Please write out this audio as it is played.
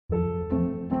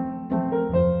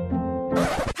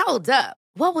Hold up.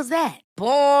 What was that?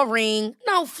 Boring.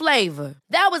 No flavor.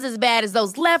 That was as bad as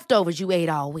those leftovers you ate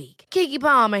all week. Keke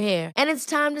Palmer here. And it's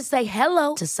time to say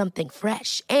hello to something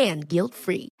fresh and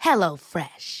guilt-free. Hello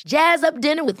Fresh. Jazz up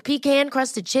dinner with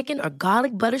pecan-crusted chicken or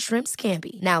garlic butter shrimp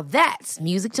scampi. Now that's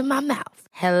music to my mouth.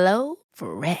 Hello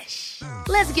Fresh.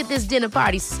 Let's get this dinner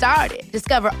party started.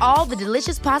 Discover all the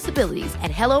delicious possibilities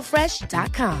at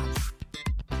hellofresh.com.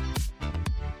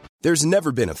 There's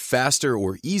never been a faster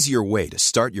or easier way to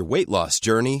start your weight loss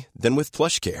journey than with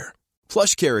PlushCare.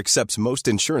 PlushCare accepts most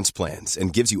insurance plans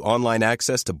and gives you online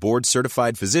access to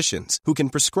board-certified physicians who can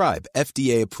prescribe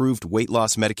FDA-approved weight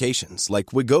loss medications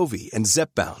like Wegovy and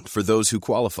Zepbound for those who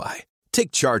qualify.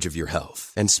 Take charge of your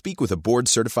health and speak with a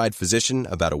board-certified physician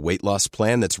about a weight loss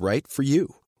plan that's right for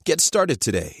you. Get started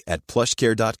today at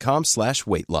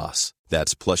plushcare.com/weight loss.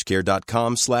 That's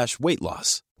plushcare.com/weight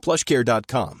loss.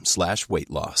 plushcare.com/weight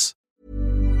loss.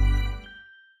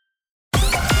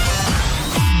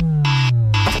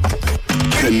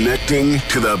 Connecting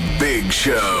to the big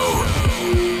show.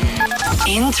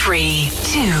 In 3,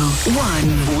 2,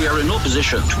 1. We are in no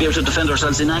position to be able to defend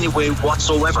ourselves in any way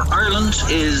whatsoever. Ireland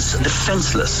is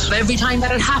defenceless. Every time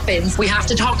that it happens, we have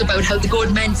to talk about how the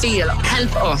good men feel.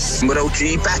 Help us. Without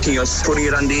G backing us, putting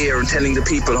it on the air and telling the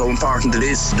people how important it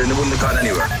is, then it wouldn't have gone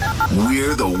anywhere.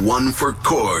 We're the one for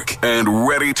Cork and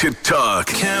ready to talk.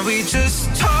 Can we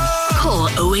just talk? Call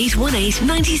 0818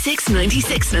 96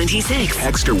 96 96.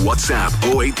 Text or WhatsApp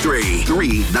 083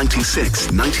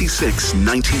 396 96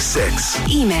 96.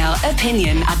 Email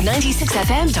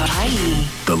opinion@96fm.ie.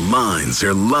 The lines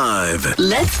are live.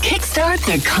 Let's kickstart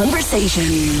the conversation.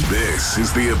 This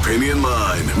is the Opinion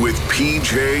Line with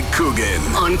PJ Coogan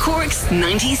On Cork's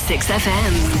 96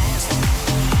 FM.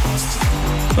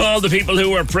 All the people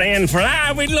who were praying for,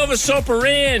 we'd love a supper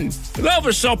in. Love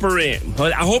a supper in.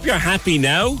 But I hope you're happy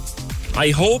now.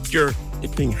 I hope you're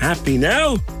being happy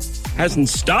now. Hasn't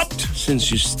stopped since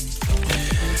you...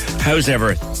 How's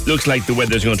ever? Looks like the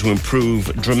weather's going to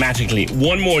improve dramatically.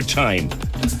 One more time.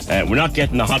 We're not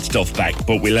getting the hot stuff back,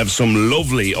 but we'll have some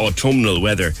lovely autumnal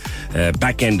weather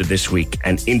back end of this week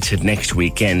and into next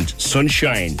weekend.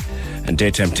 Sunshine and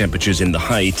daytime temperatures in the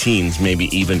high teens, maybe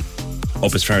even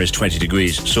up as far as 20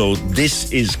 degrees. So this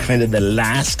is kind of the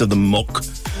last of the muck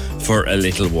for a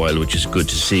little while, which is good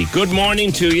to see. Good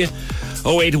morning to you.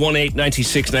 0818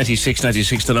 96 96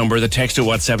 96 the number. The text or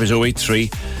WhatsApp is 083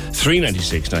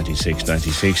 396 96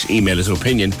 96. Email is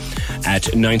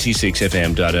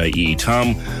opinion@96fm.ie.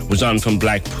 Tom was on from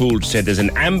Blackpool, said there's an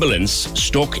ambulance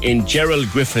stuck in Gerald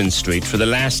Griffin Street for the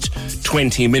last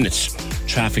 20 minutes.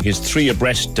 Traffic is 3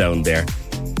 abreast down there.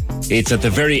 It's at the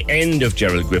very end of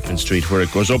Gerald Griffin Street where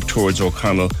it goes up towards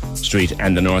O'Connell Street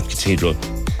and the North Cathedral.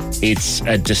 It's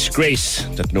a disgrace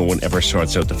that no one ever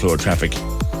sorts out the flow of traffic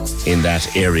in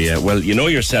that area. Well, you know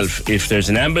yourself, if there's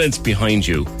an ambulance behind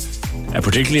you,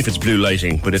 particularly if it's blue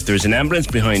lighting, but if there's an ambulance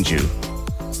behind you,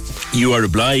 you are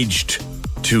obliged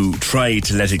to try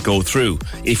to let it go through,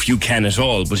 if you can at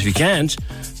all. But if you can't,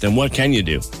 then what can you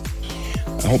do?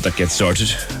 I hope that gets sorted.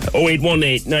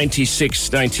 0818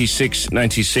 96 96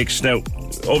 96. Now,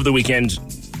 over the weekend,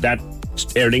 that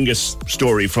Aer Lingus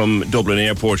story from Dublin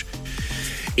Airport,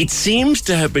 it seems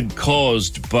to have been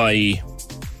caused by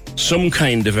some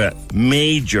kind of a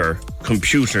major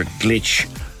computer glitch,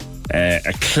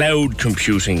 a cloud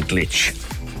computing glitch.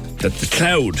 That the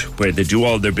cloud, where they do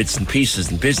all their bits and pieces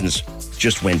and business,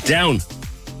 just went down,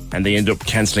 and they end up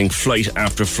cancelling flight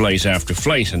after flight after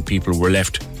flight, and people were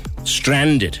left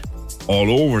stranded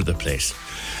all over the place.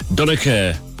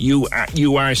 Donncha, you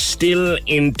are still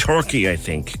in Turkey, I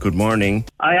think. Good morning.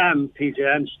 I am, PJ.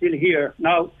 I'm still here.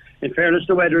 Now, in fairness,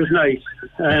 the weather is nice,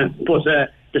 but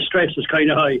the stress is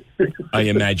kind of high. I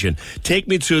imagine. Take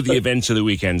me through the events of the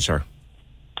weekend, sir.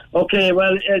 Okay,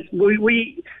 well,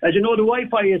 we as you know, the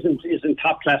Wi-Fi isn't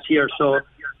top class here, so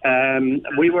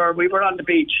we were on the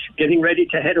beach getting ready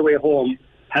to head away home.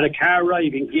 Had a car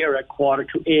arriving here at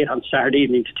 7:45 on Saturday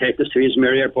evening to take us to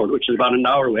Izmir Airport, which is about an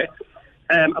hour away.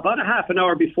 About a half an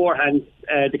hour beforehand,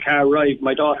 the car arrived.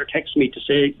 My daughter texted me to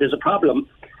say, there's a problem.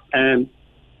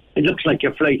 It looks like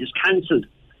your flight is cancelled.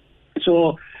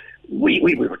 So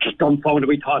we were just dumbfounded.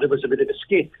 We thought it was a bit of a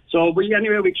skit. So we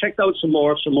checked out some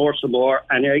more.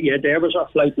 And there was our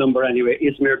flight number anyway.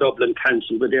 Izmir Dublin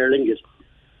cancelled with Aer Lingus.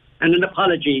 And an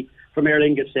apology from Aer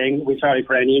Lingus saying, we're sorry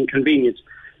for any inconvenience.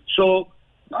 So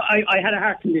I had a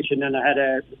heart condition and I had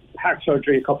a heart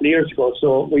surgery a couple of years ago.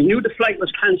 So we knew the flight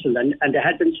was cancelled and they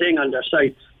had been saying on their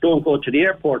site, don't go to the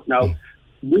airport now.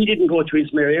 We didn't go to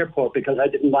Izmir Airport because I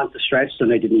didn't want the stress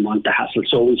and I didn't want the hassle.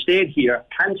 So we stayed here,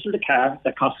 cancelled the car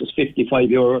that cost us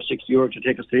 €55, €60 to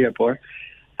take us to the airport.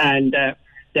 And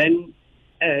then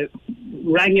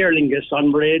rang Aer Lingus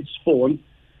on Mairead's phone,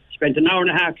 spent an hour and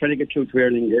a half trying to get through to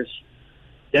Aer Lingus,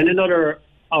 then another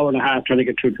hour and a half trying to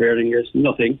get through to Aer Lingus,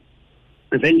 nothing.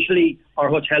 Eventually, our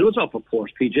hotel was up, of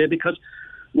course, PJ, because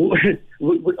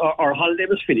our holiday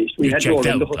was finished. We had door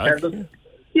in the hotel.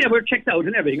 Yeah, we were checked out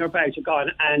and everything. Our bags were gone.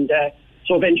 And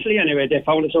so eventually, anyway, they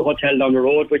found us a hotel down the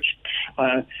road, which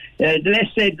the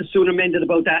less said, the sooner mended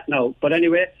about that now. But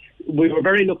anyway, we were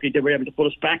very lucky they were able to put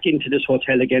us back into this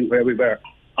hotel again where we were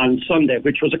on Sunday,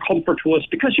 which was a comfort to us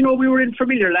because, you know, we were in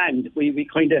familiar land. We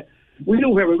knew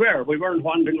where we were. We weren't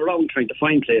wandering around trying to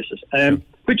find places,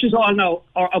 which is all now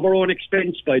of our own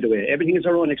expense, by the way. Everything is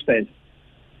our own expense.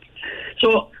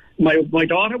 So my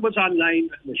daughter was online.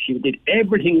 She did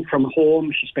everything from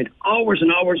home. She spent hours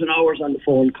and hours and hours on the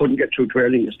phone, couldn't get through to Aer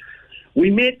Lingus. We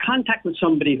made contact with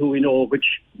somebody who we know, which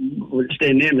will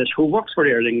stay nameless, who works for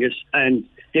Aer Lingus, and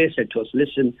they said to us,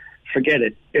 listen, forget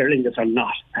it. Aer Lingus are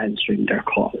not answering their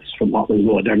calls. From what we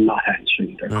know, they're not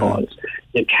answering their calls.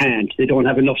 They can't. They don't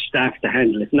have enough staff to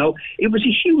handle it. Now, it was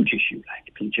a huge issue,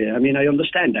 like, PJ. I mean, I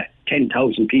understand that.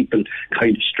 10,000 people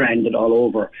kind of stranded all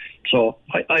over. So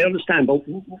I understand. But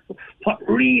what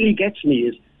really gets me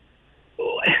is,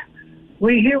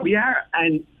 here we are,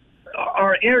 and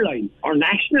our airline, our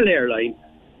national airline,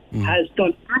 has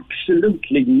done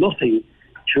absolutely nothing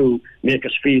to make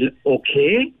us feel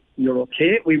okay. You're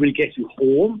okay. We will get you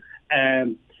home.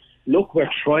 Look, we're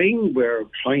trying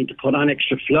to put on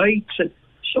extra flights. And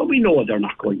so we know they're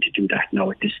not going to do that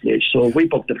now at this stage. So we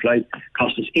booked the flight,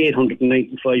 cost us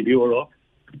 €895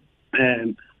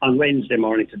 on Wednesday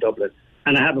morning to Dublin.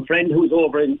 And I have a friend who's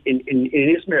over in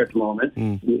Ismare at the moment.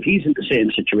 He's in the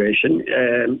same situation.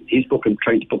 He's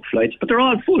trying to book flights, but they're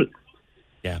all full.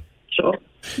 Yeah. So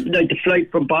like the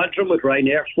flight from Bodrum with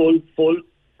Ryanair, full.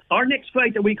 Our next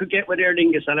flight that we could get with Aer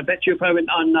Lingus, and I bet you if I went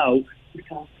on now,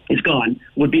 it's gone,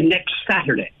 would be next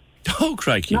Saturday. Oh,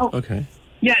 crikey. Now, okay.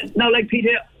 Yeah, now, like,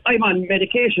 Peter, I'm on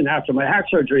medication after my heart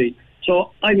surgery,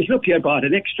 so I was lucky I brought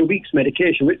an extra week's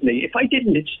medication with me. If I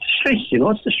didn't, it's the stress, you know,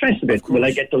 it's the stress of it. Will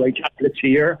I get the right tablets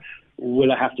here?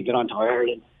 Will I have to get on to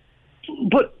Ireland?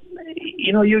 But,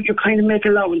 you know, you kind of make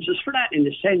allowances for that in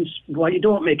the sense, what you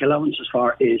don't make allowances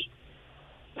for is,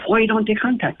 why don't they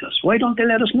contact us? Why don't they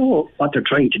let us know what they're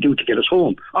trying to do to get us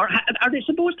home? Or are they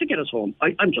supposed to get us home?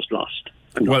 I'm just lost.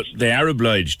 Well, they are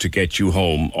obliged to get you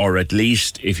home, or at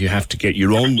least if you have to get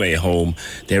your own way home,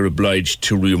 they're obliged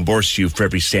to reimburse you for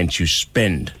every cent you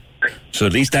spend. So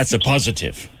at least that's a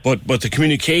positive. But the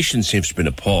communication seems to have been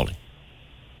appalling.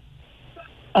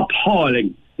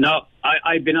 Appalling. Now,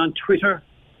 I've been on Twitter.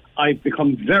 I've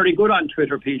become very good on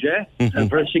Twitter, PJ,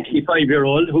 for a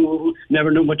 65-year-old who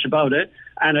never knew much about it.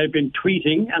 And I've been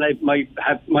tweeting, and my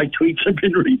tweets have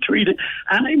been retweeted.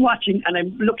 And I'm watching, and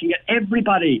I'm looking at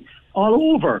everybody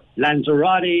all over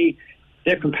Lanzarote,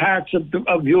 different parts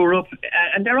of Europe,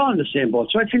 and they're all in the same boat.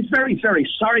 So I feel very, very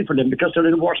sorry for them because they're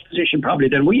in a worse position probably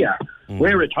than we are.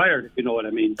 We're retired, if you know what I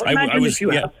mean. But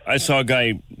I saw a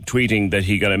guy tweeting that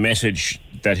he got a message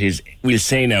that his, we'll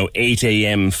say now, 8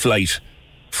 a.m. flight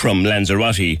from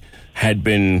Lanzarote had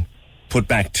been put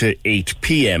back to 8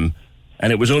 p.m.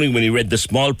 and it was only when he read the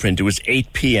small print, it was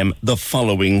 8 p.m. the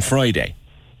following Friday.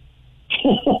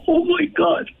 Oh my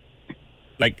God.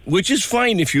 Like, which is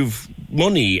fine if you've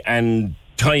money and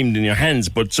time in your hands,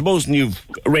 but supposing you've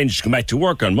arranged to come back to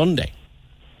work on Monday.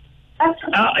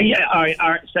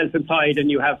 Are self-employed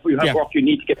and you have work you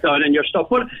need to get done and your stuff.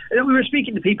 But we were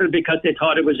speaking to people because they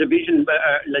thought it was a vision.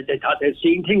 They thought they'd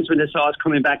seen things when they saw us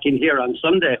coming back in here on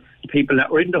Sunday, the people that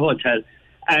were in the hotel.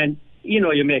 And, you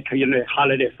know, you make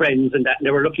holiday friends and that, and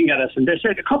they were looking at us and they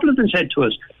said, a couple of them said to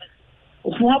us,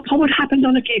 what would happen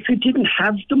on if you didn't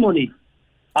have the money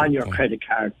on your credit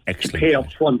card to pay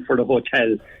up front for the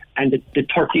hotel and the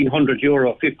 €1,300,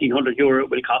 €1,500 it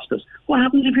will cost us? What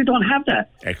happens if you don't have that?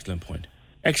 Excellent point.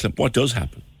 Excellent. What does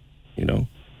happen? You know,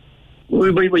 we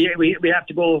have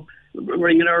to go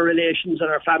ring in our relations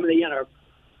and our family and our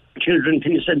children.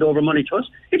 Can you send over money to us?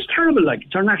 It's terrible. Like,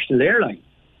 it's our national airline.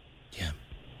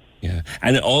 Yeah.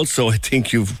 And also, I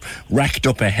think you've racked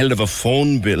up a hell of a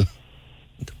phone bill.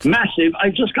 Massive. I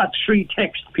just got 3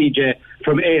 texts, PJ,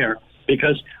 from Air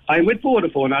because I'm with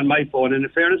Vodafone on my phone, and in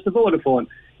fairness to Vodafone,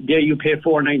 there you pay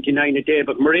 $4.99 a day,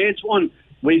 but Mairead's one,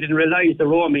 we didn't realise the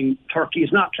roaming. Turkey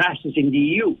is not classed as in the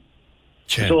EU.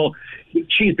 Yeah. So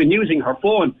she's been using her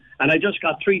phone, and I just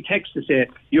got 3 texts to say,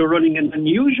 you're running an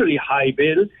unusually high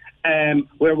bill.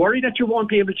 We're worried that you won't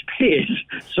be able to pay it.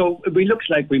 So it looks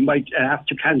like we might have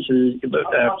to cancel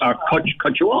or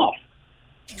cut you off.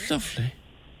 Lovely.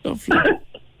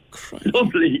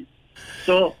 Lovely.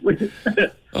 So,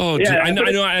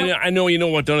 I know. You know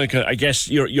what, Donncha? I guess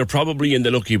you're probably in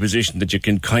the lucky position that you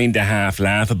can kind of half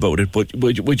laugh about it, but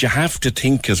would you have to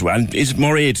think as well? Is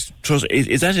Mairead,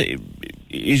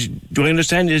 do I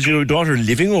understand? Is your daughter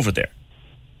living over there?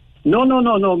 No.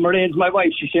 Mairead's my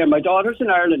wife. She's here. My daughter's in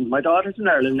Ireland,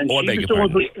 and she was the one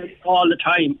who spent all the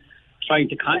time trying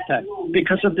to contact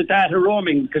because of the data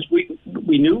roaming. Because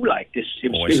we knew like this,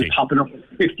 it was popping up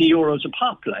 €50 a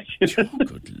pop, like.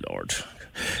 Good Lord!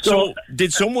 So,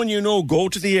 did someone you know go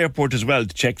to the airport as well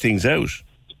to check things out?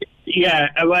 Yeah,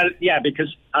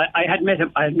 because I had met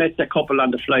him. I had met the couple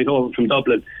on the flight over from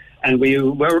Dublin, and we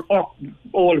were all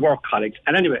work colleagues.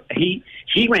 And anyway, he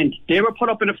went. They were put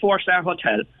up in a 4-star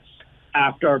hotel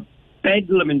after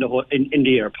bedlam in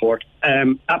the airport.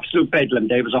 Absolute bedlam.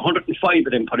 There was 105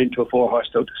 of them put into a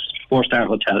 4-star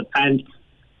hotel, and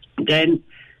then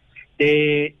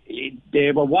they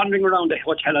were wandering around the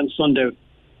hotel on Sunday,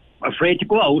 afraid to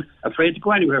go out, afraid to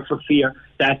go anywhere for fear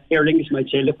that Aer Lingus might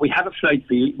say, look, we have a flight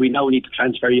for you, we now need to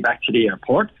transfer you back to the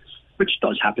airport, which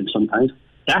does happen sometimes.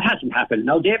 That hasn't happened.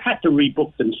 Now they've had to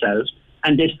rebook themselves,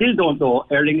 and they still don't know.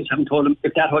 Aer Lingus haven't told them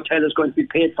if that hotel is going to be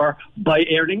paid for by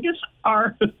Aer Lingus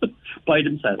or by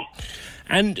themselves.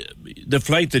 And the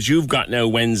flight that you've got now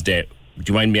Wednesday,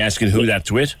 do you mind me asking who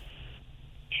that's with?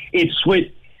 It's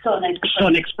with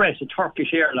Sun Express, a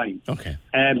Turkish airline. Okay.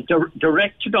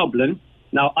 Direct to Dublin.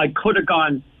 Now, I could have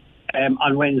gone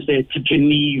on Wednesday to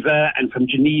Geneva, and from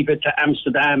Geneva to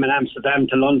Amsterdam, and Amsterdam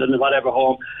to London, and whatever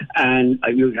home, and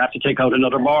you would have to take out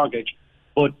another mortgage.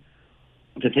 But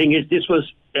the thing is, this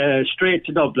was straight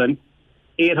to Dublin,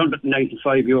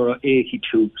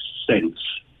 €895.82.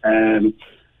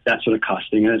 That's what it's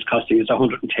costing, and it's costing us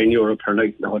 €110 per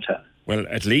night in the hotel. Well,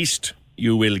 at least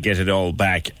you will get it all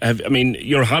back.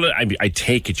 Your holiday, I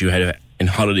take it you had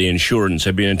holiday insurance.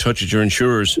 Have you been in touch with your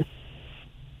insurers?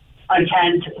 I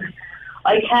can't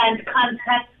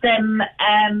contact them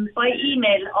by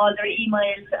email. All their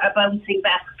emails are bouncing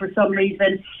back for some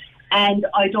reason, and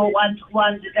I don't want to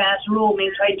wander that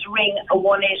roaming trying to ring a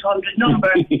 1-800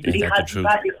 number because it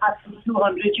probably costs me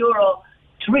 €200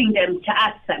 to ring them to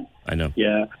ask them. I know.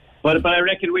 Yeah, but I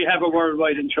reckon we have a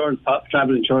worldwide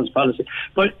travel insurance policy.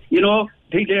 But you know,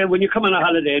 PJ, when you come on a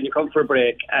holiday and you come for a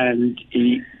break, and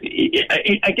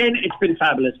again, it's been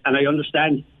fabulous, and I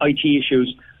understand IT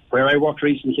issues. Where I worked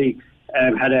recently,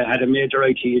 had a major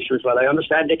IT issue as well. I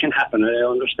understand they can happen, and I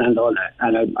understand all that.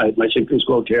 And my sympathies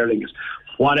go out to Aer Lingus.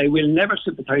 What I will never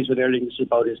sympathise with Aer Lingus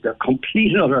about is their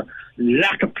complete and utter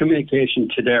lack of communication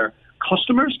to their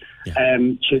customers,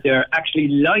 to their actually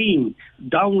lying,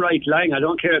 downright lying. I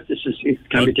don't care if this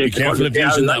can be taken. Be careful of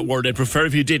using that word. I'd prefer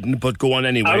if you didn't, but go on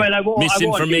anyway.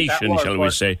 Misinformation, shall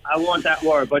we say? I want that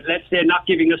word, but let's say not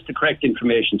giving us the correct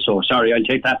information. So sorry, I'll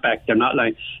take that back. They're not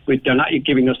lying. They're not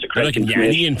giving us the correct information.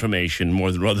 Any information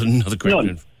rather than the correct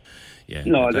information. Yeah,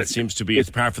 no, that seems to be it's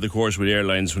par for the course with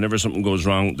airlines. Whenever something goes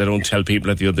wrong, they don't tell people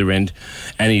at the other end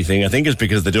anything. I think it's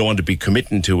because they don't want to be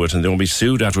committing to it and they won't be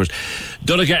sued afterwards.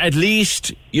 Donncha, at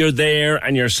least you're there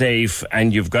and you're safe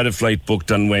and you've got a flight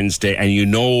booked on Wednesday and you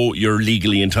know you're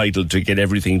legally entitled to get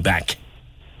everything back.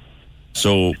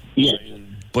 So, yeah.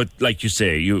 But like you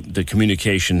say, the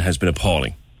communication has been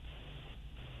appalling.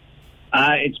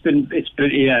 It's been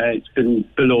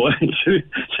below.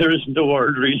 There isn't a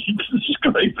word really to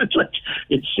describe it. Like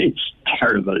it's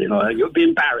terrible, you know. You'll be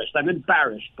embarrassed. I'm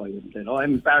embarrassed by it, you know.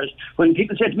 I'm embarrassed when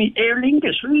people say to me, "Aer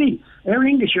Lingus, really? Aer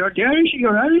Lingus, you're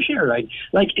Irish airline."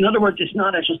 Like, in other words, it's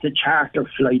not just a charter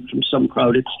flight from some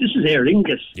crowd. This is Aer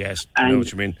Lingus. Yes, I know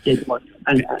what you mean.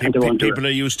 People are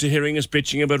used to hearing us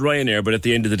bitching about Ryanair, but at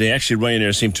the end of the day, actually,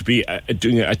 Ryanair seem to be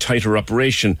doing a tighter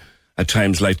operation at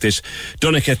times like this.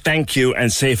 Donncha, thank you,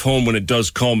 and safe home when it does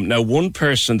come. Now, one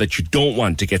person that you don't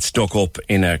want to get stuck up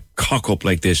in a cock-up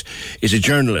like this is a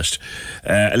journalist,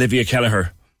 Olivia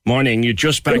Kelleher. Morning. You're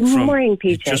just back from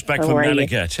PJ. Just back from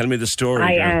Malaga. Tell me the story.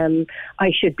 I am.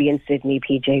 I should be in Sydney,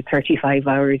 PJ. 35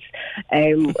 hours.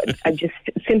 I just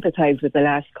sympathise with the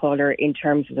last caller in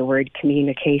terms of the word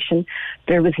communication.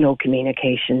 There was no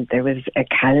communication. There was a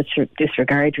callous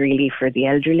disregard, really, for the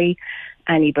elderly.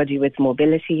 Anybody with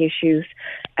mobility issues.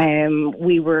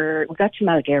 We got to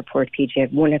Malaga Airport, PJ,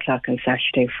 at 1 o'clock on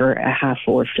Saturday for a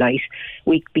half-hour flight.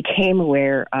 We became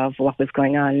aware of what was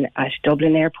going on at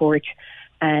Dublin Airport,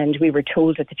 and we were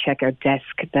told at the checkout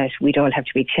desk that we'd all have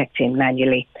to be checked in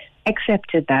manually.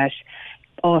 Accepted that.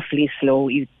 Awfully slow.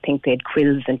 You'd think they had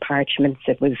quills and parchments.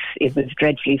 It was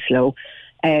dreadfully slow.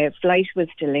 Flight was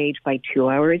delayed by 2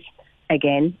 hours.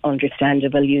 Again,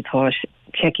 understandable. You thought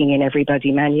checking in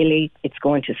everybody manually, it's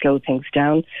going to slow things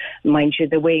down. Mind you,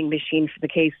 the weighing machine for the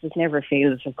cases never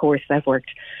fails. Of course, that worked.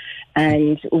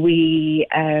 And we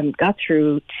got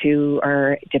through to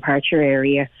our departure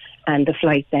area, and the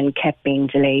flight then kept being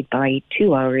delayed by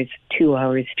 2 hours.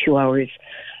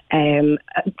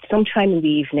 Sometime in the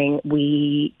evening,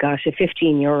 we got a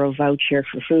 €15 voucher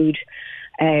for food.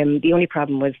 The only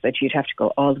problem was that you'd have to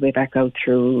go all the way back out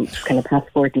through kind of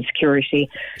passport and security.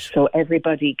 So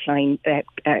everybody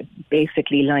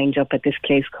basically lined up at this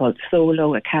place called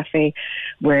Solo, a cafe,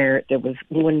 where there was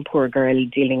one poor girl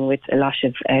dealing with a lot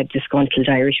of disgruntled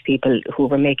Irish people who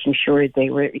were making sure they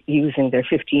were using their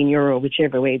 €15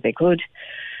 whichever way they could.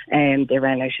 They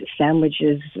ran out of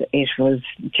sandwiches. It was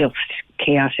just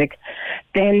chaotic.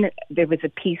 Then there was a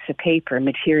piece of paper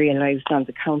materialised on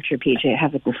the counter, PJ. I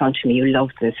have it in front of me. You love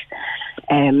this.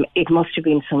 It must have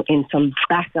been in some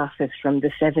back office from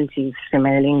the 70s from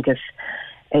Aer Lingus.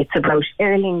 It's about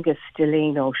Aer Lingus delay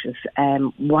notice,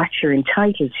 what you're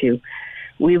entitled to.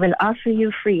 We will offer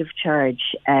you free of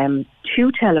charge 2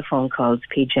 telephone calls,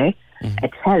 PJ, a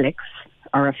telex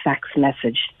or a fax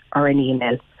message or an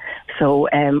email. So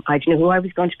I don't know who I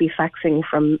was going to be faxing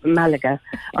from Malaga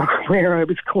or where I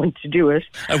was going to do it.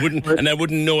 I wouldn't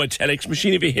know a telex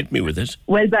machine if you hit me with it.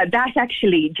 Well, that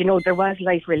actually, there was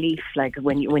light relief, like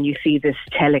when you see this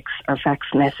telex or fax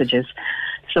messages.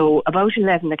 So about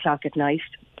 11 o'clock at night,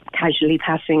 casually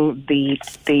passing the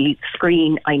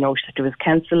screen, I noticed that it was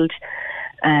cancelled.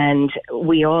 And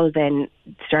we all then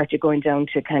started going down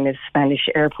to kind of Spanish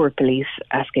airport police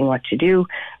asking what to do.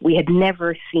 We had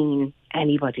never seen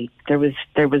anybody. There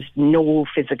was no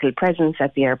physical presence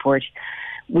at the airport.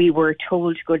 We were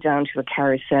told to go down to a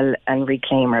carousel and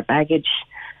reclaim our baggage.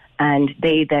 And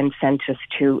they then sent us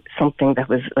to something that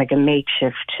was like a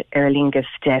makeshift Aer Lingus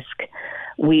desk.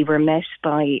 We were met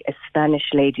by a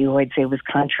Spanish lady who I'd say was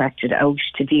contracted out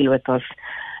to deal with us.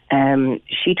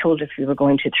 She told us we were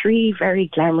going to 3 very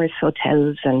glamorous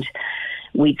hotels, and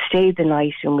we'd stay the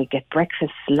night and we'd get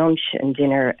breakfast, lunch and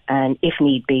dinner, and if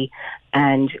need be,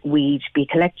 and we'd be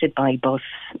collected by bus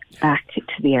back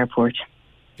to the airport.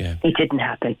 Yeah. It didn't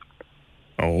happen.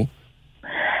 Oh.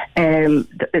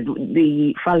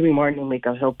 The following morning we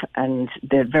got up and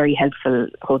the very helpful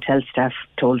hotel staff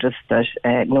told us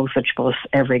that no such bus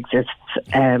ever exists.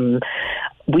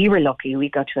 We were lucky. We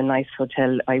got to a nice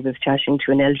hotel. I was chatting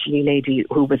to an elderly lady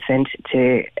who was sent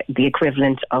to the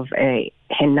equivalent of a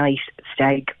hen night,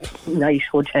 stag night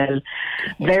hotel.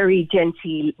 Very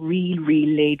genteel, real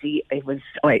lady. I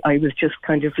was just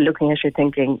kind of looking at her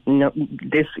thinking, no,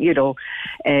 this, it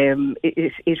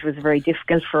was very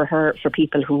difficult for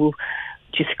people who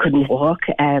just couldn't walk.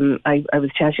 I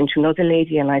was chatting to another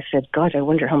lady and I said, God, I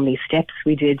wonder how many steps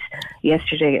we did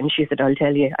yesterday. And she said, I'll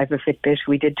tell you, I have a Fitbit.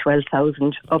 We did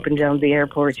 12,000 up and down the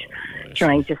airport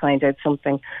trying to find out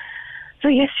something. So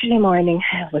yesterday morning,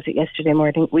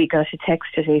 we got a text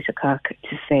at 8 o'clock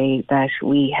to say that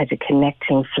we had a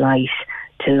connecting flight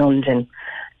to London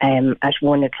at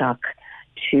 1 o'clock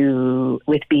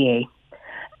with BA.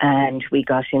 And we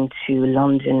got into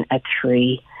London at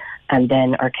 3. And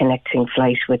then our connecting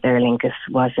flight with Aer Lingus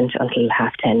wasn't until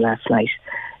 10:30 last night.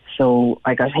 So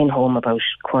I got in home about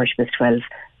 12:15.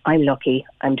 I'm lucky,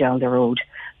 I'm down the road.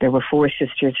 There were 4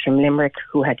 sisters from Limerick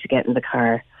who had to get in the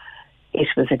car. It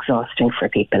was exhausting for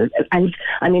people. And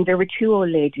I mean, there were 2 old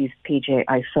ladies, PJ,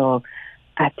 I saw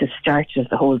at the start of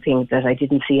the whole thing that I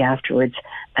didn't see afterwards.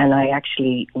 And I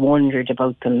actually wondered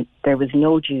about them. There was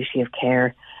no duty of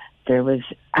care. There was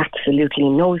absolutely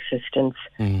no assistance.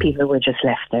 People were just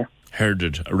left there.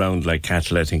 Herded around like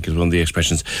cattle, I think is one of the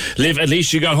expressions. Liv, at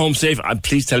least you got home safe.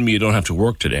 Please tell me you don't have to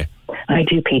work today. I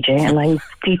do, PJ, and I'm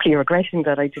deeply regretting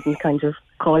that I didn't kind of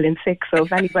call in sick. So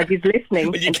if anybody's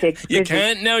listening, you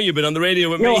can't now. You've been on the radio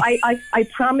with me. No, I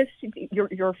promised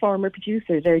your former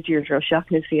producer there, Deirdre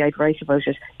O'Shaughnessy, I'd write about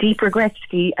it. Deep regrets,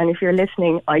 Guy, and if you're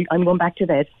listening, I'm going back to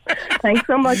bed. Thanks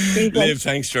so much, PJ. Liv,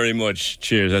 thanks very much.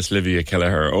 Cheers. That's Livia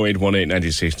Kelleher. 0818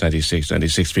 96 96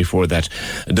 96. Before that,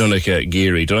 Donica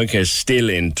Geary. Donica is still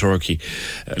in Turkey.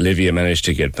 Livia managed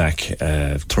to get back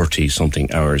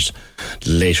 30-something hours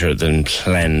later than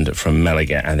planned from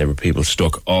Malaga, and there were people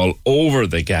stuck all over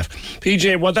the gaff.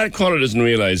 PJ, what that caller doesn't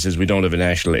realise is we don't have a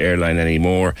national airline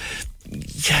anymore.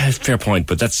 Yeah, fair point,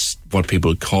 but that's what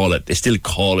people call it. They still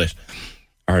call it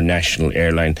our national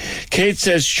airline. Kate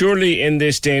says, surely in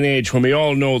this day and age when we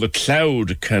all know the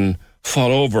cloud can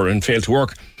fall over and fail to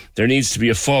work, there needs to be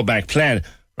a fallback plan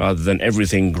rather than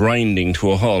everything grinding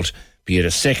to a halt, be it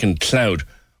a second cloud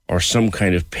or some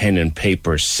kind of pen and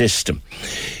paper system.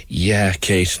 Yeah,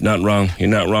 Kate, not wrong. You're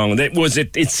not wrong.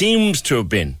 It seems to have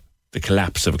been the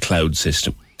collapse of a cloud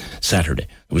system Saturday.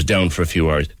 It was down for a few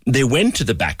hours. They went to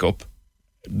the backup.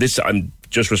 I'm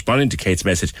just responding to Kate's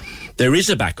message. There is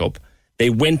a backup. They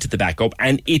went to the backup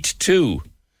and it too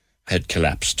had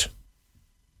collapsed.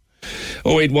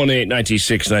 0818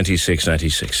 96 96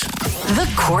 96.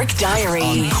 The Cork Diary.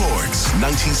 On Cork's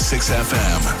 96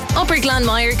 FM. Upper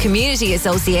Glanmire Community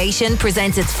Association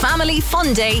presents its Family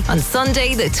Fun Day on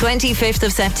Sunday the 25th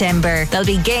of September. There'll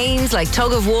be games like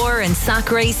tug of war and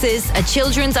sack races, a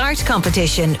children's art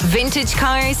competition, vintage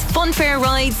cars, funfair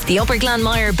rides, the Upper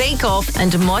Glanmire Bake Off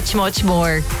and much, much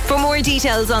more. For more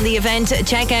details on the event,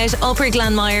 check out Upper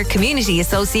Glanmire Community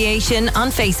Association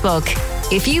on Facebook.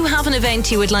 If you have an event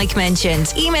you would like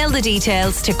mentioned, email the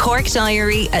details to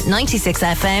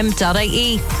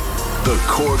corkdiary@96fm.ie. The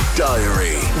Cork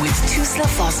Diary. With Tusla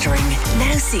Fostering,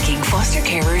 now seeking foster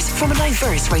carers from a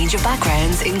diverse range of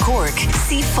backgrounds in Cork.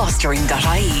 See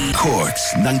fostering.ie.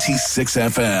 Cork's 96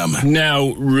 FM.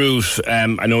 Now, Ruth,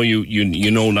 I know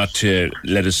you know not to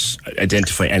let us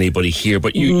identify anybody here,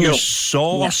 but you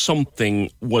saw something.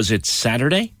 Was it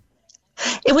Saturday?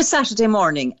 It was Saturday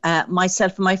morning.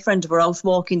 Myself and my friend were out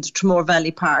walking to Tremore Valley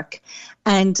Park,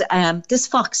 and this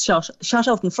fox shot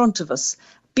out in front of us.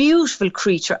 Beautiful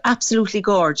creature, absolutely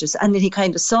gorgeous. And then he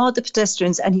kind of saw the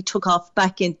pedestrians and he took off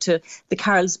back into the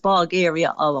Carl's Bog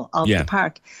area of the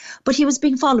park. But he was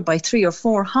being followed by 3 or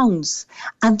 4 hounds,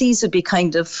 and these would be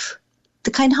kind of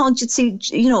the kind of hounds you'd see,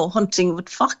 hunting with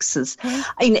foxes.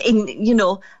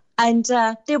 And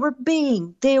they were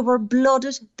baying, they were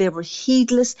blooded, they were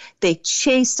heedless, they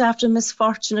chased after a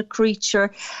misfortunate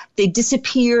creature, they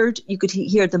disappeared, you could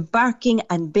hear them barking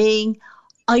and baying.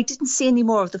 I didn't see any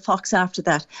more of the fox after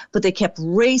that, but they kept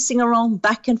racing around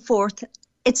back and forth.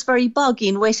 It's very boggy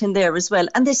and wet in there as well,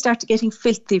 and they started getting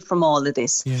filthy from all of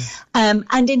this. Yeah.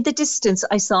 And in the distance,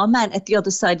 I saw a man at the other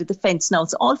side of the fence. Now,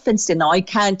 it's all fenced in. Now, I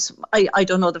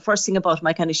don't know the first thing about him.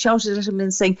 I kind of shouted at him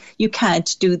and saying, you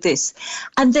can't do this.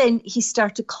 And then he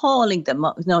started calling them.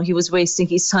 Now, he was wasting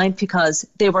his time because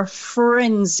they were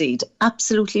frenzied,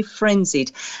 absolutely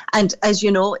frenzied. And as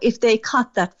you know, if they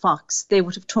caught that fox, they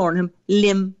would have torn him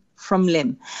limb from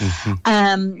limb.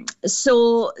 Mm-hmm.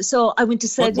 So I went to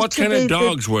say... What kind of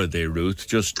dogs were they, Ruth?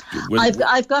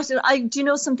 I've got it. Do you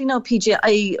know something now,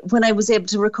 PJ? When I was able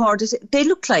to record it, they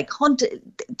look like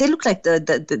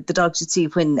the dogs you'd see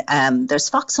when there's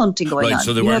fox hunting going on.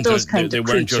 So they weren't just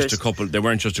a couple. They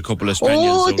weren't just a couple of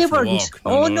spaniels. Oh, they weren't.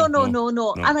 No.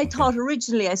 And I thought okay.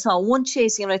 Originally I saw one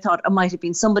chasing, and I thought it might have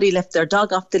been somebody left their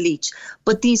dog off the leash.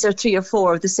 But these are 3 or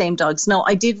 4 of the same dogs. Now,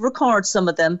 I did record some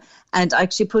of them, and I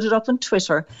actually put it up on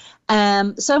Twitter.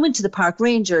 So I went to the park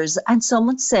rangers, and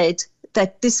someone said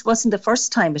that this wasn't the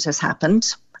first time it has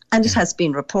happened, and it has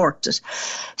been reported.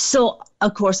 So,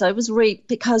 of course, I was raped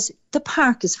because the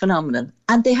park is phenomenal,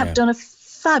 and they have done a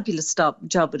fabulous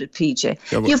job with it, PJ.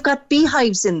 You've got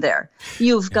beehives in there.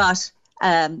 You've got...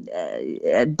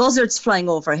 buzzards flying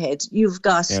overhead. You've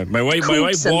got my wife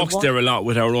walks there a lot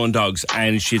with our own dogs,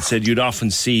 and she'd said you'd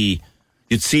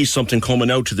see something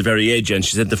coming out to the very edge, and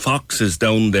she said the foxes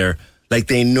down there, like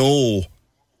they know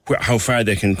how far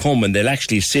they can come, and they'll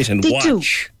actually sit and watch. Do.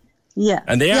 Yeah,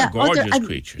 and they are gorgeous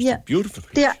creatures. They're beautiful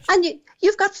creatures. They are, and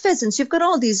you've got pheasants, you've got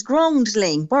all these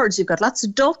ground-laying birds, you've got lots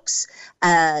of ducks,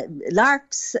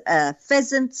 larks,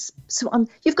 pheasants, so on.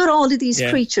 You've got all of these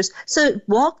creatures. So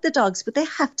walk the dogs, but they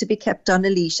have to be kept on a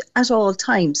leash at all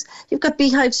times. You've got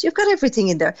beehives, you've got everything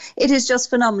in there. It is just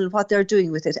phenomenal what they're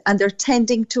doing with it, and they're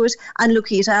tending to it and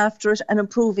looking after it and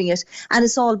improving it, and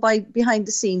it's all behind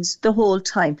the scenes the whole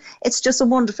time. It's just a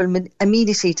wonderful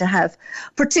amenity to have,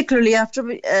 particularly after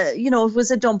it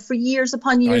was a dump for years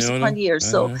upon years upon years.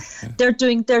 So they're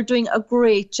doing a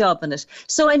great job in it.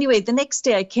 So anyway, the next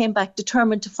day I came back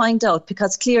determined to find out,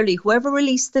 because clearly whoever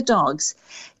released the dogs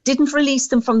didn't release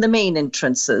them from the main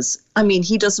entrances. I mean,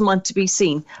 he doesn't want to be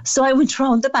seen. So I went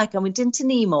round the back. I went into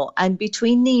Nemo, and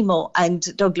between Nemo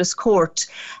and Douglas Court,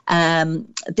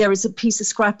 there is a piece of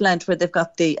scrapland where they've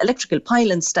got the electrical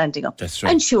pylons standing up. That's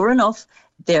right. And sure enough,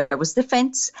 there was the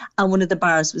fence, and one of the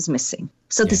bars was missing.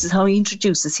 So this is how he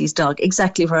introduces his dog,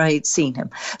 exactly where I had seen him.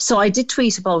 So I did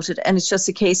tweet about it, and it's just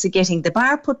a case of getting the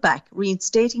bar put back,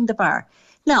 reinstating the bar.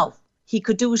 Now, he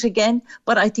could do it again,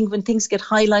 but I think when things get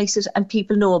highlighted and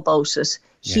people know about it,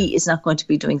 he is not going to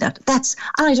be doing that.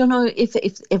 I don't know if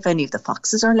any of the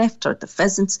foxes are left, or the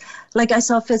pheasants. Like I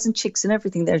saw pheasant chicks and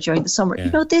everything there during the summer. Yeah.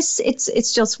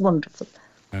 It's just wonderful.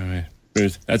 All right,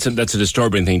 Ruth, that's a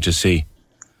disturbing thing to see.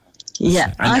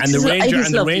 Yeah, and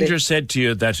the ranger said to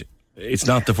you that it's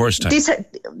not the first time.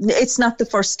 It's not the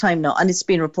first time now, and it's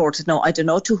been reported now. I don't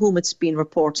know to whom it's been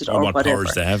reported or what whatever.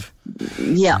 Powers they have.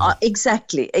 Yeah,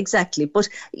 exactly. But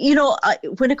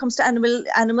when it comes to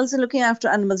animals and looking after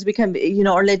animals,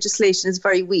 our legislation is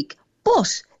very weak.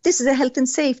 But This is a health and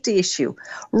safety issue.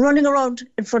 Running around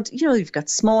in front, you've got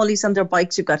smallies on their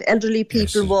bikes, you've got elderly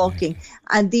people walking,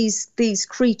 and these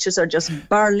creatures are just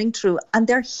barreling through, and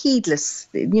they're heedless,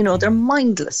 they're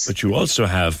mindless. But you also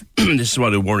have, this is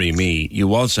what would worry me,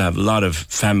 you also have a lot of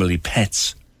family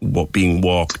pets being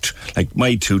walked. Like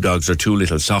my 2 dogs are 2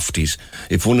 little softies.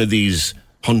 If one of these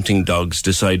hunting dogs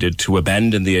decided to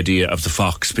abandon the idea of the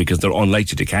fox because they're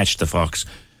unlikely to catch the fox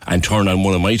and turn on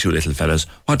one of my 2 little fellas,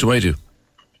 what do I do?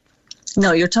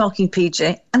 No, you're talking,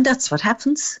 PJ, and that's what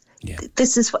happens. Yeah.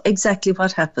 This is exactly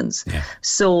what happens. Yeah.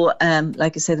 So,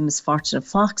 like I said, the misfortunate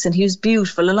fox, and he was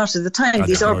beautiful a lot of the time.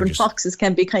 These urban foxes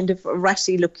can be kind of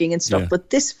ratty looking and stuff, but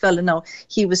this fella now,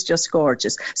 he was just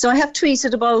gorgeous. So I have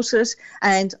tweeted about it,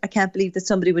 and I can't believe that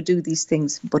somebody would do these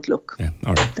things. But look,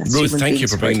 all right. Ruth, thank you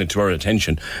for bringing it to our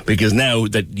attention, because now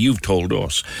that you've told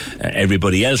us,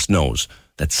 everybody else knows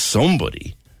that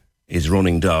somebody is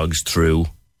running dogs through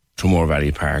Tramore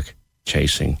Valley Park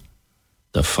chasing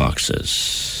the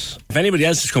foxes. If anybody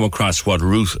else has come across what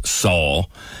Ruth saw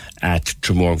at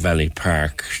Tramore Valley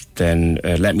Park, then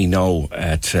let me know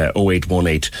at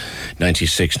 0818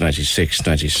 96 96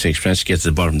 96. Let's get to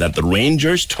the bottom of that. The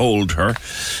Rangers told her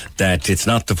that it's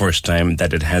not the first time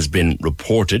that it has been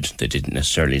reported. They didn't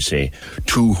necessarily say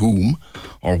to whom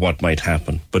or what might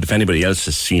happen. But if anybody else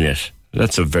has seen it,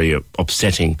 that's a very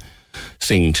upsetting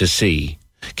thing to see.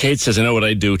 Kate says, I know what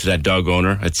I'd do to that dog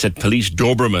owner. I'd set police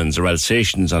Dobermans or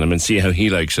Alsatians on him and see how he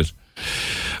likes it.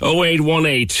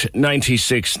 0818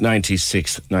 96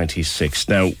 96 96.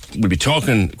 Now, we'll be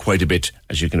talking quite a bit,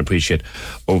 as you can appreciate,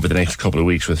 over the next couple of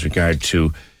weeks with regard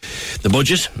to the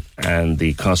budget and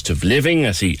the cost of living.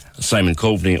 I see Simon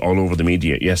Coveney all over the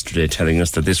media yesterday telling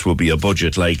us that this will be a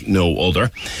budget like no other.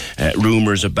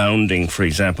 Rumours abounding, for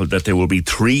example, that there will be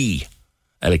 3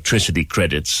 electricity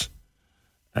credits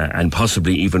and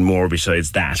possibly even more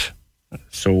besides that.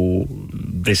 So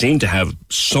they seem to have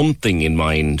something in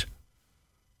mind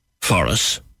for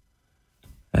us.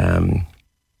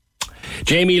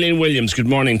 Jamie Lynn Williams, good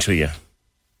morning to you.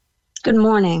 Good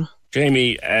morning.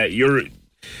 Jamie, you're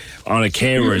on a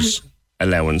carer's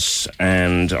allowance,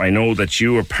 and I know that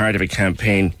you were part of a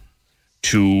campaign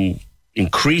to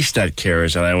increase that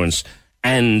carer's allowance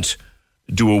and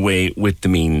do away with the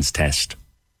means test.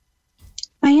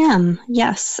 I am,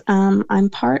 yes.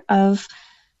 I'm part of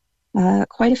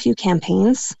quite a few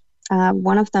campaigns,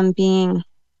 one of them being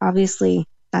obviously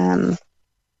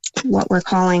what we're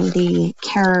calling the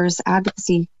Carers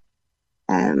Advocacy.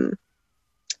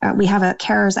 We have a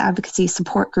Carers Advocacy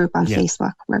support group on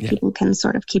Facebook where people can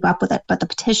sort of keep up with it, but the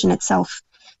petition itself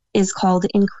is called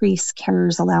Increase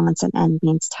Carers Allowance and End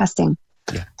Means Testing.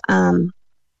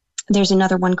 There's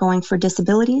another one going for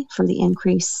disability, for the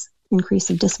increase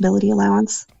of disability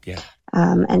allowance,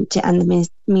 and to end the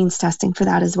means testing for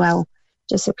that as well,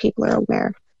 just so people are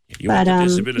aware. You want the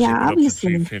disability put up to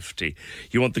 350.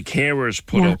 You want the carers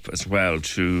put up as well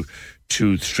to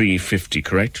 350,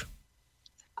 correct?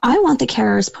 I want the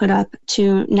carers put up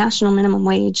to national minimum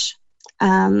wage,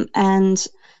 and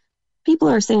people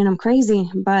are saying I'm crazy,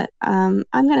 but I'm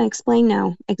going to explain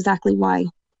now exactly why.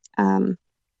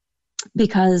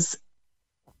 Because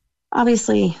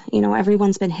obviously,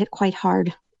 everyone's been hit quite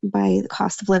hard by the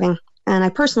cost of living. And I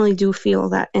personally do feel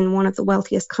that in one of the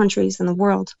wealthiest countries in the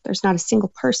world, there's not a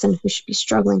single person who should be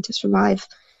struggling to survive.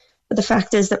 But the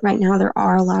fact is that right now there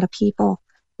are a lot of people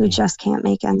who just can't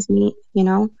make ends meet,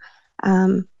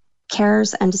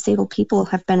 Carers and disabled people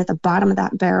have been at the bottom of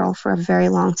that barrel for a very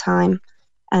long time.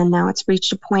 And now it's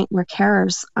reached a point where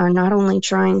carers are not only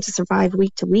trying to survive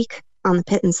week to week on the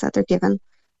pittance that they're given,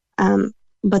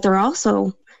 but they're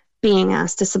also being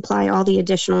asked to supply all the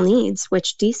additional needs,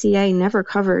 which DCA never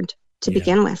covered to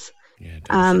begin with,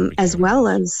 as well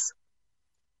as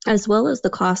the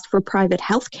cost for private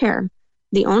health care.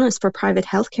 The onus for private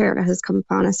health care has come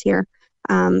upon us here,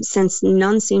 since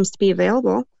none seems to be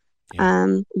available.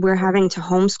 We're having to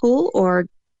homeschool or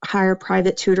hire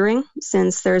private tutoring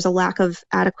since there's a lack of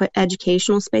adequate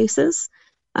educational spaces.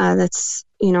 That's,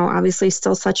 obviously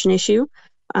still such an issue.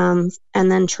 And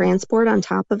then transport on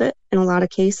top of it in a lot of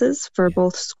cases for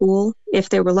both school,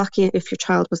 if your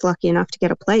child was lucky enough to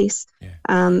get a place,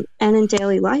 and in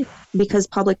daily life, because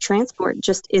public transport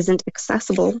just isn't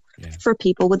accessible for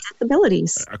people with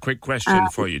disabilities. A quick question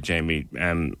for you, Jamie.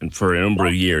 And for a number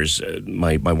of years,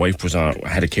 my wife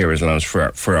had a carer's allowance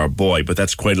for our boy, but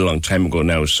that's quite a long time ago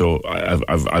now, so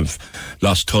I've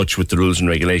lost touch with the rules and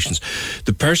regulations.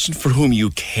 The person for whom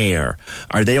you care,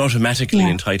 are they automatically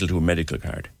entitled to a medical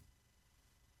card?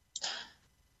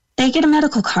 They get a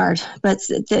medical card, but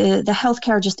the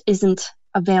healthcare just isn't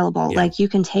available. Like, you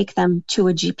can take them to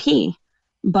a GP,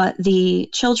 but the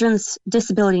Children's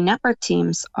Disability Network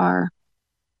teams are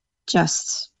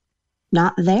just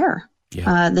not there.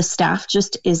 Yeah. The staff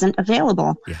just isn't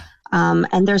available. Yeah.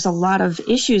 And there's a lot of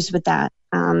issues with that,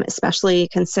 especially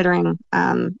considering,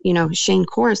 Shane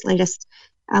Corr's latest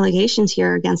allegations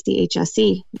here against the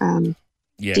HSE,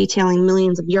 detailing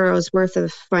millions of euros worth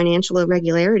of financial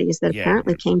irregularities that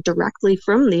apparently came directly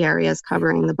from the areas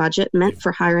covering the budget meant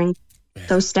for hiring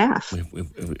those staff.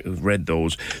 We've read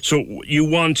those. So you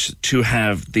want to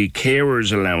have the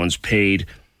carers allowance paid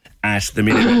at the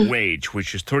minimum wage,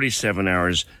 which is 37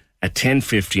 hours at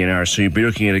 $10.50 an hour. So you'd be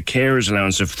looking at a carers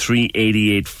allowance of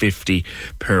 $388.50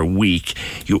 per week.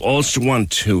 You also want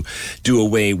to do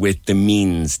away with the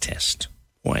means test.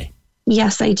 Why?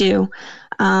 Yes, I do.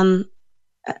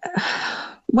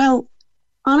 Well,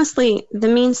 honestly, the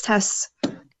means test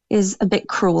is a bit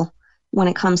cruel when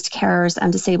it comes to carers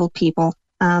and disabled people.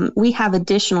 We have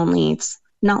additional needs,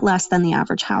 not less than the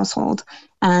average household.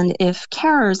 And if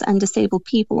carers and disabled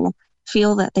people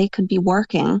feel that they could be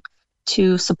working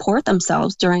to support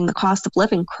themselves during the cost of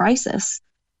living crisis,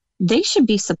 they should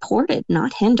be supported,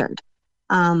 not hindered.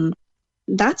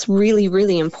 That's really,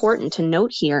 really important to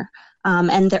note here.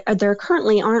 And there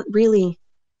currently aren't really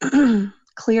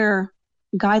clear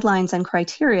guidelines and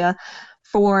criteria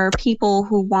for people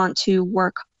who want to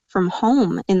work from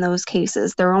home in those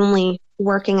cases. They're only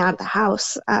working out of the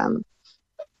house.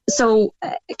 So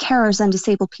carers and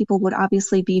disabled people would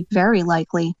obviously be very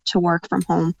likely to work from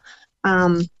home.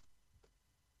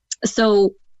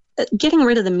 So getting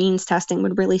rid of the means testing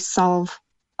would really solve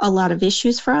a lot of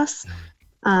issues for us.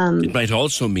 It might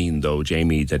also mean, though,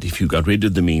 Jamie, that if you got rid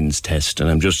of the means test, and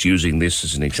I'm just using this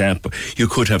as an example, you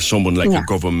could have someone like a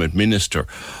government minister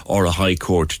or a high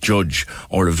court judge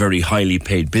or a very highly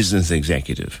paid business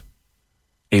executive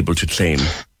able to claim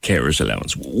carers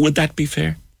allowance. Would that be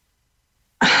fair?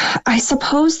 I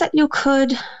suppose that you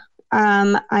could.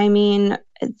 I mean,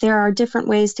 there are different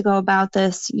ways to go about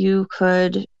this. You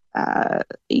could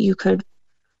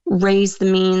raise the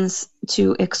means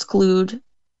to exclude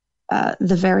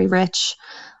the very rich,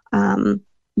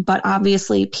 but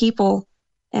obviously people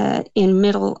in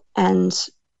middle and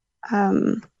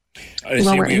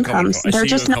lower incomes, they're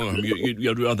just not.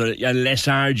 You'd rather a less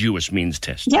arduous means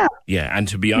test. Yeah, yeah. And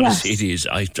to be honest, it is.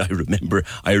 I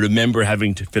remember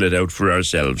having to fill it out for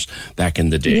ourselves back in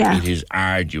the day. Yeah. It is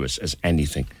arduous as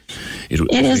anything. It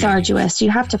is arduous. You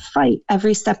have to fight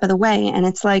every step of the way, and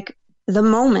it's like the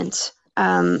moment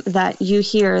that you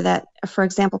hear that, for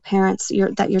example, parents,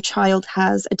 that your child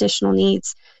has additional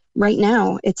needs, right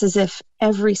now it's as if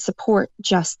every support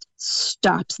just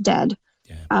stops dead.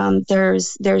 Yeah.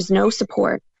 There's no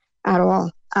support at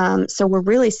all. So we're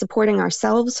really supporting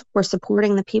ourselves. We're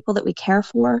supporting the people that we care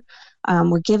for.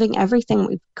 We're giving everything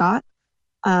we've got.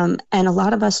 And a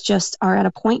lot of us just are at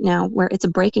a point now where it's a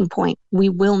breaking point. We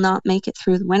will not make it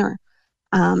through the winter.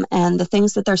 And the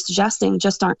things that they're suggesting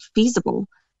just aren't feasible.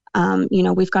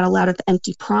 We've got a lot of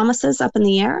empty promises up in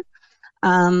the air.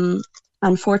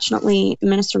 Unfortunately,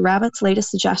 Minister Rabbitt's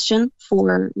latest suggestion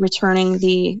for returning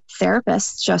the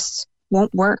therapists just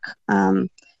won't work.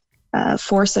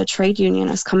 Forza trade union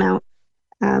has come out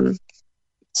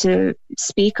to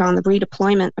speak on the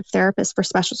redeployment of therapists for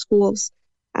special schools,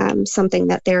 something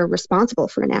that they're responsible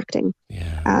for enacting.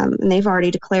 Yeah. And they've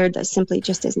already declared that simply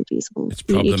just isn't feasible. It's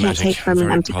problematic. You can't take from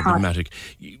an empty problematic.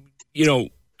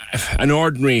 An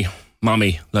ordinary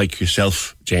mommy like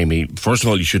yourself, Jamie, first of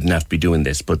all, you shouldn't have to be doing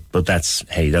this, but that's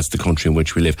the country in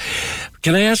which we live.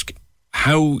 Can I ask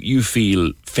how you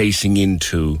feel facing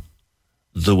into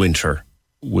the winter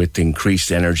with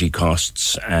increased energy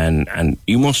costs, and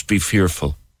you must be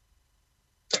fearful?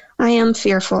 I am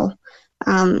fearful.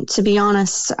 To be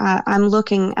honest, I'm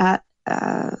looking at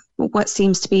what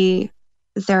seems to be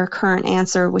their current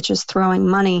answer, which is throwing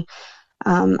money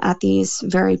at these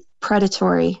very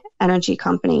predatory energy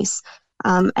companies.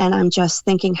 And I'm just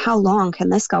thinking, how long can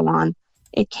this go on?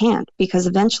 It can't, because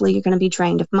eventually you're going to be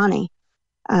drained of money.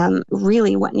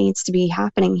 Really what needs to be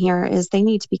happening here is they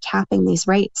need to be capping these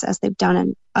rates as they've done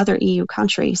in other EU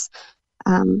countries.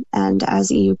 And as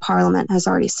EU Parliament has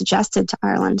already suggested to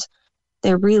Ireland,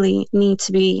 they really need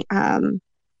to be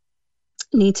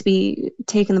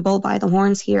taking the bull by the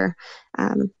horns here,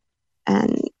 and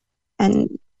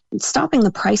stopping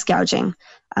the price gouging,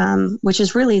 which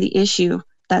is really the issue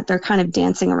that they're kind of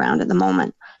dancing around at the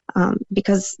moment,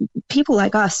 because people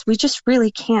like us, we just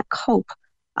really can't cope.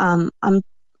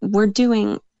 We're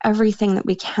doing everything that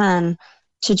we can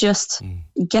to just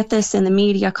get this in the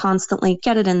media constantly,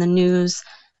 get it in the news,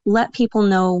 let people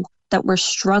know that we're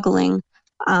struggling.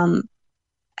 And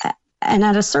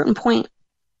at a certain point,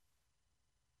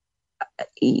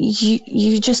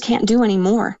 you just can't do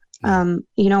anymore. And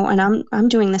I'm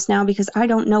doing this now because I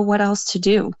don't know what else to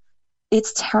do.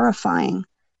 It's terrifying.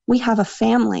 We have a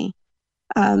family,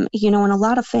 and a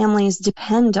lot of families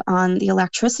depend on the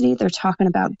electricity. They're talking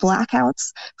about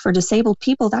blackouts for disabled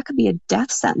people. That could be a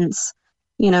death sentence,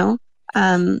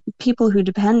 people who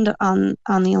depend on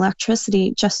the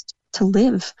electricity just to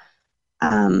live.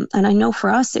 And I know for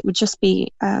us, it would just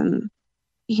be,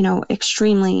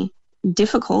 extremely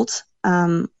difficult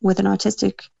with an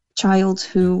autistic child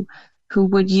who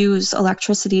would use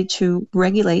electricity to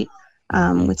regulate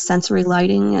with sensory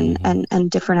lighting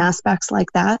and different aspects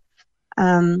like that.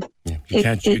 You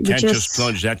can't just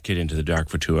plunge that kid into the dark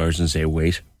for 2 hours and say,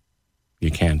 wait.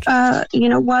 You can't. You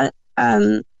know what?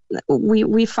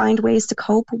 We find ways to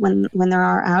cope when there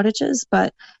are outages,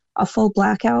 but a full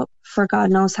blackout for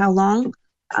God knows how long.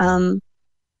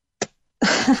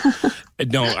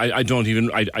 No, I don't even.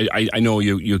 I know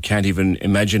you can't even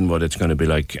imagine what it's going to be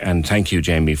like. And thank you,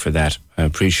 Jamie, for that. I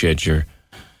appreciate your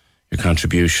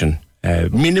contribution.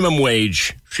 Minimum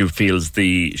wage. She feels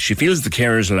the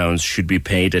carers allowance should be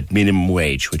paid at minimum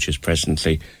wage, which is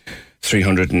presently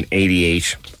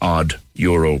 €388 odd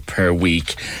per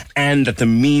week, and that the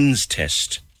means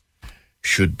test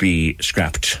should be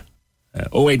scrapped.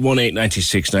 0818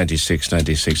 96 96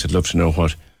 96. I'd love to know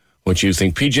what you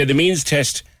think. PJ, the means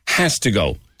test has to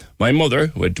go. My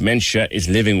mother, with dementia, is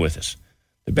living with us.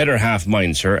 The better half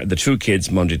minds her, the 2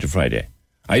 kids Monday to Friday.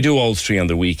 I do all 3 on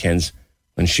the weekends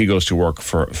when she goes to work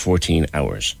for 14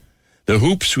 hours. The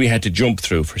hoops we had to jump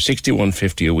through for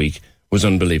 $61.50 a week was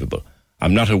unbelievable.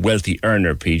 I'm not a wealthy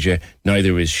earner, PJ,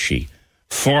 neither is she.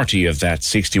 40 of that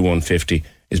 $61.50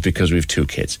 is because we've 2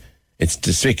 kids. It's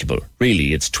despicable.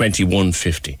 Really, it's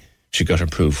 $21.50 she got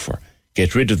approved for.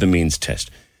 Get rid of the means test.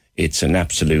 It's an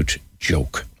absolute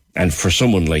joke. And for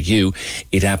someone like you,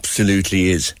 it absolutely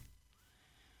is.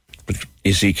 But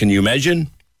you see, can you imagine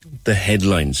the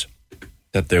headlines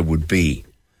that there would be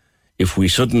if we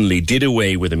suddenly did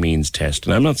away with a means test?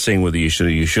 And I'm not saying whether you should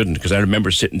or you shouldn't, because I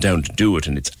remember sitting down to do it,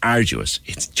 and it's arduous.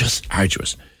 It's just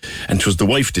arduous. And it was the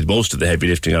wife did most of the heavy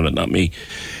lifting on it, not me.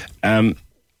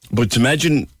 But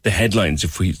imagine the headlines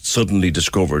if we suddenly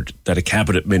discovered that a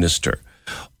cabinet minister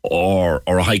or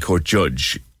a high court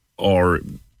judge or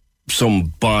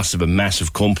some boss of a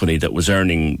massive company that was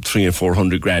earning 300 and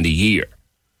 400 grand a year,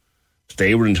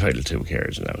 they were entitled to a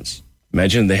carers allowance.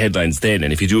 Imagine the headlines then,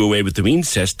 and if you do away with the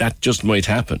means test, that just might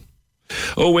happen.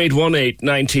 0818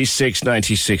 96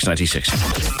 96 96.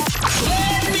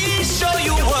 Let me show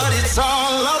you what it's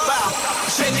all about.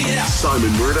 Check it out.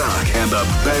 Simon Murdoch and the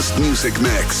best music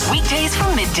mix. Weekdays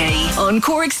from midday on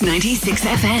Cork's 96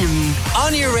 FM.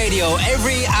 On your radio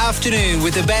every afternoon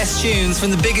with the best tunes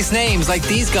from the biggest names like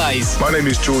these guys. My name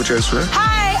is George Ezra.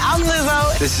 Hi, I'm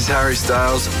Lizzo. This is Harry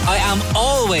Styles. I am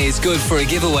always good for a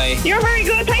giveaway. You're very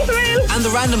good, thanks a million. And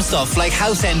the random stuff like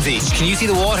house envy. Can you see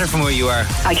the water from where you are?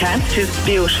 I can. It's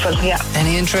beautiful, yeah.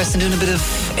 Any interest in doing a bit of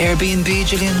Airbnb,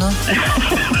 Gillian? No?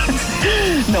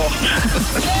 No.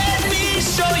 Let me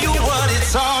show you what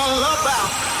it's all about.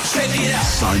 Check it out.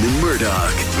 Simon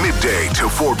Murdoch, midday to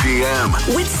 4 p.m.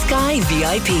 With Sky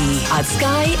VIP. At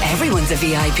Sky, everyone's a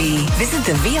VIP. Visit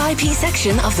the VIP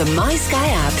section of the My Sky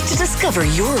app to discover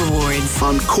your rewards.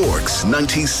 On Cork's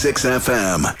 96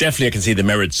 FM. Definitely I can see the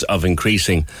merits of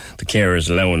increasing the carers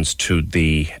allowance to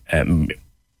the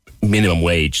minimum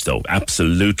wage, though.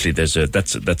 Absolutely, that's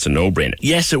a no-brainer.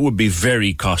 Yes, it would be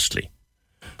very costly,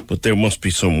 but there must be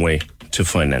some way to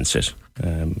finance it.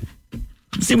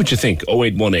 See what you think.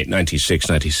 0818 96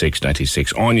 96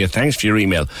 96. Anya, thanks for your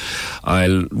email.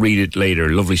 I'll read it later.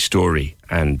 Lovely story.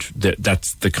 And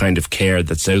that's the kind of care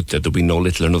that's out there that we know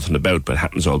little or nothing about, but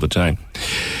happens all the time.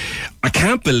 I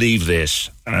can't believe this.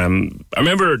 I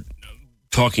remember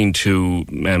talking to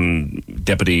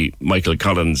Deputy Michael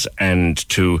Collins and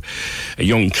to a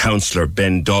young councillor,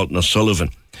 Ben Dalton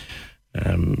O'Sullivan,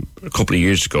 a couple of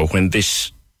years ago when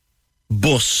this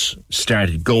bus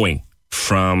started going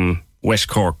from West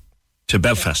Cork to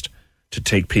Belfast to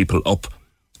take people up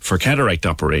for cataract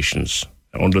operations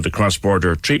under the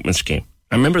cross-border treatment scheme.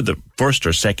 I remember the first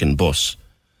or second bus,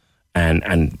 and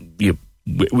it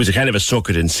was a kind of a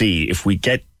suck it and see. If we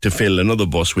get to fill another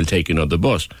bus, we'll take another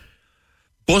bus.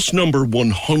 Bus number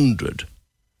 100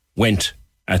 went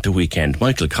at the weekend.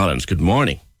 Michael Collins, good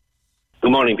morning.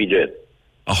 Good morning, PJ.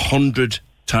 100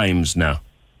 times now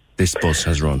this bus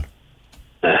has run.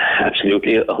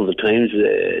 Absolutely, 100 times.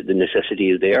 The necessity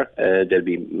is there. There'll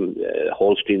be a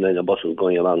whole streamline of buses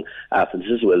going along after this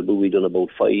as well. But we've done about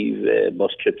 5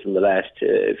 bus trips in the last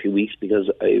few weeks because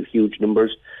I have huge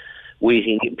numbers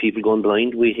waiting, people going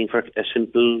blind, waiting for a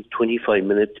simple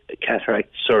 25-minute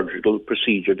cataract surgical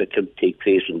procedure that could take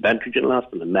place in Bantry General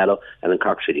Hospital, in Mallow, and in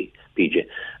Cork City, PJ.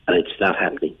 And it's not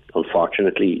happening.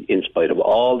 Unfortunately, in spite of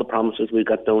all the promises we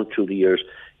got down through the years,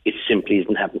 it simply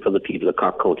isn't happening for the people of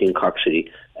Cork County and Cork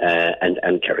City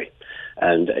and Kerry.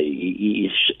 And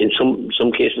in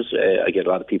some cases, I get a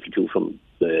lot of people too from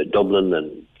Dublin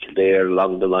and Kildare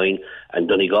along the line, and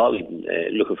Donegal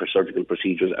looking for surgical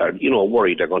procedures are,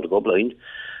 worried they're going to go blind.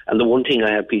 And the one thing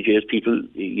I have, PJ, is people,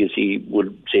 you see,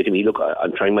 would say to me, look,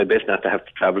 I'm trying my best not to have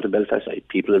to travel to Belfast.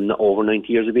 People over 90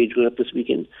 years of age going up this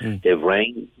weekend. They've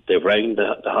rang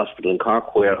the hospital in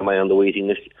Cork. Where am I on the waiting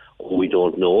list? Oh, we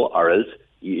don't know, or else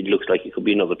it looks like it could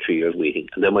be another 3 years waiting.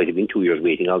 And there might have been 2 years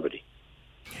waiting already.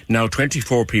 Now,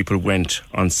 24 people went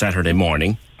on Saturday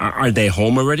morning. Are they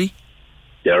home already?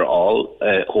 They're all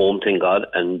home, thank God,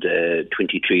 and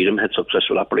 23 of them had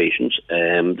successful operations.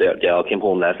 They all came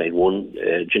home last night. One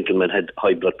gentleman had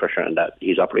high blood pressure, and that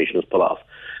his operation was pulled off.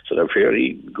 So they're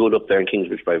fairly good up there in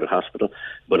Kingsbridge Private Hospital.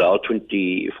 But all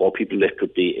 24 people left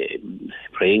with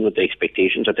praying with the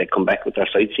expectations that they'd come back with their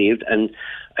sight saved. And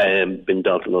Ben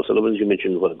Dalton O'Sullivan, as you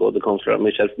mentioned a while ago, the councillor and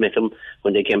myself met them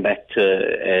when they came back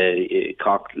to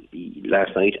Cork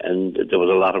last night, and there was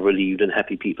a lot of relieved and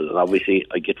happy people. And obviously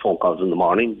I get phone calls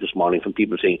this morning from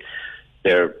people saying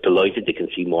they're delighted they can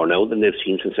see more now than they've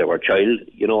seen since they were a child,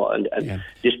 and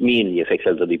this mainly affects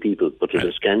elderly people, but it's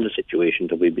a scandalous situation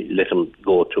that we let them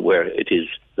go to where it is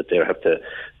that they have to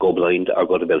go blind or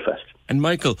go to Belfast. And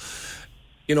Michael,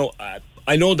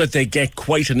 I know that they get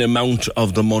quite an amount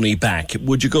of the money back.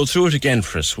 Would you go through it again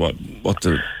for us, what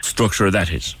the structure of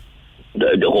that is?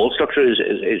 The whole structure is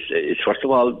first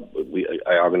of all,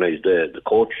 I organised the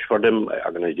coach for them, I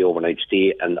organised the overnight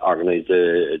stay, and organised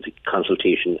the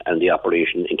consultation and the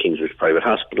operation in Kingsbridge Private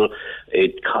Hospital.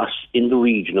 It costs in the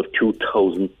region of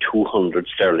 2,200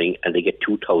 sterling, and they get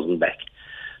 2,000 back.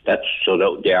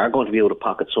 They are going to be able to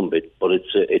pocket some bit, but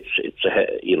it's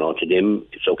to them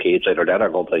it's okay. It's either that or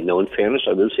go blind. Now, in fairness,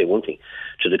 I will say one thing: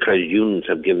 to the credit unions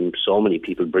have given so many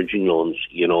people bridging loans.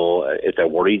 If they're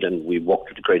worried, and we've worked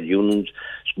with the credit unions,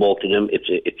 spoke to them.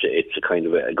 It's a kind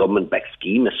of a government-backed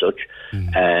scheme as such,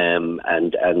 and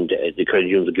the credit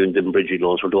unions are giving them bridging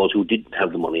loans for those who didn't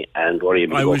have the money and were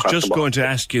able to I go was across just the going to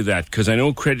ask you that, because I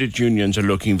know credit unions are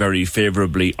looking very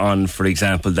favourably on, for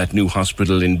example, that new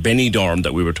hospital in Benidorm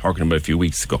that we were talking about a few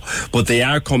weeks ago. But they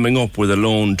are coming up with a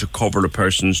loan to cover a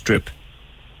person's trip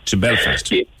to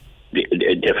Belfast.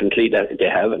 Definitely, that they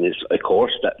have, and it's, of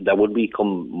course that would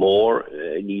become more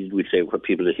needed. We'd say for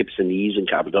people with hips and knees and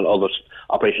capital. All those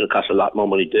operations cost a lot more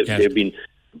money. They've been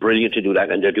brilliant to do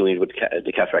that, and they're doing it with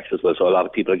the cataracts as well. So a lot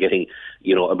of people are getting,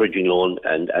 a bridging loan,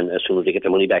 and as soon as they get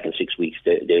their money back in 6 weeks,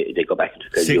 they go back into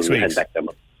the credit union and hand back their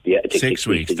money. Yeah, it takes 6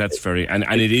 weeks. That's very, and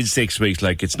it is 6 weeks.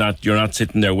 Like you're not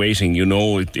sitting there waiting.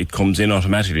 It comes in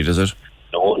automatically, does it?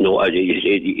 No.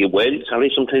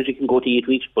 Sometimes it can go to 8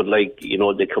 weeks, but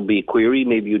there could be a query.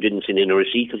 Maybe you didn't send in a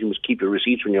receipt, because you must keep your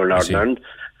receipts when you're in Northern Ireland.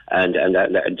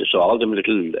 And so all them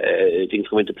little things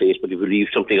come into place. But if you leave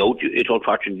something out, it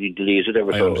unfortunately delays it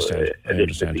ever so a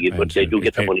little bit. But they do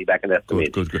get their money back, and that's the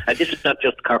main. Good. And this is not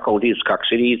just Cork County; it's Cork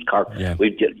City, it's Cork. Yeah.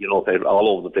 We've all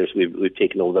over the place. We've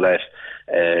taken over the last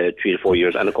 3 to 4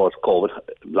 years, and of course COVID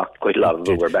blocked quite a lot of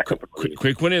them. We're back.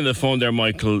 Quick one in the phone there,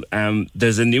 Michael.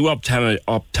 There's a new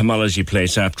ophthalmology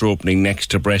place after opening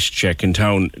next to Breast Check in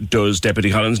town. Does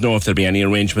Deputy Collins know if there'll be any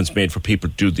arrangements made for people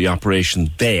to do the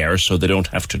operation there, so they don't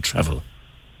have to travel?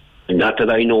 Not that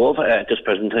I know of at this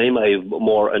present time. I have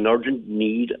an urgent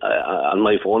need on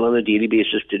my phone on a daily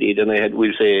basis today than I had,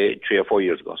 we'll say, 3 or 4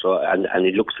 years ago. So, and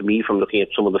it looks to me, from looking at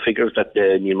some of the figures that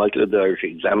Neil Michael, the Irish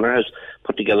Examiner, has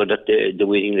put together, that the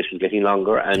waiting list is getting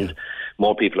longer, and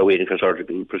more people are waiting for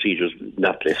surgical procedures,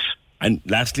 not less. And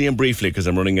lastly and briefly, because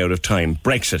I'm running out of time,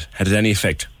 Brexit, had it any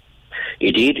effect?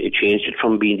 It did. It changed it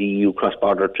from being the EU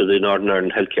cross-border to the Northern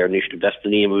Ireland Healthcare Initiative. That's the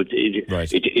name of it.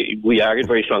 Right. We argued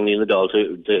very strongly in the Dáil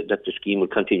that the scheme will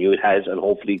continue. It has, and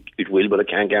hopefully it will, but I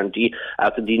can't guarantee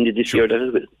after the end of this year that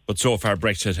it will. But so far,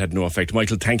 Brexit had no effect.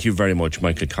 Michael, thank you very much.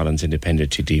 Michael Collins, Independent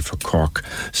TD for Cork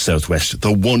Southwest.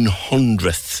 The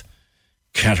 100th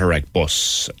cataract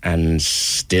bus, and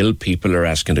still people are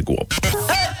asking to go up.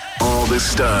 All the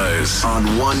stars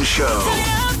on one show.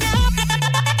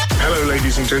 Hello,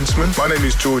 ladies and gentlemen. My name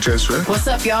is George Ezra. What's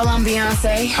up, y'all? I'm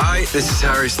Beyonce. Hi, this is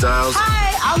Harry Styles.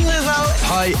 Hi, I'm Lizzo.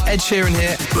 Hi, Ed Sheeran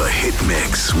here. The Hit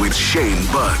Mix with Shane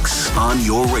Bucks on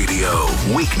your radio.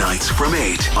 Weeknights from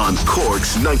 8 on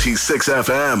Cork's 96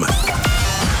 FM.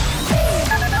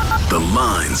 The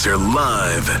lines are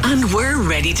live. And we're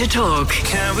ready to talk.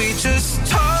 Can we just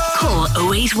talk? Call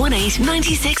 0818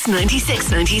 96 96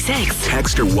 96.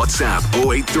 Text or WhatsApp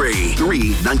 083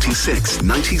 396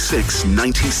 96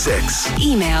 96.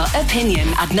 Email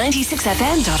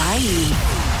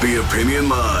opinion@96fm.ie. The Opinion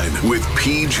Line with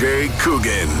PJ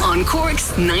Coogan on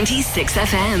Cork's 96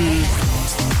 FM.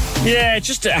 Yeah,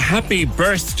 just a happy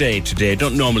birthday today.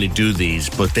 Don't normally do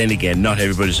these, but then again, not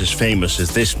everybody's as famous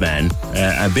as this man.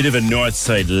 A bit of a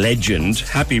Northside legend.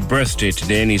 Happy birthday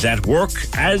today, and he's at work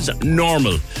as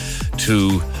normal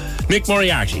to Mick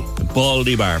Moriarty, the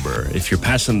Baldy Barber. If you're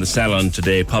passing the salon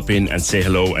today, pop in and say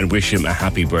hello and wish him a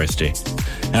happy birthday.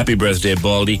 Happy birthday,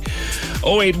 Baldy.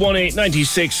 0818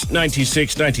 96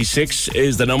 96 96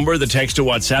 is the number. The text to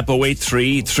WhatsApp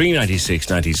 083 396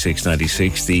 96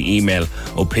 96. The email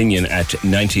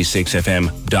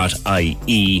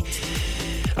opinion@96fm.ie.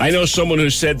 I know someone who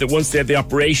said that once they have the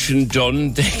operation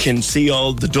done, they can see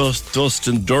all the dust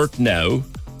and dirt now.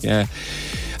 Yeah.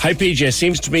 Hi PJ,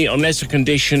 seems to me unless a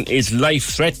condition is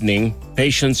life-threatening,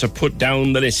 patients are put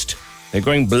down the list. They're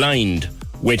going blind,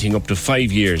 waiting up to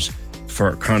 5 years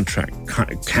for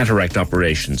cataract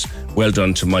operations. Well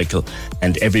done to Michael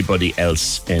and everybody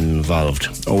else involved.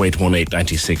 0818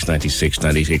 96 96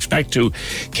 96. Back to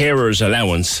carers'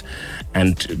 allowance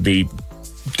and the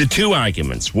two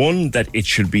arguments. One, that it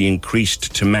should be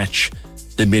increased to match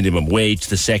the minimum wage.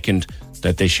 The second,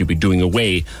 that they should be doing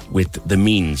away with the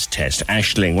means test.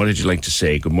 Aisling, what did you like to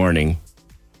say? Good morning.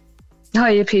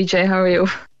 Hi, PJ. How are you?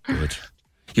 Good.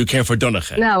 You care for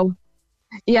Donnacha? No.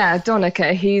 Yeah,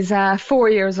 Donnacha. He's 4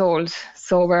 years old.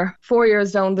 So we're 4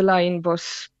 years down the line, but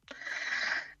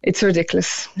it's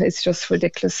ridiculous. It's just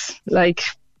ridiculous. Like,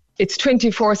 it's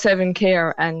 24/7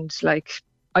 care, and like,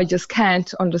 I just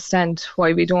can't understand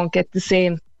why we don't get the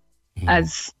same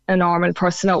as a normal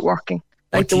person out working.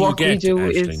 Like, the work we do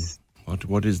is...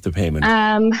 What is the payment?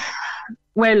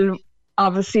 Well,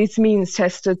 obviously it's means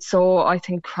tested, so I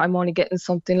think I'm only getting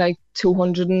something like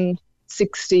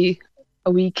 260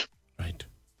 a week.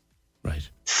 Right.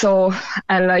 So,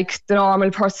 and like the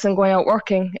normal person going out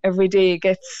working every day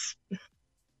gets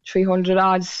 300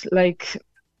 odd. Like,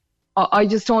 I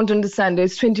just don't understand.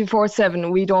 It's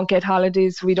 24/7. We don't get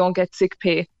holidays. We don't get sick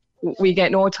pay. We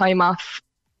get no time off.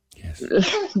 Yes.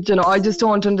 You know, I just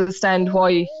don't understand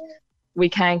why we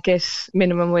can't get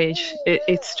minimum wage.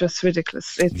 It's just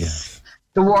ridiculous. It's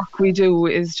the work we do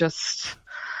is just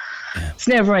it's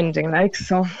never ending. Like,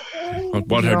 so.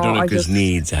 What are Donnacha's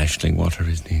needs, Aisling? What are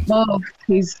his needs? Oh,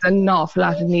 he's an awful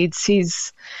lot of needs.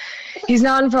 He's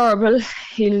non-verbal.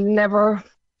 He'll never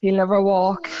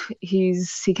walk. He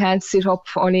can't sit up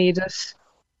unaided.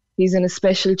 He's in a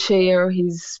special chair.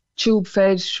 He's tube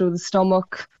fed through the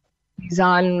stomach. He's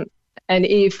on an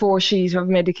A4 sheet of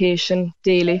medication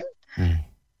daily. You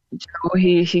know,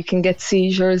 he can get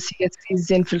seizures. He gets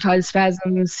these infantile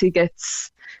spasms.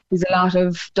 He's a lot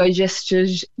of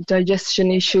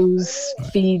digestion issues.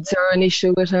 Feeds are an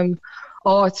issue with him.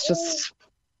 Oh, it's just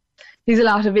he's a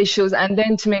lot of issues. And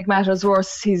then to make matters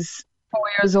worse, he's 4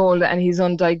 years old and he's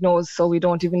undiagnosed, so we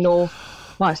don't even know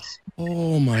what.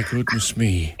 Oh my goodness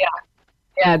me!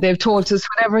 Yeah, they've told us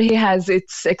whatever he has,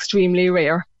 it's extremely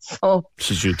rare. So,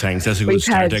 thanks. That's a good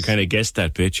start. I kind of guessed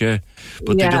that bit, yeah.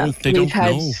 But they don't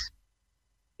know.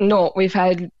 No, we've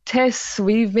had tests.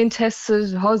 We've been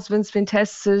tested. Husband's been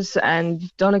tested,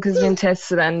 and Donnacha's been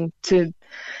tested. And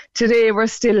today we're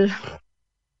still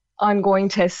ongoing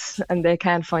tests, and they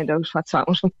can't find out what's wrong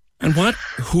with him. And what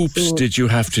hoops did you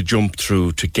have to jump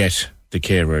through to get the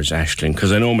carers, Aisling?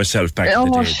 Because I know myself back in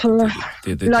the day. Sure.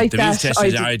 The means test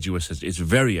is arduous. It's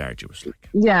very arduous.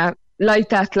 Yeah. Like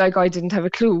that, like I didn't have a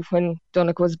clue when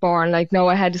Donnacha was born. Like, now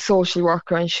I had a social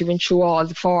worker and she went through all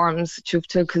the forms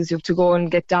because you have to go and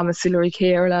get domiciliary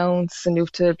care allowance and you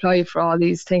have to apply for all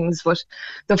these things. But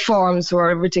the forms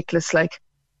were ridiculous, like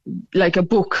a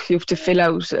book you have to fill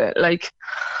out. You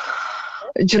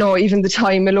know, even the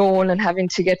time alone and having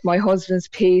to get my husband's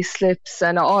pay slips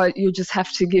and you just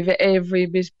have to give every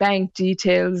bit, bank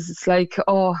details. It's like,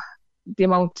 the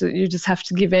amount you just have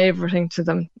to give everything to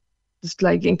them. Just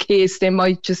like in case they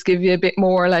might just give you a bit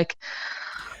more, like,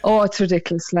 it's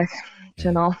ridiculous, like,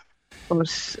 you know.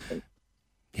 But,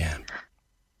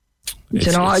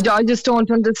 you know, I just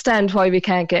don't understand why we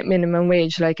can't get minimum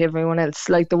wage like everyone else.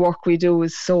 Like, the work we do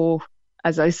is so,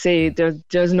 as I say,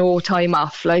 there's no time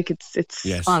off. Like, it's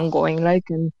ongoing, like,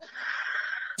 and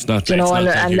it's not, you know,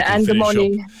 and the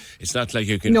money. It's not like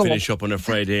you can finish up on a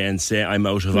Friday and say I'm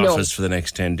out of office for the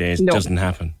next 10 days. It doesn't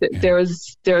happen.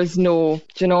 There's no,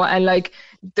 you know, and like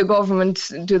the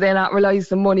government, do they not realise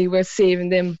the money we're saving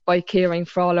them by caring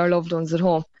for all our loved ones at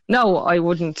home? No, I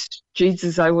wouldn't.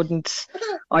 Jesus, I wouldn't.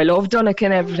 I love Donncha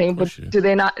and everything, but do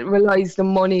they not realise the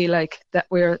money that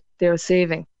they're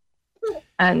saving,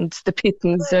 and the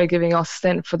pittance they're giving us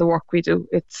then for the work we do?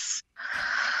 It's,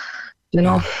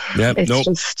 it's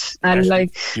just, and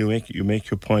you make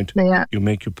your point. Yeah. You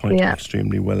make your point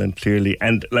extremely well and clearly.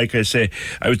 And like I say,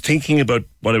 I was thinking about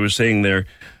what I was saying there.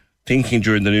 Thinking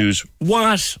during the news,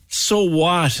 so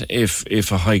what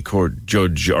if a high court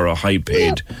judge or a high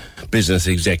paid business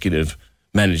executive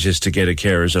manages to get a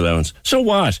carer's allowance? So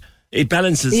what? It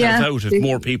balances itself out if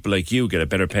more people like you get a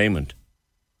better payment.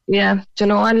 Yeah,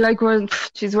 and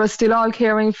we're still all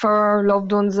caring for our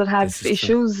loved ones that have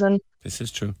issues, true. And this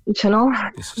is true. This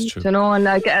is true. And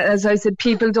as I said,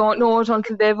 people don't know it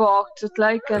until they've walked it.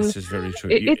 And this is very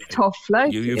true. It's tough.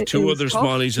 You have two other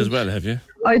smallies as well, have you?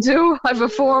 I do. I have a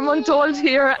 4-month-old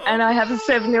here, and I have a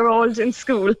 7-year-old in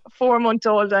school. A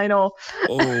 4-month-old, I know.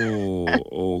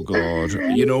 Oh God!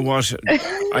 You know what?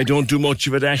 I don't do much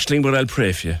of it, Aisling, but I'll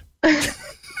pray for you.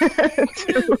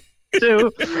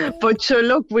 True. But sure,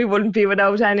 look, we wouldn't be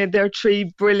without any of their 3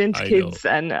 brilliant kids,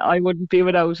 and I wouldn't be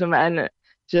without them. And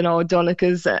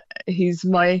Donncha's, he's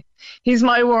my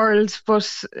world.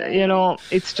 But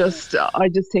it's just, I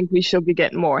just think we should be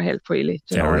getting more help. Really,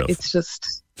 Fair enough. It's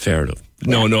just fair enough.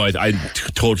 No, I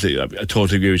totally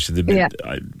agree with you.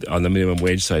 On the minimum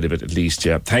wage side of it, at least.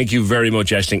 Yeah. Thank you very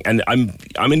much, Aisling. And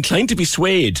I'm inclined to be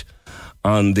swayed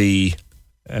on the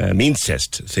means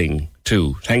test thing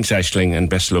too. Thanks, Aisling, and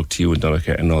best of luck to you and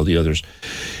Donncha and all the others.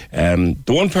 The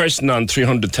one person on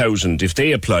 300,000, if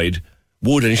they applied,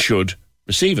 would and should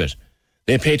receive it.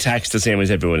 They pay tax the same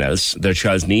as everyone else. Their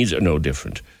child's needs are no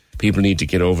different. People need to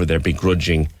get over their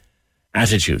begrudging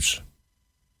attitudes.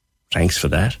 Thanks for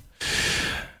that.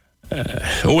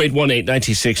 0818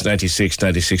 96 96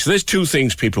 96. So there's 2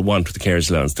 things people want with the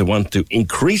carers allowance. They want to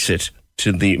increase it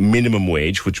to the minimum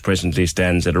wage, which presently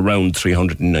stands at around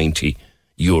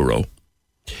 €390.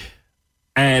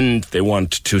 And they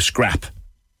want to scrap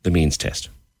the means test.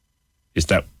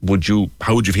 How would you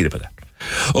feel about that?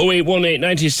 0818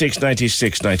 96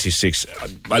 96 96.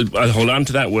 I'll hold on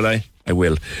to that, will I? I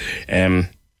will.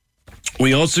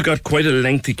 We also got quite a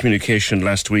lengthy communication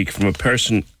last week from a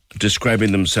person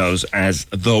describing themselves as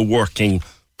the working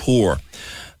poor.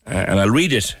 And I'll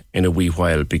read it in a wee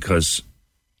while because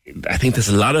I think there's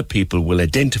a lot of people will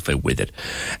identify with it.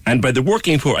 And by the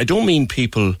working poor, I don't mean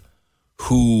people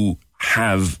who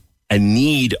have a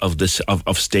need of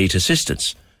state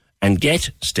assistance and get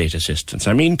state assistance.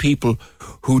 I mean people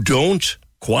who don't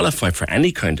qualify for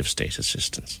any kind of state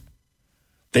assistance.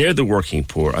 They're the working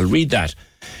poor. I'll read that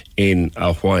in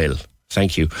a while.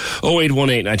 Thank you.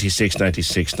 0818 96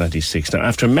 96 96. Now,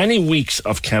 after many weeks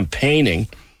of campaigning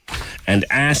and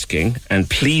asking and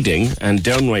pleading and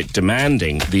downright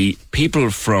demanding, the people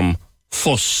from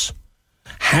FUS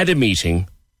had a meeting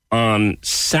on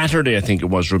Saturday, I think it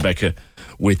was, Rebecca,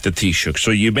 with the Taoiseach.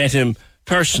 So you met him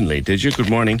personally, did you? Good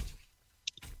morning.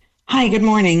 Hi, good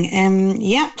morning.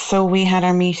 So we had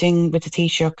our meeting with the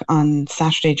Taoiseach on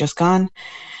Saturday just gone.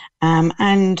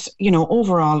 And,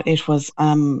 overall it was,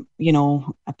 a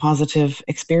positive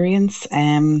experience.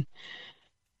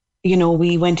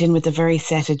 We went in with a very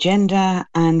set agenda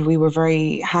and we were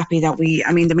very happy that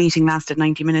the meeting lasted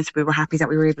 90 minutes. We were happy that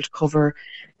we were able to cover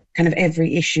kind of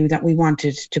every issue that we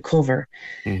wanted to cover.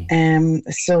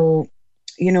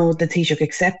 The Taoiseach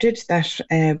accepted that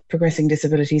progressing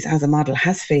disabilities as a model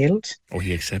has failed. Oh,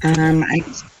 he accepted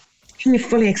He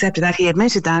fully accepted that. He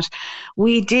admitted that.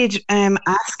 We did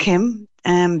ask him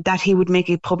that he would make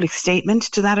a public statement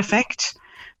to that effect,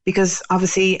 because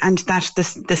obviously, and that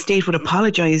the state would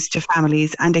apologise to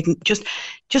families and just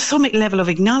some level of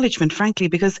acknowledgement, frankly,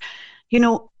 because you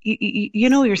know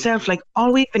yourself, like,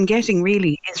 all we've been getting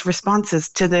really is responses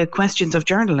to the questions of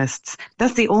journalists.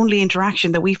 That's the only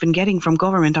interaction that we've been getting from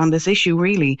government on this issue,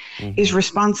 really, is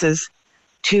responses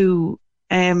to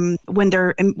when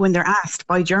they're asked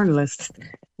by journalists,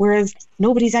 whereas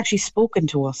nobody's actually spoken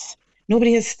to us.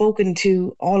 Nobody has spoken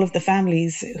to all of the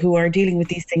families who are dealing with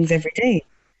these things every day.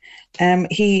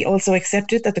 He also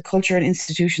accepted that the culture and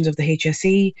institutions of the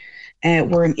HSE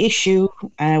were an issue.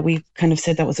 We kind of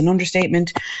said that was an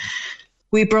understatement.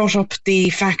 We brought up the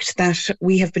fact that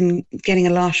we have been getting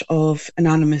a lot of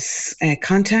anonymous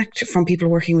contact from people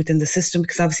working within the system,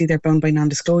 because obviously they're bound by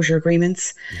non-disclosure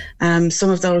agreements. Some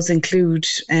of those include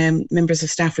members of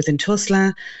staff within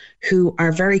TUSLA who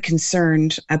are very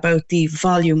concerned about the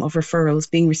volume of referrals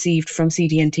being received from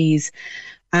CDNTs.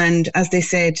 And as they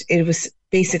said,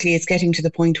 it's getting to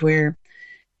the point where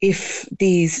if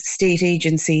these state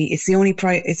agency, it's the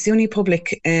only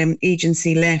public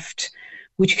agency left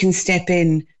which can step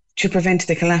in to prevent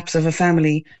the collapse of a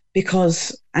family, but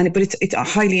it's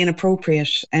highly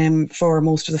inappropriate for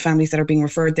most of the families that are being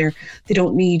referred there. They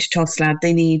don't need TUSLAD,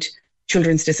 they need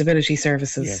Children's Disability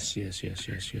Services.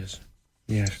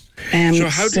 Yes.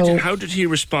 So how did he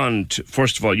respond to,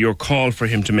 first of all, your call for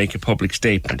him to make a public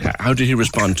statement? How did he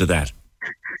respond to that?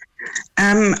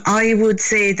 I would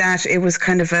say that it was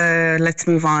kind of a let's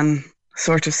move on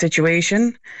sort of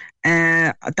situation.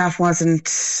 That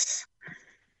wasn't.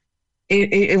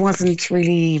 It wasn't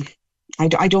really. I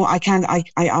can't.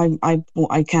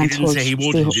 He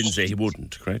didn't say he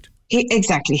wouldn't. Correct.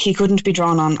 Exactly. He couldn't be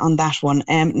drawn on that one.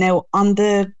 Now on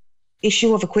the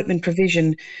issue of equipment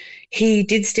provision, he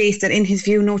did state that in his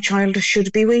view, no child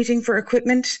should be waiting for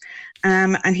equipment.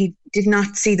 And he did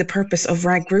not see the purpose of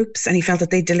RAG groups, and he felt that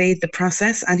they delayed the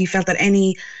process, and he felt that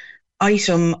any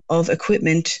item of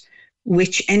equipment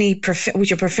which a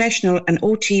professional, an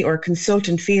OT or a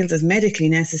consultant feels is medically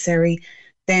necessary,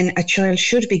 then a child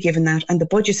should be given that, and the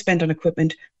budget spent on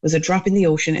equipment was a drop in the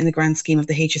ocean in the grand scheme of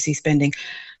the HSE spending.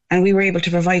 And we were able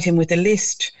to provide him with a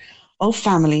list of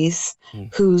families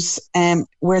whose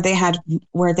where they had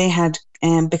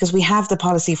because we have the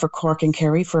policy for Cork and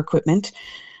Kerry for equipment.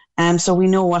 So we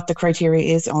know what the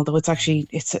criteria is, although it's actually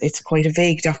it's quite a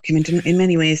vague document in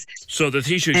many ways. So the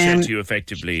Taoiseach said to you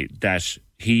effectively that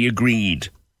he agreed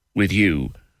with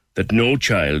you that no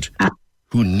child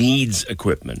who needs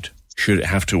equipment should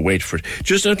have to wait for it.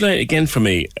 Just outline again for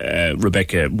me,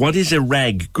 Rebecca, what is a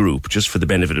RAG group, just for the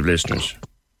benefit of listeners?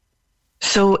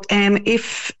 So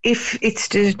if it's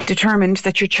determined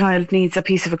that your child needs a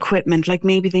piece of equipment, like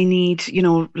maybe they need,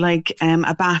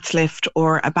 a bath lift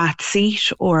or a bath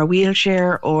seat or a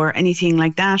wheelchair or anything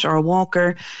like that, or a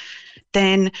walker,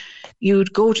 then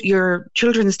you'd go to your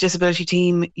children's disability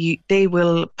team.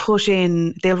 They'll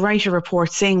write a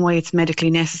report saying why it's medically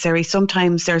necessary.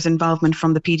 Sometimes there's involvement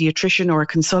from the paediatrician or a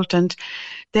consultant.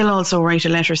 They'll also write a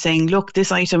letter saying, look,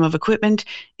 this item of equipment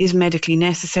is medically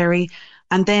necessary.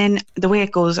 And then the way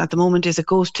it goes at the moment is it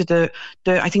goes to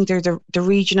I think they're the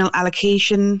regional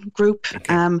allocation group.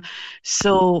 Okay.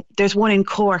 So there's one in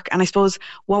Cork. And I suppose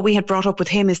what we had brought up with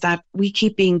him is that we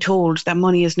keep being told that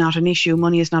money is not an issue,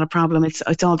 money is not a problem. It's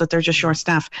all that they're just short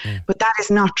staff. Mm. But that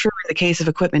is not true in the case of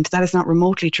equipment. That is not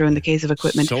remotely true in the case of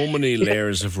equipment. So many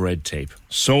layers of red tape.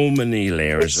 So many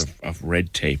layers of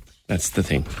red tape. That's the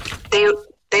thing.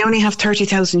 They only have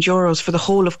 €30,000 for the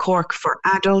whole of Cork for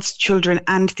adults, children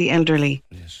and the elderly.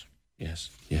 Yes.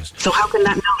 So how can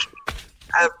that not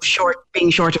being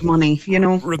short of money,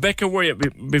 Rebecca,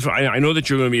 I know that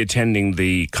you're going to be attending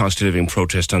the cost of living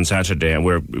protest on Saturday, and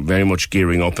we're very much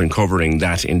gearing up and covering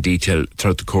that in detail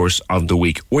throughout the course of the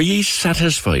week. Were you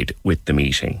satisfied with the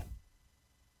meeting?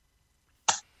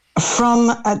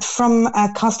 From a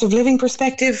cost of living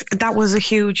perspective, that was a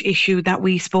huge issue that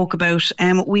we spoke about.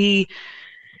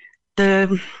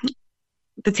 The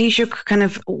Taoiseach kind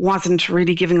of wasn't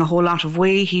really giving a whole lot of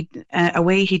away. He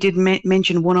did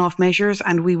mention one-off measures,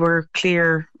 and we were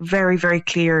clear, very, very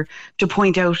clear, to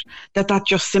point out that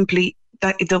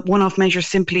the one-off measure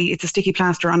simply, it's a sticky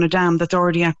plaster on a dam that's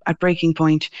already at breaking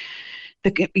point.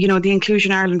 The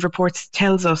Inclusion Ireland reports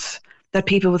tells us that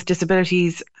people with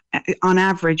disabilities on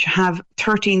average have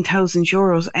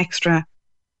 €13,000 extra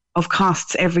of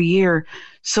costs every year.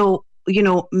 So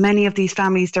many of these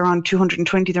families, they're on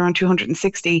 220, they're on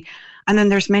 260. And then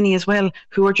there's many as well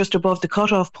who are just above the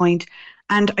cutoff point.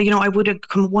 And, I would have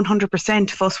come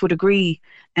 100% of us would agree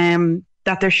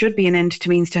that there should be an end to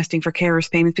means testing for carers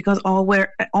payments, because all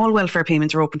welfare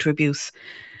payments are open to abuse.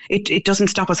 It doesn't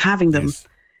stop us having them.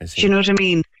 Yes, do you know what I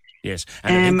mean? Yes.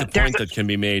 And I think the point that can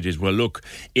be made is, well, look,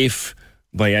 if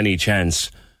by any chance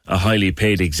a highly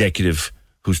paid executive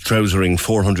who's trousering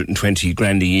 420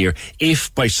 grand a year,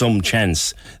 if by some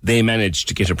chance they manage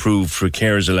to get approved for a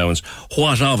carers allowance,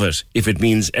 what of it if it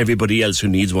means everybody else who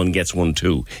needs one gets one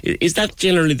too? Is that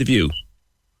generally the view?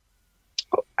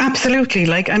 Absolutely.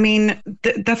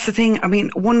 That's the thing.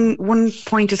 One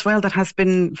point as well that has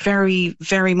been very,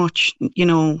 very much,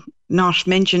 not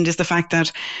mentioned is the fact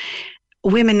that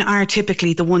women are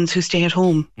typically the ones who stay at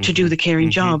home to do the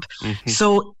caring job. Mm-hmm.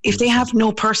 So if they have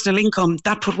no personal income,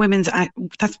 that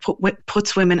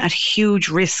puts women at huge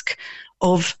risk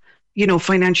of,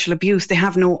 financial abuse. They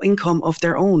have no income of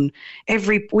their own.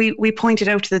 We pointed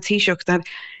out to the Taoiseach that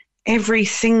every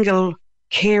single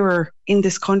carer in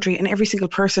this country and every single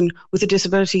person with a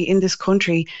disability in this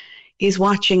country is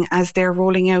watching as they're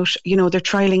rolling out, they're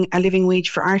trialling a living wage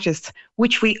for artists,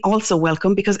 which we also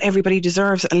welcome because everybody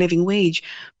deserves a living wage.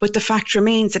 But the fact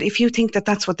remains that if you think that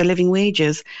that's what the living wage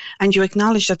is, and you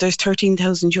acknowledge that there's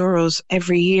 13,000 euros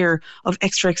every year of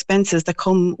extra expenses that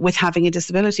come with having a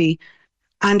disability,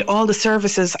 and all the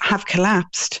services have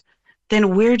collapsed, then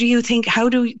how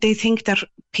do they think that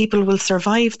people will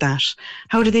survive that?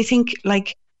 How do they think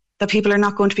that people are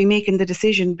not going to be making the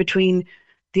decision between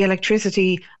the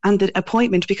electricity and the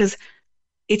appointment? Because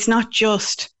it's not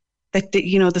just that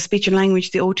the speech and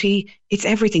language, the OT, it's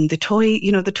everything. The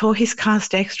toys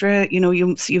cost extra.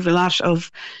 You have a lot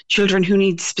of children who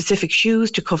need specific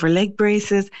shoes to cover leg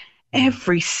braces.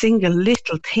 Every single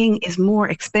little thing is more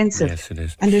expensive. Yes, it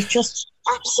is. And there's just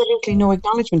absolutely no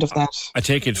acknowledgement of that. I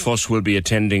take it FUS will be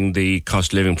attending the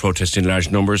cost of living protest in large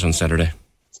numbers on Saturday.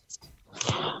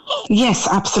 Yes,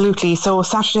 absolutely. So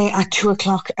Saturday at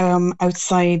 2:00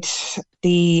 outside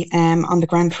the on the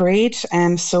Grand Parade.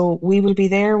 So we will be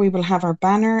there. We will have our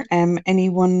banner.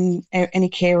 Anyone, any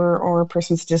carer or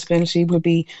person with disability will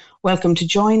be welcome to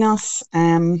join us.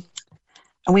 And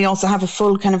we also have a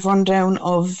full kind of rundown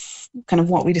of kind of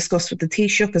what we discussed with the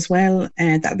Taoiseach as well.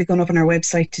 That'll be going up on our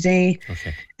website today.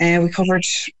 Okay. We covered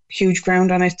huge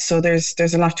ground on it, so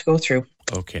there's a lot to go through.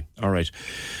 Okay, all right.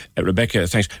 Rebecca,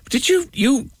 thanks. Did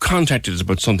you contacted us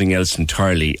about something else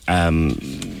entirely,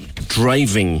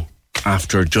 driving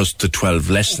after just the 12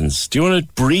 lessons. Do you want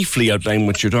to briefly outline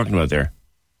what you're talking about there?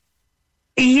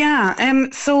 Yeah,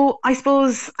 so I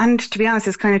suppose, and to be honest,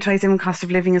 this kind of ties in with cost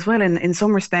of living as well in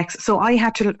some respects. So I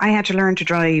had to learn to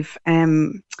drive.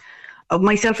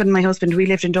 Myself and my husband, we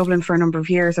lived in Dublin for a number of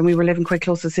years, and we were living quite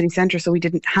close to the city centre, so we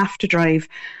didn't have to drive.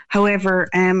 However,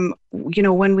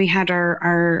 when we had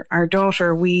our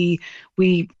daughter,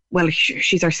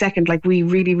 she's our second. We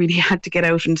really, really had to get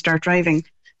out and start driving.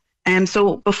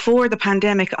 So before the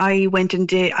pandemic, I went and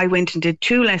did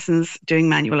 2 lessons doing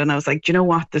manual, and I was like, do you know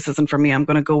what? This isn't for me. I'm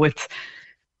going to go with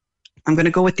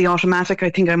the automatic. I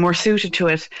think I'm more suited to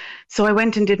it. So I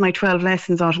went and did my 12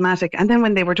 lessons automatic, and then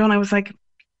when they were done, I was like,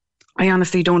 I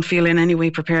honestly don't feel in any way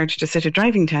prepared to sit a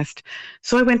driving test.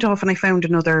 So I went off and I found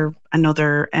another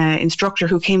instructor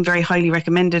who came very highly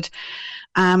recommended,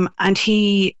 and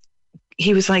he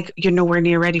was like, you're nowhere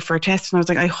near ready for a test. And I was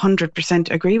like, I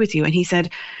 100% agree with you. And he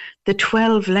said, the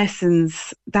 12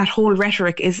 lessons, that whole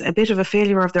rhetoric is a bit of a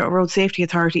failure of the Road Safety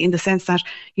Authority, in the sense that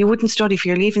you wouldn't study for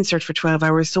your Leaving Cert for 12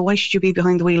 hours. So why should you be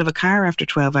behind the wheel of a car after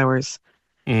 12 hours?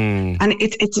 And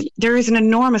there is an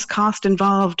enormous cost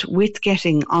involved with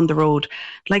getting on the road.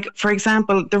 Like, for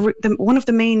example, one of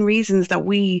the main reasons that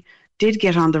we did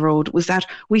get on the road was that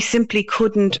we simply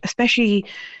couldn't, especially,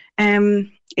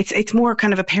 it's more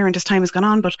kind of apparent as time has gone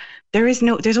on, but there's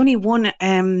only one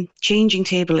changing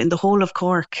table in the whole of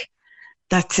Cork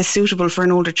that's suitable for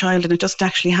an older child, and it doesn't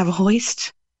actually have a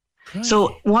hoist. Right.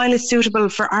 So while it's suitable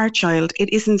for our child, it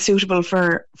isn't suitable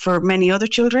for many other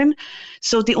children.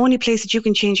 So the only place that you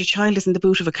can change your child is in the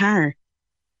boot of a car.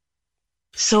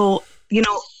 So,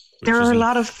 there are a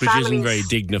lot of families... Which isn't very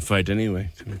dignified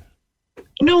anyway.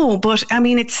 No, but I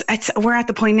mean, we're at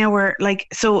the point now where,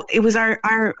 so it was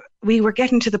we were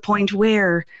getting to the point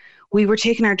where we were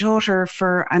taking our daughter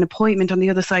for an appointment on the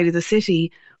other side of the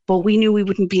city, but we knew we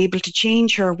wouldn't be able to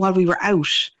change her while we were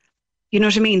out. You know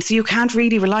what I mean? So you can't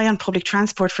really rely on public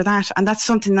transport for that. And that's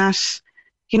something that,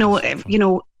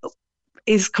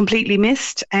 is completely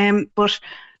missed. But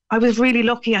I was really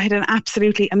lucky. I had an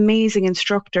absolutely amazing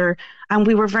instructor, and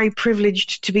we were very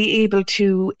privileged to be able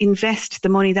to invest the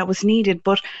money that was needed.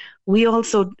 But we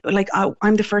also,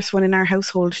 I'm the first one in our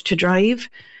household to drive.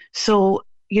 So,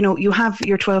 you have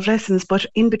your 12 lessons, but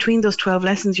in between those 12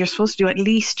 lessons, you're supposed to do at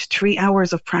least 3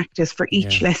 hours of practice for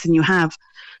each lesson you have.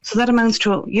 So that amounts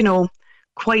to,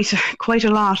 quite a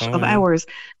lot of hours.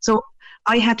 So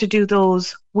I had to do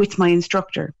those with my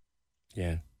instructor.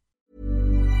 Yeah.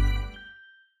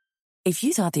 If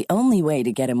you thought the only way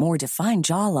to get a more defined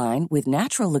jawline with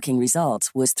natural-looking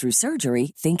results was through surgery,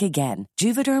 think again.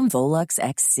 Juvederm Volux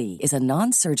XC is a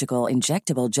non-surgical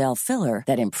injectable gel filler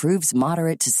that improves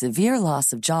moderate to severe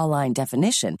loss of jawline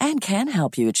definition and can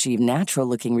help you achieve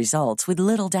natural-looking results with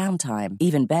little downtime.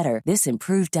 Even better, this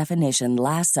improved definition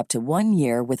lasts up to 1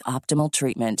 year with optimal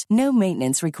treatment. No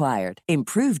maintenance required.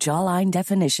 Improve jawline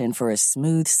definition for a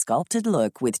smooth, sculpted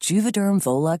look with Juvederm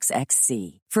Volux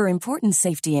XC. For important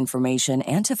safety information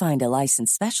and to find a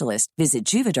licensed specialist, visit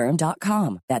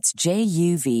Juvederm.com. That's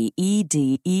JUVEDERM.com.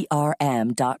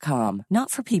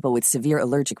 Not for people with severe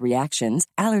allergic reactions,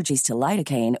 allergies to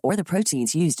lidocaine, or the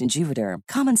proteins used in Juvederm.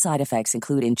 Common side effects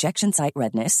include injection site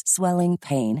redness, swelling,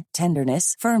 pain,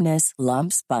 tenderness, firmness,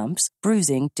 lumps, bumps,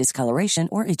 bruising, discoloration,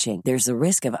 or itching. There's a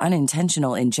risk of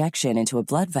unintentional injection into a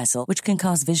blood vessel, which can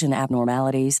cause vision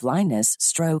abnormalities, blindness,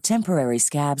 stroke, temporary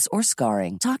scabs, or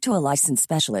scarring. Talk to a licensed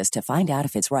specialist to find out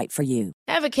if it's right for you.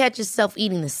 Ever catch yourself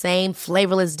eating the same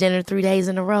flavorless dinner 3 days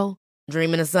in a row?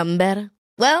 Dreaming of something better?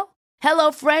 Well,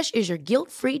 HelloFresh is your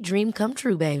guilt-free dream come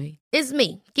true, baby. It's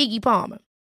me, Keke Palmer.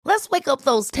 Let's wake up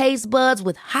those taste buds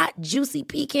with hot, juicy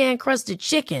pecan-crusted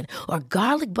chicken or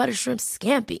garlic butter shrimp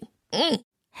scampi.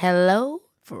 Hello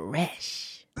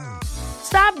Fresh.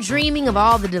 Stop dreaming of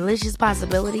all the delicious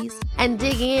possibilities and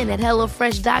dig in at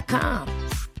HelloFresh.com.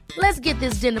 Let's get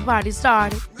this dinner party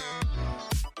started.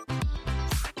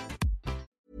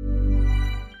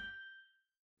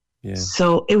 Yeah.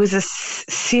 So it was a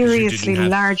seriously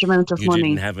large amount of money. You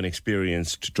didn't have an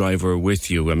experienced driver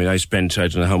with you. I mean, I spent, I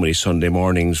don't know how many Sunday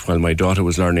mornings while my daughter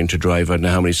was learning to drive. I don't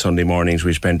know how many Sunday mornings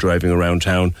we spent driving around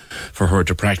town for her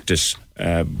to practice.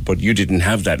 But you didn't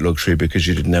have that luxury because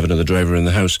you didn't have another driver in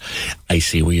the house. I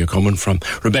see where you're coming from.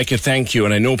 Rebecca, thank you.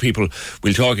 And I know people,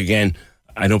 we'll talk again.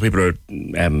 I know people are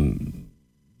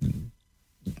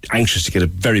anxious to get a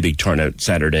very big turnout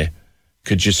Saturday.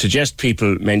 Could you suggest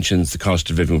people mentions the cost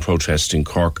of living protest in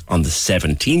Cork on the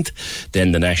 17th,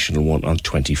 then the national one on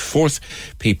 24th?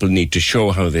 People need to show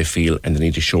how they feel and they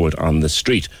need to show it on the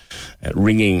street.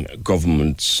 Ringing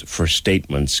governments for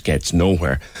statements gets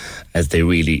nowhere, as they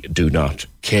really do not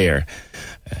care.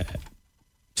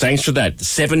 Thanks for that. The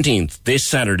 17th, this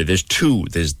Saturday, there's two.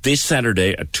 There's this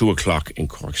Saturday at 2 o'clock in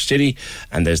Cork City,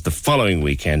 and there's the following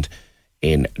weekend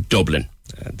in Dublin.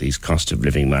 These cost of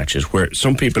living matches, where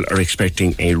some people are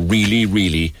expecting a really,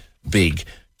 really big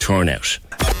turnout.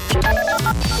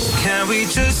 Can we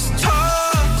just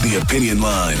talk? The Opinion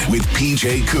Line with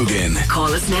PJ Coogan.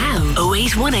 Call us now.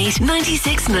 0818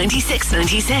 96 96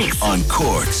 96. On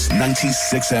Cork's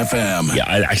 96 FM. Yeah,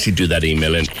 I'll actually do that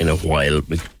email in a while.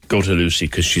 Go to Lucy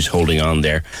because she's holding on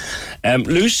there.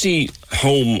 Lucy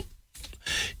Home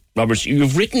Roberts,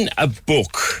 you've written a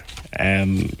book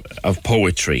of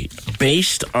poetry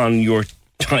based on your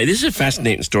time. This is a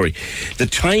fascinating story. The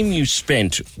time you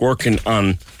spent working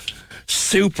on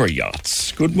super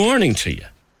yachts. Good morning to you.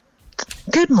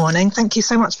 Good morning. Thank you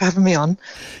so much for having me on.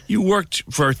 You worked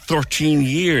for 13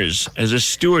 years as a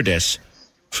stewardess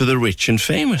for the rich and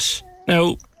famous.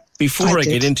 Now, before I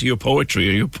get into your poetry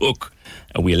or your book,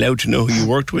 are we allowed to know who you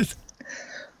worked with?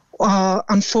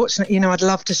 Unfortunately, I'd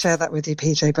love to share that with you,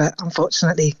 PJ, but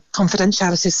unfortunately,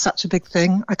 confidentiality is such a big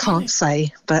thing. I can't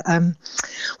say. But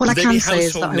what I can say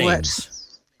is that I worked.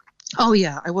 Oh,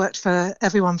 yeah. I worked for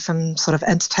everyone from sort of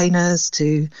entertainers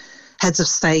to heads of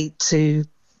state to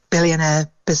billionaire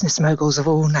business moguls of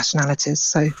all nationalities.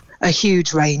 So a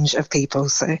huge range of people.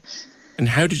 So. And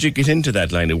how did you get into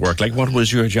that line of work? Like, what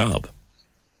was your job?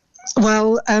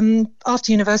 Well,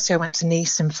 after university, I went to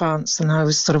Nice in France, and I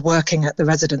was sort of working at the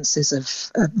residences of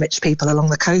rich people along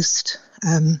the coast.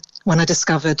 When I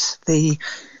discovered the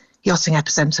yachting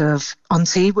epicenter of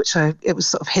Antibes, it was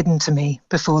sort of hidden to me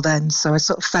before then, so I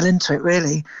sort of fell into it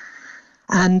really.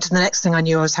 And the next thing I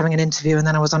knew, I was having an interview, and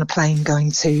then I was on a plane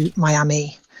going to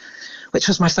Miami, which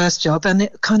was my first job, and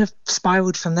it kind of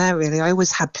spiraled from there really. I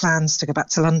always had plans to go back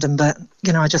to London, but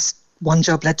one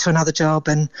job led to another job,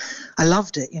 and I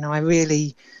loved it. I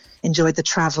really enjoyed the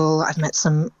travel. I've met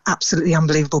some absolutely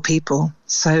unbelievable people.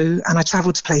 And I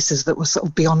travelled to places that were sort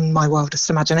of beyond my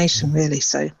wildest imagination, really.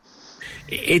 So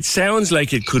it sounds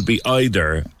like it could be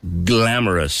either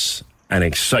glamorous and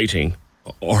exciting,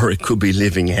 or it could be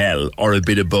living hell, or a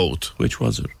bit of both. Which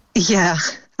was it? Yeah.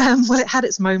 Well, it had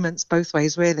its moments both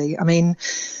ways, really. I mean,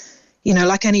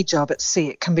 like any job at sea,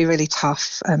 it can be really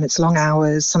tough. It's long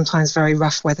hours, sometimes very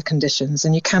rough weather conditions,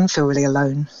 and you can feel really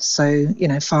alone. So,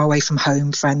 far away from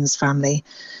home, friends, family.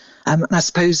 And I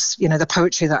suppose, the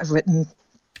poetry that I've written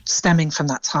stemming from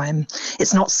that time,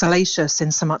 it's not salacious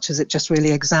in so much as it just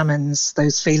really examines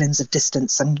those feelings of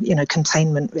distance and,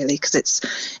 containment, really, because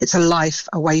it's a life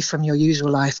away from your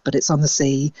usual life, but it's on the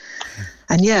sea.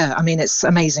 And yeah, I mean, it's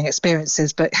amazing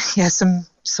experiences, but yeah, some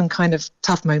kind of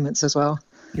tough moments as well.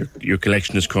 Your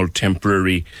collection is called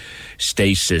Temporary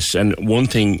Stasis, and one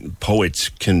thing poets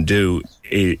can do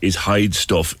is hide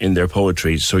stuff in their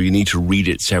poetry, so you need to read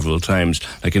it several times.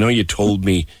 Like, I know you told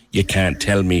me you can't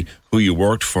tell me who you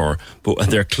worked for, but are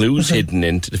there clues hidden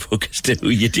into the book as to who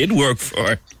you did work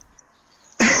for?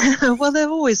 Well, there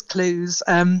are always clues.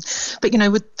 But,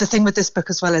 with the thing with this book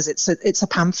as well is it's a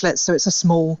pamphlet, so it's a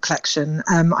small collection.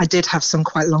 I did have some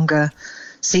quite longer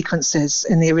sequences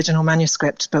in the original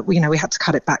manuscript, but, we had to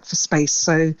cut it back for space.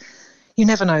 So you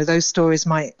never know. Those stories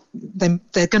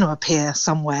they're going to appear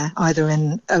somewhere, either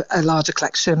in a larger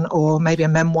collection or maybe a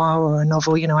memoir or a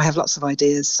novel. I have lots of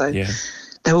ideas. So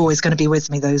they're always going to be with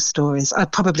me, those stories. I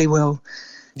probably will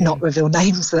not reveal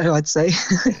names, though, I'd say.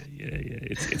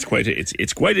 It's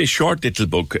quite a short little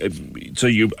book. So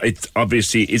it's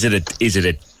obviously, is it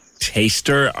a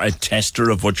tester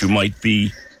of what you might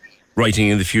be writing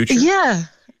in the future?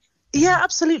 Yeah,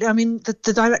 absolutely. I mean,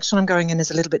 the direction I'm going in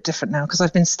is a little bit different now because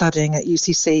I've been studying at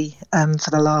UCC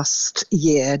for the last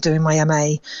year, doing my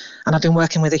MA, and I've been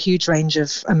working with a huge range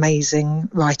of amazing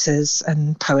writers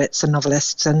and poets and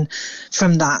novelists, and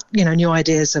from that, new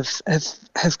ideas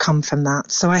have come from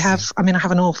that. So I have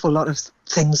an awful lot of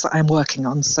things that I'm working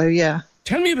on. So yeah.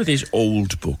 Tell me about this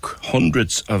old book,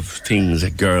 Hundreds of Things a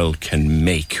Girl Can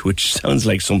Make, which sounds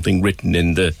like something written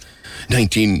in the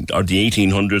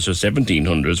 1800s or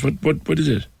 1700s. What is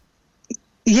it?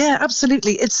 Yeah,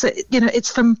 absolutely.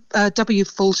 It's from W.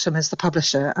 Fulsham as the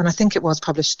publisher, and I think it was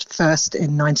published first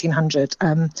in 1900.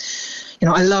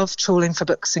 I love trawling for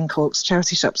books in Cork's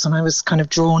charity shops, and I was kind of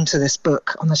drawn to this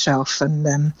book on the shelf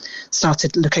and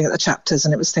started looking at the chapters,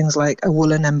 and it was things like a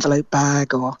woolen envelope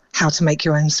bag or how to make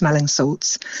your own smelling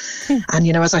salts. And,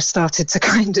 as I started to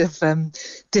kind of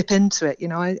dip into it,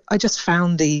 I just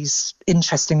found these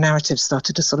interesting narratives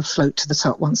started to sort of float to the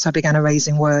top once I began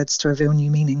erasing words to reveal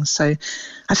new meanings. So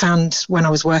I found when I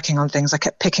was working on things, I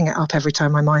kept picking it up every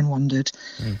time my mind wandered.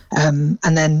 And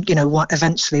then,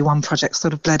 eventually one project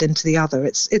sort of bled into the other.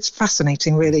 It's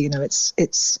fascinating, really.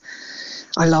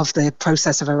 I love the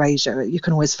process of erasure. You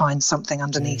can always find something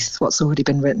underneath what's already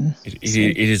been written.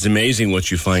 It is amazing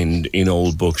what you find in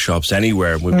old bookshops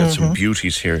anywhere. We've got some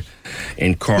beauties here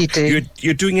in Cork.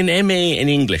 You're doing an MA in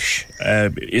English.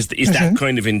 Is that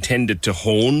kind of intended to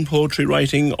hone poetry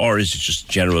writing, or is it just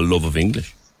general love of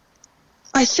English?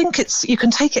 I think you can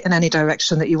take it in any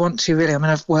direction that you want to, really. I mean,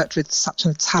 I've worked with such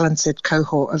a talented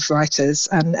cohort of writers,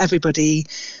 and everybody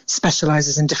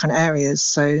specialises in different areas.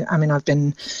 So, I mean, I've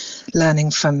been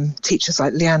learning from teachers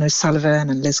like Leanne O'Sullivan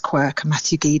and Liz Quirk and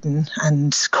Matthew Geedon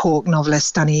and Cork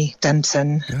novelist Danny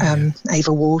Denton,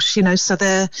 Ava Walsh, so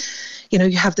they're,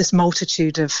 you have this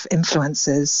multitude of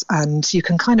influences and you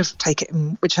can kind of take it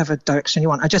in whichever direction you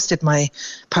want. I just did my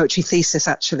poetry thesis,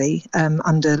 actually,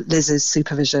 under Liz's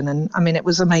supervision. And, I mean, it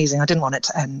was amazing. I didn't want it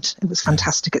to end. It was a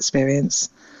fantastic experience.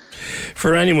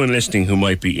 For anyone listening who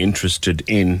might be interested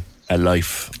in a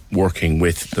life working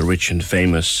with the rich and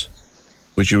famous,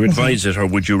 would you advise it or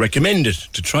would you recommend it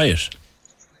to try it?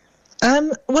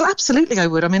 Well, absolutely I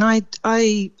would. I mean,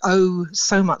 I owe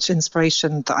so much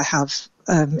inspiration that I have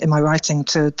in my writing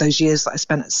to those years that I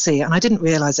spent at sea, and I didn't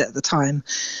realise it at the time.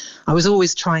 I was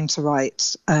always trying to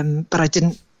write, but I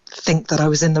didn't think that I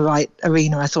was in the right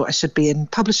arena. I thought I should be in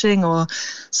publishing or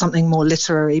something more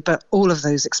literary, but all of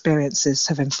those experiences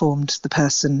have informed the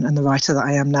person and the writer that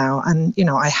I am now. And,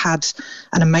 I had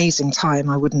an amazing time.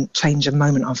 I wouldn't change a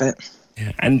moment of it.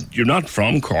 Yeah. And you're not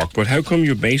from Cork, but how come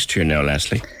you're based here now,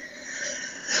 Leslie?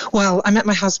 Well, I met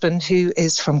my husband, who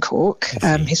is from Cork.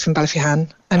 He's from Ballyphehane.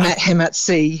 I met him at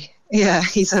sea. Yeah,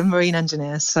 he's a marine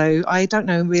engineer. So I don't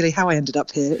know really how I ended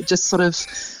up here. It just sort of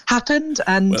happened.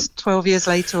 And 12 years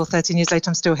later or 13 years later,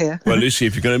 I'm still here. Well, Lucy,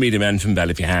 if you're going to meet a man from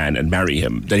Ballyphehane and marry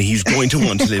him, then he's going to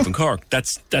want to live in Cork.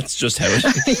 That's just how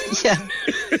it is. Yeah,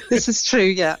 this is true,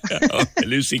 yeah.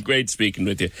 Lucy, great speaking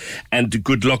with you. And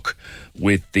good luck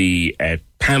with the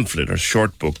pamphlet or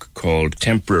short book called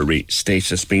Temporary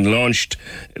Status being launched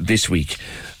this week.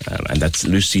 And that's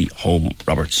Lucy Holm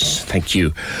Roberts. Thank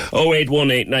you.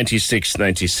 0818 96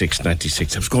 96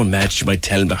 96. I was going mad.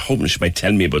 Hoping she might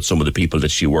tell me about some of the people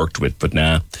that she worked with, but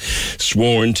nah.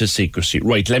 Sworn to secrecy.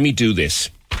 Right, let me do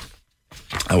this.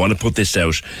 I want to put this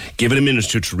out. Give it a minute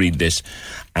to read this.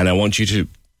 And I want you to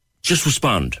just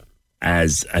respond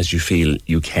as you feel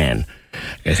you can.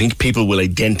 I think people will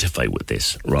identify with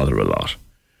this rather a lot.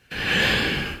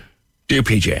 Dear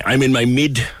PJ, I'm in my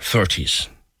mid-30s.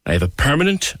 I have a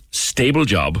permanent, stable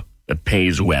job that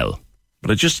pays well, but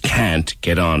I just can't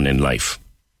get on in life.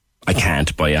 I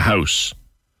can't buy a house.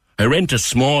 I rent a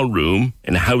small room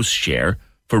in a house share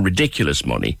for ridiculous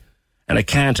money, and I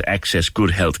can't access good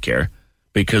health care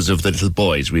because of the little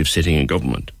boys we have sitting in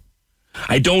government.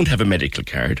 I don't have a medical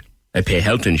card. I pay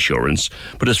health insurance,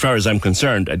 but as far as I'm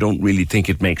concerned, I don't really think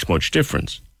it makes much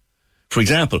difference. For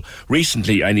example,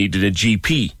 recently I needed a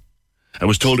GP. I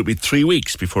was told it would be 3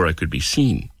 weeks before I could be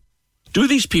seen. Do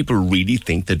these people really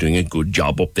think they're doing a good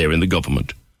job up there in the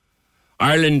government?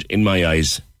 Ireland, in my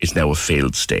eyes, is now a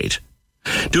failed state.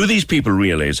 Do these people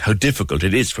realise how difficult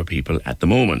it is for people at the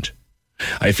moment?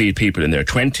 I feel people in their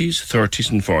 20s,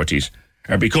 30s and 40s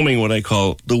are becoming what I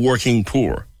call the working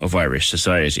poor of Irish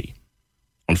society.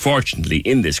 Unfortunately,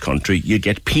 in this country, you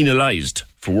get penalised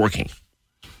for working.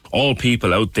 All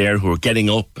people out there who are getting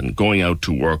up and going out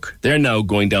to work, they're now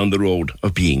going down the road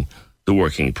of being the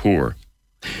working poor.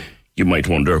 You might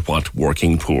wonder what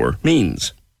working poor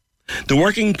means. The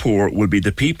working poor will be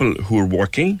the people who are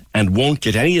working and won't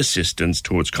get any assistance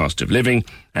towards cost of living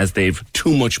as they've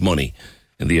too much money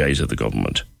in the eyes of the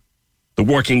government. The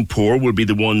working poor will be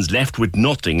the ones left with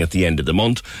nothing at the end of the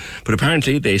month, but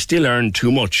apparently they still earn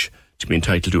too much to be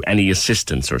entitled to any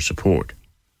assistance or support.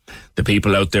 The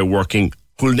people out there working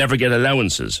who'll never get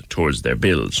allowances towards their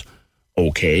bills.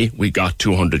 OK, we got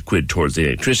 200 quid towards the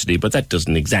electricity, but that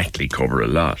doesn't exactly cover a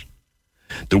lot.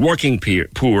 The working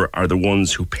poor are the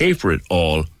ones who pay for it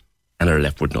all and are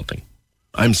left with nothing.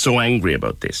 I'm so angry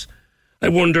about this. I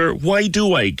wonder, why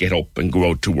do I get up and go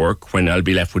out to work when I'll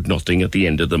be left with nothing at the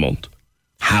end of the month?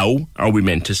 How are we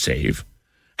meant to save?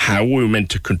 How are we meant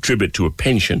to contribute to a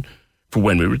pension for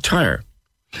when we retire?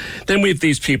 Then we have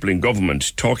these people in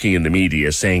government talking in the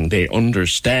media saying they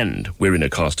understand we're in a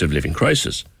cost of living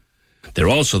crisis. They're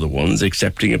also the ones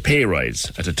accepting a pay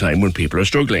rise at a time when people are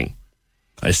struggling.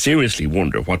 I seriously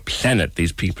wonder what planet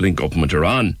these people in government are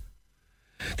on.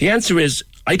 The answer is,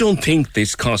 I don't think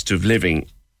this cost of living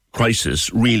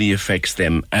crisis really affects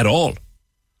them at all.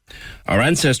 Our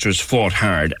ancestors fought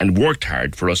hard and worked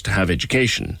hard for us to have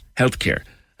education, healthcare,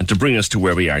 and to bring us to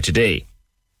where we are today.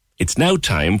 It's now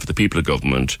time for the people of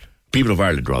Ireland,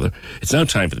 it's now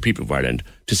time for the people of Ireland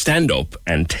to stand up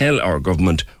and tell our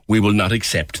government we will not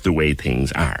accept the way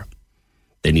things are.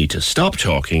 They need to stop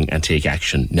talking and take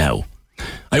action now.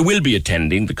 I will be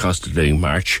attending the Cost of Living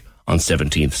March on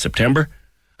 17th September.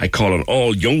 I call on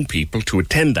all young people to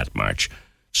attend that march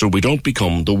so we don't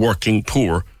become the working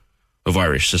poor of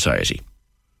Irish society.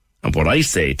 And what I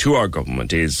say to our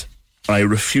government is, I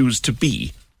refuse to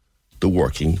be the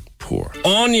working poor.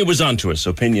 Anya was on to us,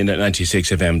 opinion at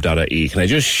 96fm.ie. Can I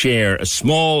just share a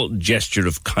small gesture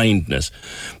of kindness,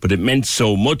 but it meant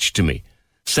so much to me.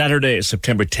 Saturday,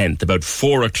 September 10th, about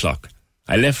 4 o'clock,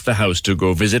 I left the house to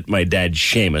go visit my dad,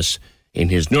 Seamus, in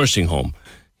his nursing home.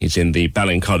 He's in the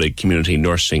Ballincollig Community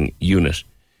Nursing Unit.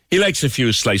 He likes a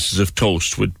few slices of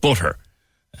toast with butter.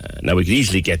 Now, we could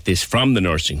easily get this from the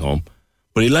nursing home,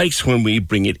 but he likes when we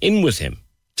bring it in with him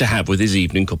to have with his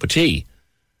evening cup of tea.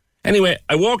 Anyway,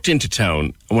 I walked into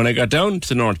town, and when I got down to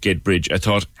the Northgate Bridge, I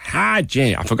thought, I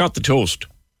forgot the toast.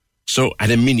 So I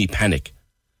had a mini panic.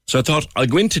 So I thought, I'll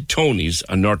go into Tony's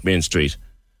on North Main Street,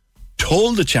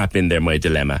 told the chap in there my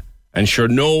dilemma, and sure,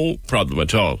 no problem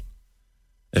at all.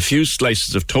 A few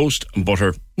slices of toast and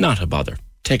butter, not a bother.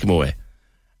 Take them away.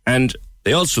 And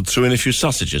they also threw in a few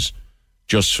sausages,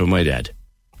 just for my dad.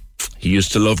 He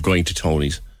used to love going to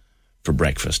Tony's for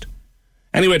breakfast.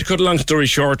 Anyway, to cut a long story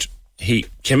short, he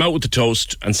came out with the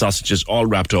toast and sausages all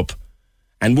wrapped up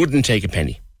and wouldn't take a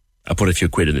penny. I put a few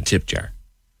quid in the tip jar.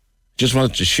 Just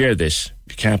wanted to share this.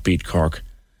 You can't beat Cork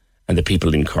and the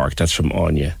people in Cork. That's from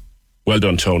Anya. Well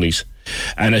done, Tony's.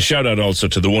 And a shout out also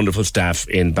to the wonderful staff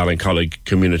in Ballincollig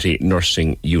Community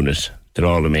Nursing Unit. They're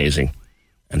all amazing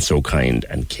and so kind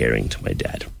and caring to my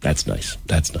dad. That's nice.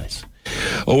 That's nice.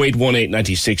 0818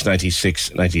 96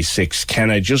 96 96.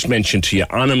 Can I just mention to you,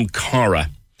 Anam Cara,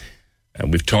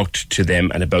 and we've talked to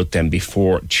them and about them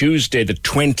before. Tuesday the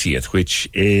 20th, which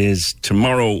is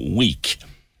tomorrow week,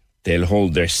 they'll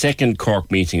hold their second Cork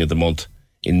meeting of the month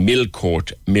in Mill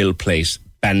Court, Mill Place,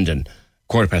 Bandon,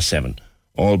 7:15.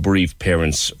 All bereaved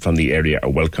parents from the area are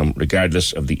welcome,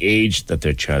 regardless of the age that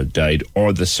their child died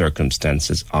or the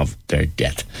circumstances of their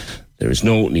death. There is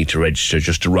no need to register,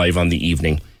 just arrive on the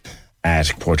evening at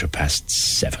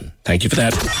 7:15. Thank you for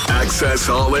that. Access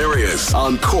all areas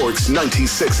on Cork's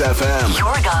 96 FM.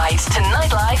 Your guide to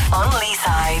nightlife on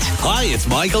Leeside. Hi, it's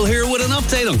Michael here with an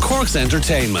update on Cork's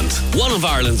entertainment. One of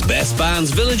Ireland's best bands,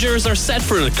 Villagers, are set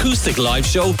for an acoustic live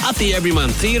show at the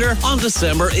Everyman Theatre on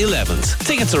December 11th.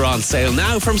 Tickets are on sale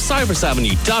now from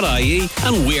cypressavenue.ie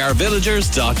and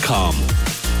wearevillagers.com.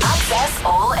 Access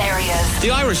all areas. The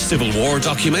Irish Civil War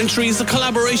documentary is a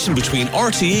collaboration between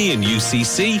RTE and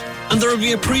UCC, and there will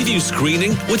be a preview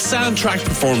screening with soundtrack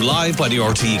performed live by the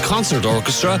RTE Concert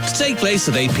Orchestra to take place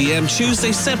at 8 p.m.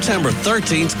 Tuesday, September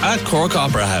 13th at Cork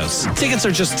Opera House. Tickets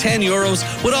are just €10,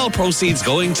 with all proceeds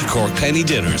going to Cork Penny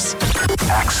Dinners.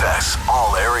 Access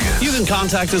all areas. You can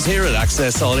contact us here at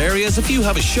Access All Areas if you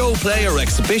have a show, play or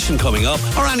exhibition coming up,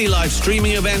 or any live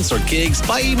streaming events or gigs,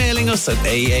 by emailing us at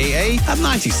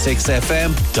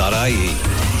aaa@96fm.ie.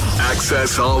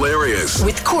 Access all areas.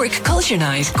 With Cork Culture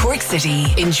Night, Cork City.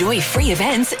 Enjoy free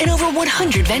events in over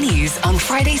 100 venues on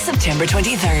Friday, September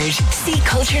 23rd. See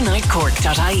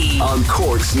culturenightcork.ie. On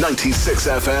Cork's 96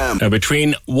 FM. Now,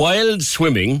 between wild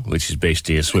swimming, which is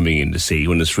basically a swimming in the sea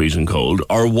when it's freezing cold,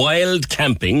 or wild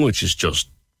camping, which is just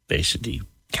basically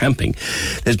camping,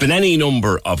 there's been any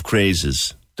number of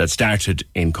crazes that started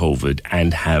in COVID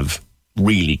and have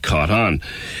really caught on.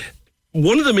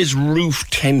 One of them is roof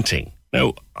tenting.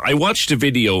 Now, I watched a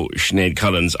video, Sinead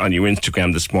Collins, on your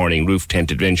Instagram this morning, Roof Tent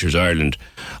Adventures Ireland,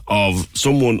 of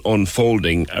someone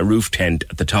unfolding a roof tent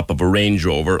at the top of a Range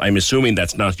Rover. I'm assuming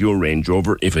that's not your Range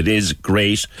Rover. If it is,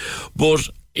 great. But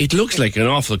it looks like an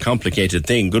awful complicated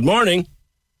thing. Good morning.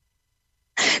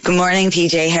 Good morning,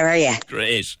 PJ. How are you?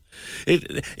 Great.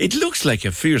 It looks like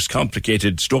a fierce,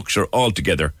 complicated structure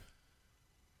altogether.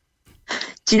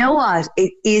 Do you know what?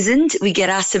 It isn't. We get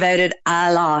asked about it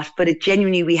a lot, but it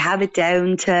genuinely, we have it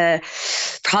down to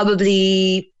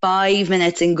probably 5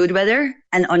 minutes in good weather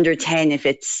and under 10 if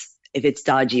it's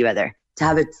dodgy weather, to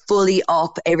have it fully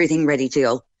up, everything ready to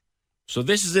go. So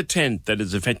this is a tent that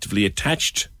is effectively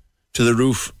attached to the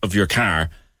roof of your car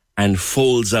and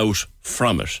folds out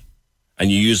from it, and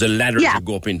you use a ladder to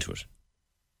go up into it.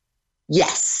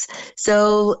 Yes.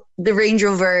 So the Range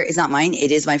Rover is not mine.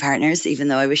 It is my partner's, even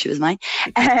though I wish it was mine.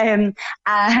 And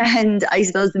I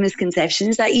suppose the misconception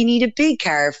is that you need a big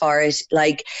car for it.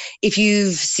 Like, if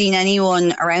you've seen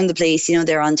anyone around the place, you know,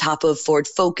 they're on top of Ford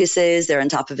Focuses, they're on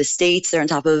top of Estates, they're on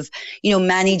top of, you know,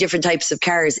 many different types of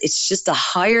cars. It's just the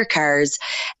higher cars,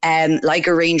 like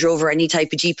a Range Rover, any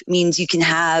type of Jeep, means you can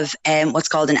have what's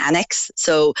called an annex.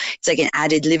 So it's like an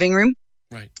added living room.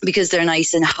 Right. Because they're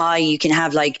nice and high, you can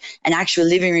have like an actual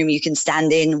living room you can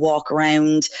stand in, walk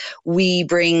around. We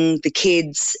bring the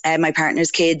kids, my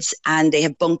partner's kids, and they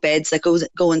have bunk beds that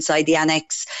go inside the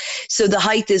annex. So the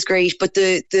height is great, but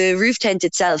the roof tent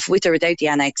itself, with or without the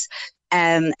annex,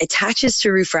 attaches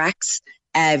to roof racks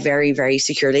very, very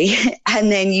securely.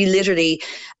 And then you literally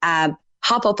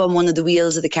hop up on one of the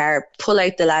wheels of the car, pull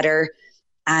out the ladder,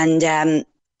 and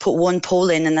put one pole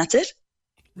in, and that's it.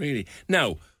 Really?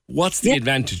 Now, what's the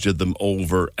advantage of them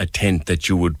over a tent that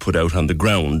you would put out on the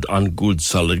ground, on good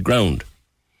solid ground?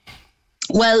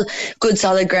 Well, good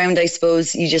solid ground, I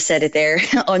suppose you just said it there.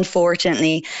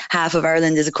 Unfortunately, half of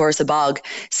Ireland is, of course, a bog.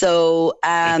 So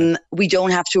we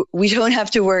don't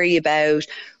have to worry about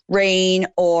rain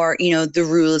or, you know, the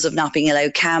rules of not being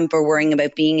allowed camp, or worrying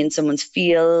about being in someone's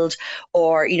field,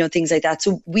 or, you know, things like that.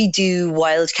 So we do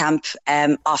wild camp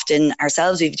often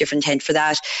ourselves. We have a different tent for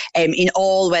that, in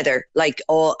all weather, like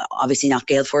obviously not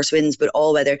gale force winds, but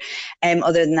all weather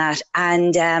other than that.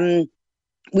 And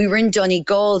we were in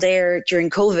Donegal there during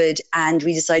COVID, and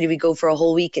we decided we'd go for a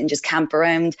whole week and just camp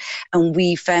around. And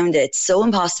we found it so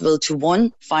impossible to,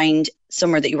 one, find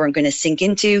somewhere that you weren't going to sink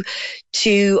into.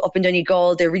 Two, up in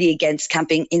Donegal, they're really against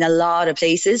camping in a lot of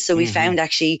places. So we found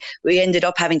we ended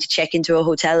up having to check into a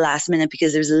hotel last minute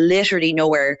because there's literally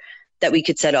nowhere that we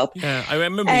could set up. Yeah, I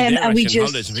remember being there actually in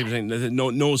holidays and people saying there's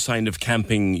no sign of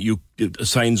camping.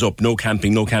 Signs up, no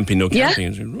camping, no camping, no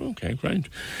camping. Yeah. Okay, right.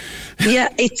 Yeah,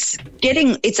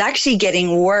 it's actually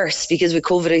getting worse because with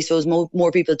COVID, I suppose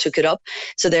more people took it up.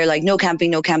 So they're like, no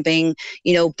camping,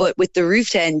 you know, but with the roof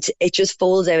tent, it just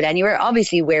folds out anywhere,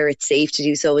 obviously where it's safe to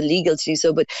do so, illegal to do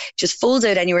so, but just folds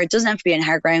out anywhere. It doesn't have to be on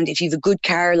hard ground. If you have a good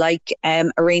car, like a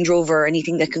Range Rover or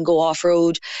anything that can go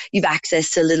off-road, you've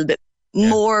access to a little bit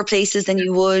more places than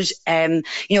you would. You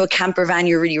know, a camper van,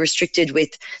 you're really restricted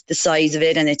with the size of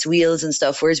it and its wheels and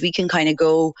stuff, whereas we can kind of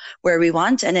go where we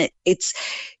want, and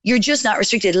you're just not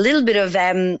restricted. A little bit of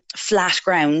flat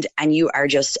ground and you are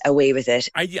just away with it.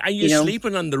 Are you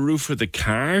sleeping on the roof of the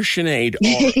car, Sinead,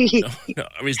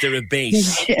 or is there a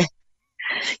base?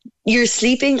 You're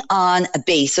sleeping on a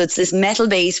base. So it's this metal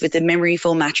base with a memory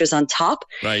foam mattress on top.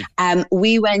 Right.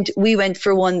 We went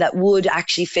for one that would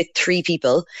actually fit 3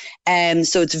 people.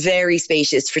 So it's very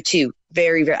spacious for 2.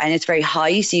 Very, very, and it's very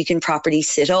high, so you can properly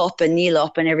sit up and kneel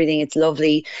up and everything. It's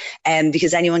lovely.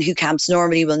 Because anyone who camps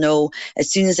normally will know, as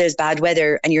soon as there's bad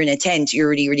weather and you're in a tent, you're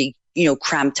really, really, you know,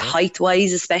 cramped height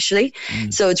wise, especially.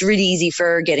 So it's really easy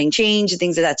for getting change and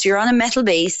things like that. So you're on a metal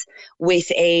base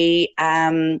with a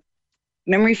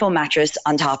memory foam mattress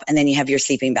on top, and then you have your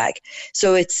sleeping bag.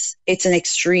 So it's an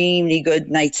extremely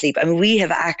good night's sleep. I mean, we have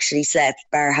actually slept,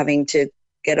 bar having to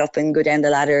get up and go down the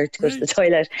ladder to go to the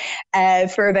toilet,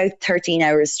 for about 13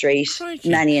 hours straight,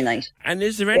 many a night. And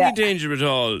is there any danger at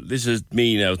all? This is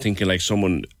me now thinking like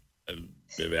someone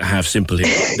half simple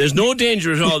here. There's no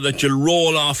danger at all that you'll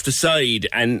roll off the side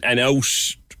and out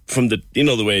from the, you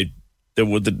know, the way there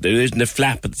isn't a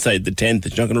flap at the side of the tent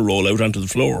that you're not going to roll out onto the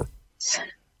floor.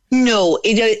 No,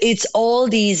 it's all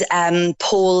these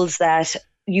poles that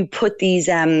you put these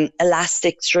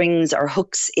elastic strings or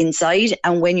hooks inside,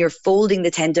 and when you're folding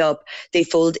the tent up, they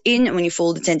fold in, and when you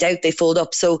fold the tent out, they fold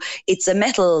up. So it's a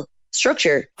metal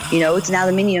structure, it's an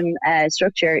aluminium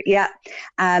structure. Yeah.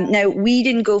 Now, we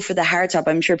didn't go for the hardtop.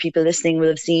 I'm sure people listening will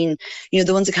have seen,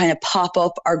 the ones that kind of pop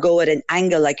up or go at an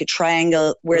angle, like a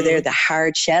triangle, where they're the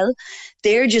hard shell.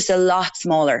 They're just a lot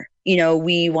smaller.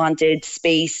 We wanted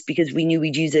space because we knew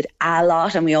we'd use it a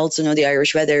lot, and we also know the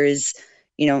Irish weather is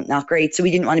not great. So we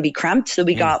didn't want to be cramped. So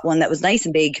we got one that was nice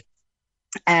and big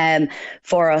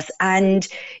for us. And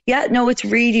it's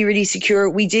really, really secure.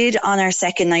 We did on our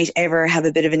second night ever have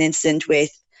a bit of an incident with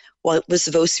what was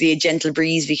supposed to be a gentle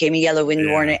breeze became a yellow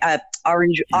wind warning,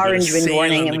 orange wind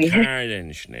warning. And we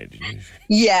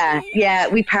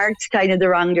we parked kind of the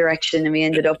wrong direction, and we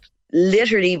ended up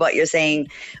literally what you're saying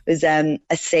was a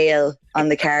sail on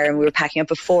the car, and we were packing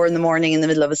up at 4 a.m. in the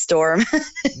middle of a storm.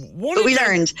 But we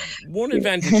learned. One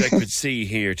advantage I could see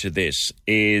here to this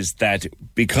is that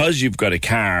because you've got a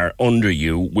car under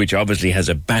you, which obviously has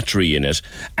a battery in it,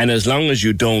 and as long as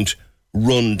you don't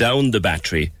run down the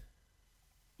battery,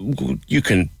 you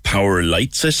can power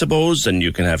lights, I suppose, and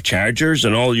you can have chargers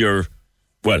and all your,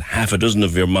 half a dozen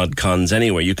of your mod cons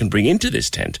anyway, you can bring into this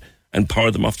tent and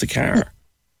power them off the car.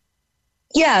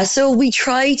 Yeah, so we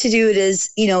try to do it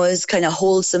as kind of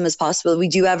wholesome as possible. We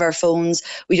do have our phones.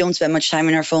 We don't spend much time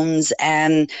on our phones.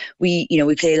 We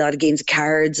play a lot of games of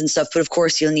cards and stuff, but of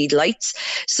course you'll need lights.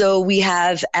 So we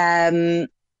have,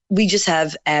 we just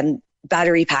have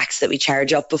battery packs that we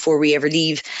charge up before we ever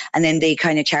leave, and then they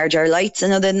kind of charge our lights.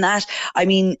 And other than that,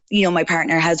 my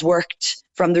partner has worked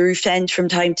from the roof tent from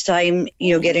time to time,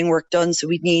 getting work done. So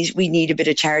we need a bit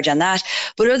of charge on that.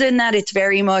 But other than that, it's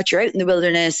very much, you're out in the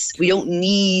wilderness. We don't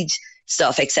need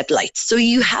stuff except lights. So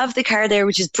you have the car there,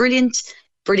 which is brilliant,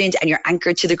 and you're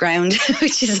anchored to the ground,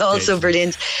 which is also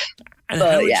brilliant. And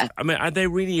are they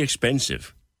really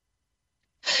expensive?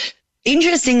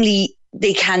 Interestingly,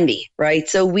 they can be, right?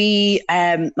 So we,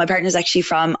 my partner's actually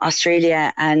from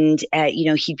Australia, and,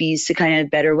 he'd be used to kind of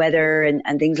better weather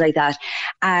and things like that.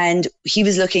 And he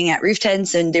was looking at roof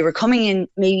tents, and they were coming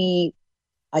in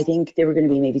I think they were going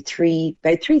to be maybe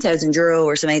about €3,000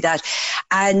 or something like that.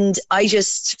 And I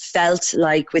just felt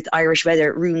like with Irish weather,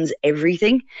 it ruins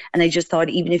everything. And I just thought,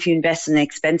 even if you invest in an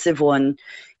expensive one,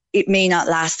 it may not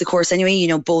last the course anyway.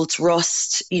 Bolts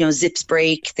rust, zips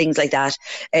break, things like that,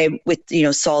 with,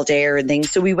 salt air and things.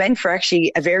 So we went for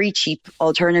actually a very cheap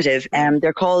alternative.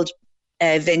 They're called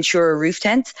Ventura roof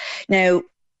tents. Now,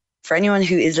 for anyone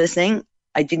who is listening,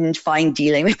 I didn't find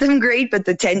dealing with them great, but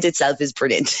the tent itself is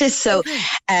brilliant. So,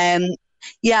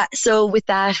 so with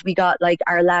that, we got like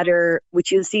our ladder,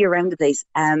 which you'll see around the place.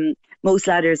 Most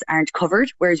ladders aren't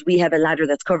covered, whereas we have a ladder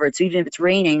that's covered. So even if it's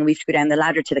raining, we have to go down the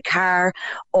ladder to the car,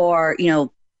 or,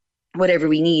 whatever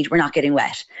we need, we're not getting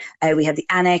wet. We have the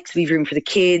annex, we've room for the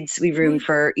kids, we've room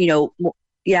for,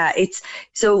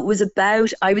 so it was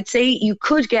about, I would say you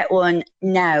could get one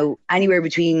now anywhere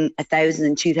between €1,000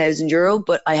 and €2,000,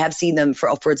 but I have seen them for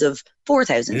upwards of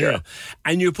 €4,000. Yeah.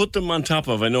 And you put them on top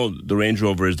of, I know the Range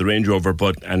Rover is the Range Rover,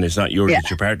 and it's not yours,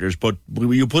 it's your partner's, but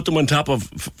you put them on top of,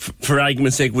 for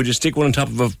argument's sake, would you stick one on top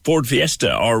of a Ford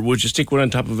Fiesta, or would you stick one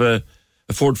on top of a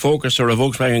Ford Focus or a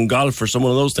Volkswagen Golf or some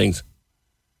one of those things?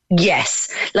 Yes.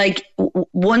 Like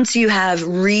once you have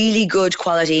really good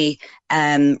quality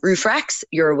roof racks,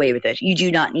 you're away with it. You do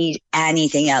not need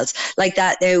anything else like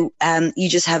that. Now, you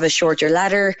just have a shorter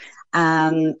ladder,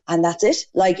 and that's it.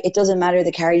 Like, it doesn't matter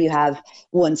the car you have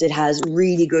once it has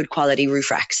really good quality roof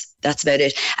racks. That's about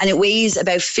it. And it weighs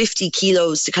about 50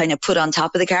 kilos to kind of put on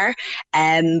top of the car.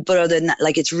 But other than that,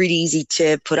 like, it's really easy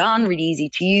to put on, really easy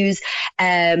to use.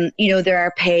 There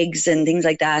are pegs and things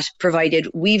like that provided.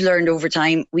 We've learned over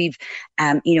time, we've,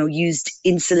 used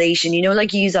insulation,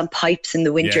 like you use on pipes in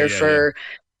the winter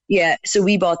so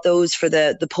we bought those for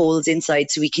the poles inside,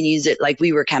 so we can use it like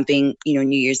we were camping, New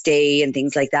Year's Day and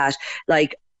things like that.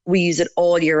 Like, we use it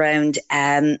all year round.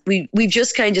 We've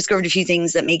just kind of discovered a few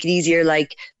things that make it easier,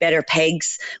 like better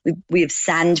pegs. We have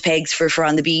sand pegs for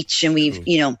on the beach, and we've,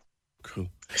 Cool.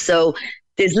 So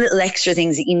there's little extra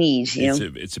things that you need,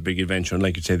 It's a big adventure, and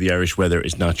like you say, the Irish weather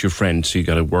is not your friend, so you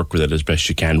got to work with it as best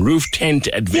you can. Roof Tent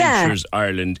Adventures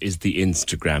Ireland is the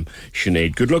Instagram.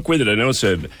 Sinead, good luck with it. I know it's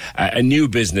a new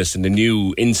business and a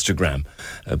new Instagram,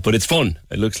 but it's fun.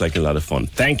 It looks like a lot of fun.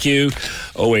 Thank you.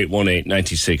 0818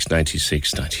 96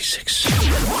 96 96.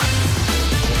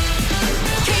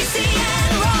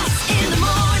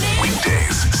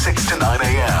 Weekdays 6 to 9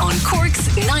 a.m. on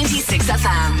Cork's 96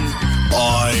 FM.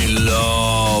 I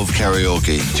love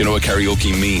karaoke. Do you know what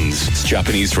karaoke means? It's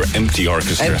Japanese for empty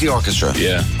orchestra. Empty orchestra.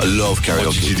 Yeah. I love karaoke.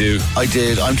 What did you do? I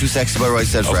did. I'm Too Sexy by Right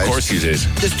Said Fred. Of course you did.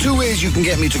 There's two ways you can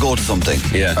get me to go to something.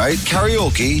 Yeah. Right?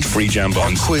 Karaoke. Free jam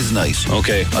bombs. Or quiz night.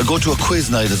 Okay. I'll go to a quiz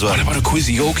night as well. What about a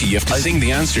quizioke? You have to sing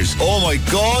the answers. Oh my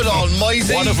God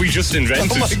almighty. What have we just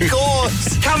invented? Oh my God.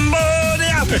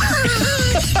 Cambodia.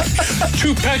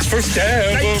 2 packs for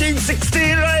stab.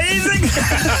 1916 rising.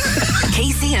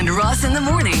 Casey and Ross in the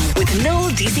morning with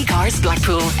Noel DC Cars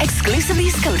Blackpool. Exclusively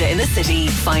Skoda in the city.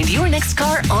 Find your next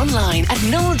car online at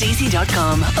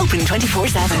noeldc.com. Open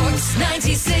 24/7.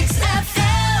 96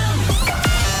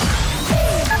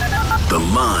 The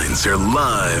lines are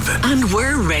live. And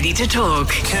we're ready to talk.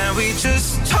 Can we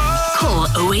just talk? Call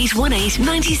 0818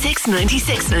 96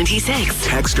 96 96.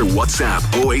 Text or WhatsApp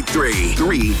 083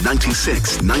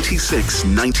 396 96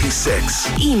 96.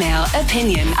 Email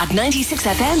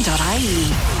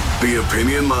opinion@96fm.ie. The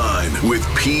Opinion Line with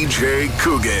PJ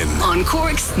Coogan. On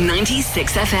Cork's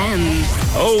 96 FM.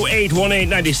 0818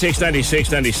 96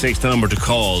 96 96. The number to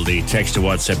call. The text to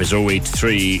WhatsApp is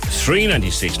 083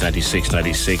 396 96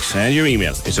 96. And your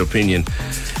email is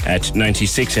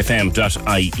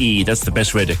opinion@96fm.ie. That's the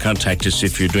best way to contact us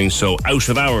if you're doing so out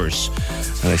of hours.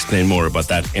 I'll explain more about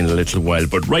that in a little while.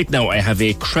 But right now I have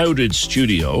a crowded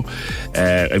studio,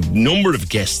 a number of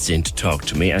guests in to talk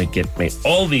to me. I get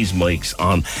all these mics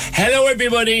on. Hello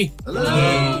everybody.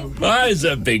 Hello. It's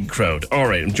a big crowd. All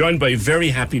right, I'm joined by very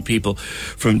happy people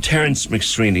from Terence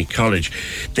McStreeny College.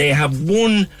 They have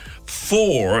won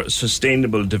 4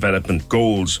 Sustainable Development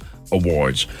Goals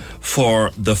Awards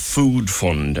for the Food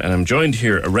Fund. And I'm joined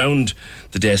here around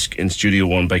the desk in Studio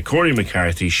 1 by Corey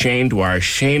McCarthy, Shane Dwyer,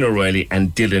 Shane O'Reilly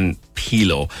and Dylan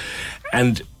Pilo.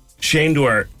 And Shane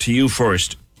Dwyer, to you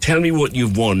first. Tell me what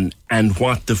you've won and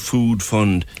what the Food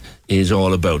Fund is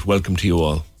all about. Welcome to you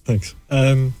all. Thanks.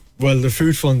 Well, the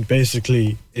Food Fund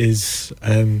basically is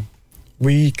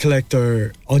we collect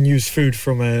our unused food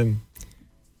from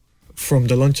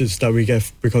the lunches that we get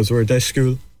because we're a desk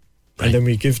school. Right. And then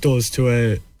we give those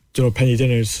to Penny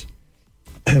Dinners,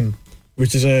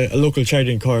 which is a local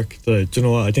charity in Cork that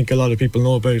I think a lot of people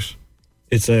know about.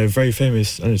 It's very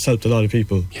famous and it's helped a lot of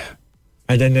people. Yeah.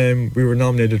 And then we were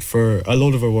nominated for a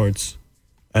load of awards,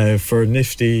 for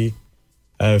Nifty,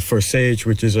 for SAGE,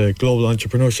 which is a global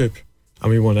entrepreneurship,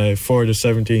 and we won 4 of the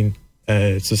 17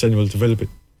 Sustainable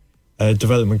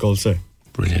Development Goals there.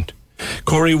 Brilliant.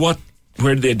 Corey, where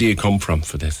did the idea come from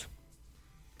for this?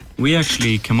 We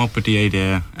actually came up with the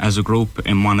idea as a group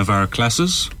in one of our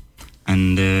classes,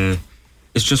 and it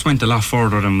just went a lot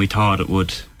further than we thought it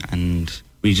would. And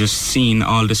we just seen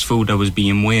all this food that was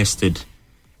being wasted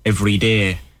every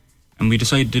day, and we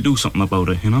decided to do something about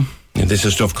it, And this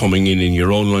is stuff coming in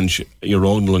your own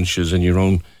lunches and your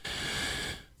own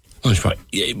lunch.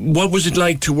 What was it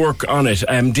like to work on it?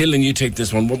 Dylan, you take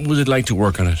this one. What was it like to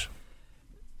work on it?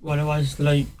 What it was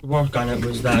like to work on it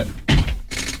was that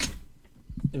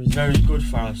it was very good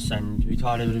for us, and we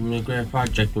thought it would have been a great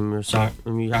project when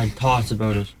we had thoughts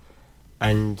about it,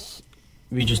 and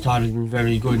we just thought it would have been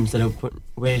very good instead of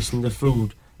wasting the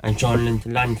food and throwing it into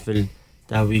landfill,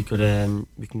 that we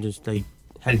can just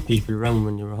help people around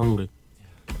when they were hungry.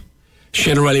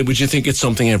 Shane O'Reilly, would you think it's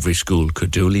something every school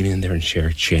could do? Lean in there and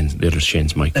share Shane's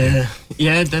mic.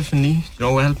 Yeah, definitely.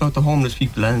 Help out the homeless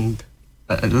people, and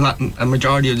a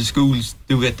majority of the schools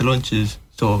do get the lunches,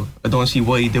 so I don't see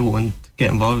why they won't get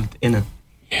involved in it.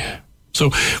 Yeah.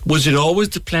 So was it always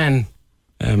the plan,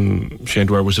 Shane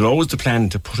Dwyer, was it always the plan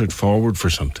to put it forward for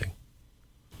something?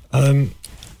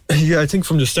 Yeah, I think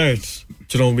from the start,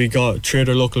 we got 3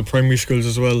 other local primary schools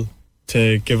as well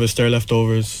to give us their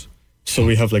leftovers. So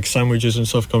we have sandwiches and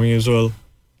stuff coming as well.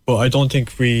 But I don't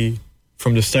think we,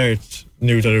 from the start,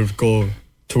 knew that it would go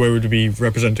to where we'd be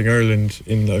representing Ireland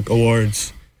in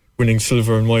awards, winning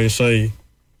silver in YSI.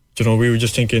 We were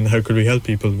just thinking, how could we help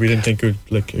people? We didn't think it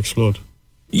would explode.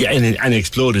 Yeah, and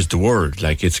explode is the word.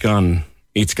 It's gone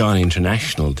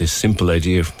international. This simple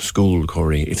idea of school,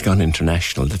 Corey, it's gone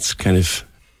international. That's kind of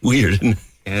weird, isn't it?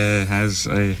 Yeah, it has.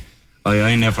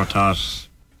 I never thought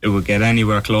it would get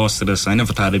anywhere close to this. I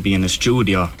never thought it'd be in a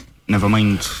studio, never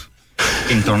mind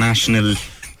international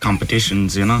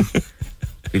competitions,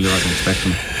 Really wasn't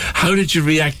expecting. How did you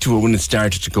react to it when it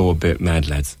started to go a bit mad,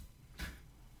 lads?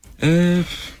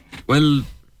 Well,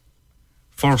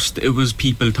 first it was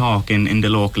people talking in the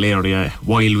local area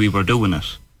while we were doing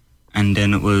it, and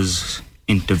then it was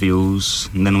interviews,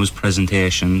 and then it was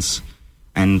presentations,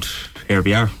 and here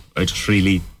we are. I just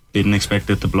really didn't expect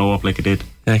it to blow up like it did.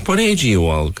 What age are you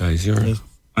all, guys?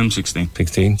 I'm 16.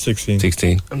 16?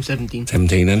 16. I'm 17.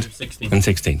 17 and? 16. And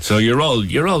 16. So you're all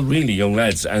really young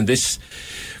lads, and this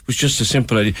was just a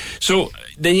simple idea. So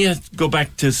then you have to go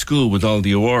back to school with all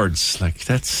the awards. Like,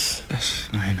 that's...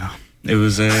 I know. It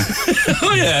was...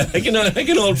 oh, yeah. I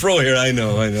can all throw here. I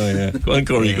know, yeah. Go on,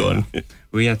 Corey, go on.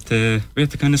 We had to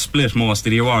kind of split most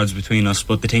of the awards between us,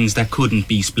 but the things that couldn't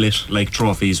be split, like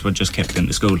trophies, were just kept in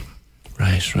the school.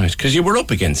 Right. Because you were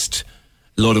up against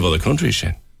a lot of other countries,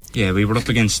 Shane. Yeah, we were up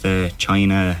against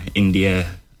China, India.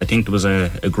 I think there was a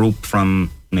group from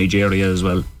Nigeria as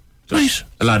well. Just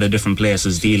a lot of different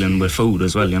places dealing with food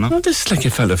as well, you know. Well, this is like a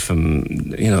fella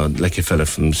from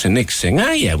St. Nick's saying,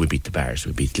 yeah, we beat the Bars,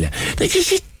 we beat like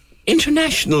it's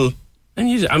international.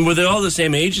 And were they all the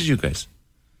same age as you guys?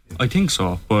 I think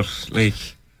so, but like,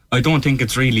 I don't think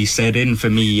it's really set in for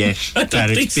me yet that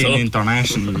it's been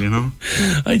international, you know.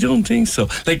 I don't think so.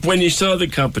 Like, when you saw the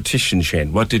competition,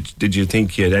 Shane, what did you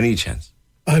think you had any chance?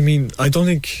 I mean, I don't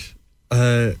think.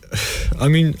 I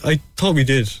thought we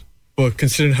did, but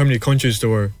considering how many countries there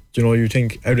were, you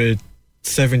think out of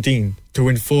 17 to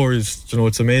win 4 is,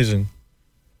 it's amazing,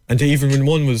 and to even win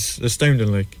 1 was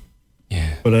astounding. Like,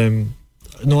 yeah. But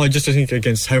no, I think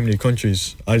against how many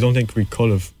countries, I don't think we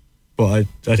could have. But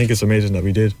I think it's amazing that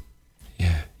we did.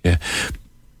 Yeah.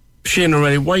 Shane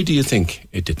O'Reilly, why do you think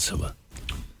it did so well?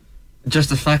 Just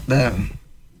the fact that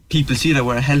people see that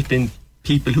we're helping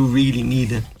people who really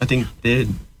need it. I think they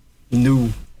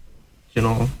knew,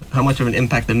 how much of an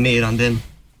impact it made on them.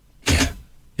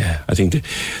 Yeah. I think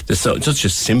there's such a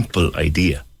simple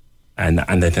idea, and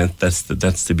that's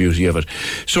the beauty of it.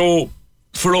 So,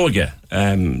 Foróige,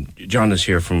 John is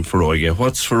here from Foróige.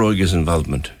 What's Foróige's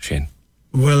involvement, Shane?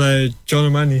 Well, John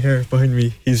O'Mahony here behind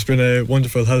me, he's been a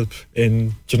wonderful help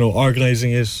in,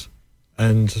 organising it,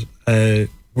 and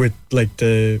with, like,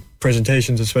 the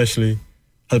presentations especially,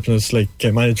 helping us, like,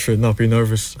 get managed for it, not be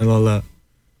nervous and all that.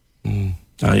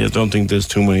 I don't think there's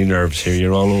too many nerves here.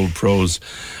 You're all old pros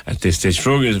at this stage.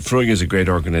 Foróige is a great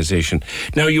organisation.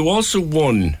 Now, you also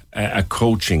won a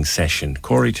coaching session.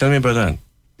 Corey, tell me about that.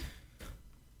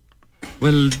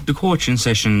 Well, the coaching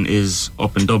session is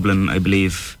up in Dublin, I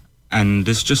believe, and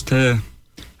it's just to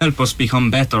help us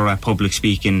become better at public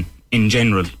speaking in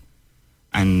general.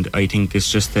 And I think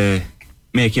it's just to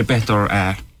make you better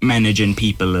at managing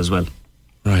people as well.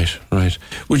 Right.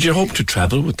 Would you hope to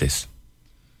travel with this?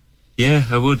 Yeah,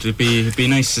 I would. It'd be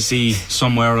nice to see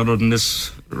somewhere other than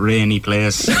this rainy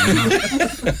place.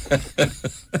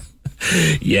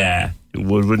 Yeah, it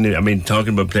would, wouldn't it? I mean,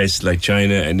 talking about places like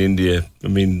China and India, I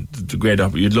mean,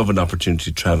 you'd love an opportunity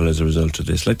to travel as a result of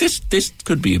this. Like, this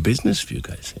could be a business for you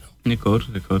guys, It could.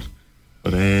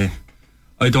 But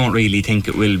I don't really think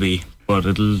it will be. But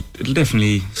it'll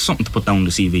definitely something to put down the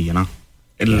CV,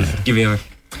 It'll give you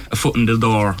a foot in the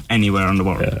door anywhere in the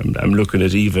world. I'm looking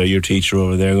at Eva, your teacher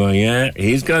over there, going, yeah,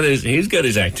 he's got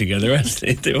his act together.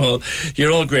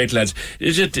 You're all great lads.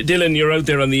 Is it, Dylan? You're out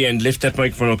there on the end. Lift that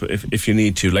microphone up if you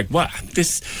need to. Like, what?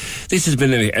 This has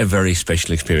been a very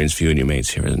special experience for you and your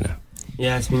mates here, isn't it?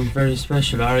 Yeah, it's been very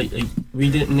special.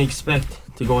 We didn't expect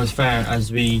to go as far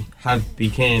as we have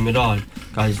became at all.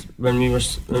 Because when we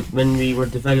were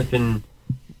developing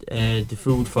the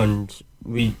food fund,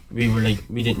 we were like,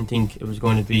 we didn't think it was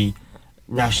going to be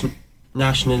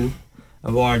national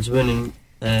awards winning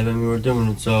when we were doing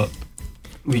it, so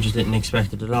we just didn't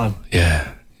expect it at all.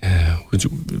 Yeah.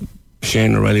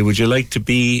 Shane O'Reilly, would you like to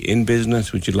be in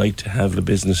business? Would you like to have a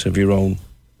business of your own?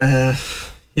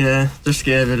 Yeah, just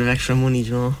get a bit of extra money,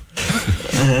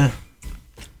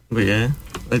 but yeah,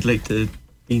 I'd like to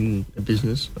be in a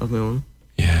business of my own.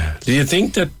 Yeah. Do you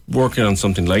think that working on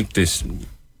something like this,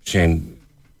 Shane,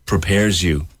 prepares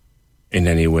you in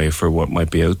any way for what might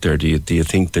be out there? Do you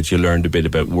think that you learned a bit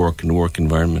about work and the work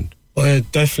environment?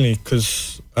 Definitely,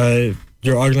 because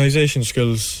your organisation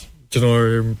skills,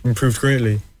 are improved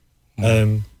greatly.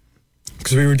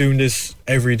 Because we were doing this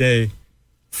every day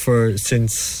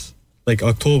since like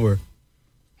October,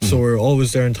 so we're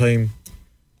always there in time.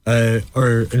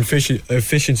 Our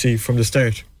efficiency from the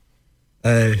start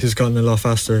has gotten a lot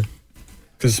faster,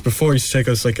 because before it used to take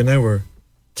us like an hour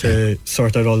to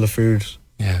sort out all the food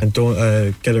and don't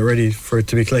get it ready for it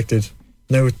to be collected.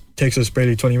 Now it takes us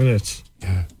barely 20 minutes.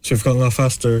 So we've gotten a lot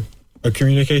faster. Our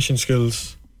communication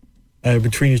skills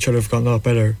between each other have gotten a lot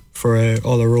better for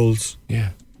all our roles.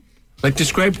 Yeah. Like,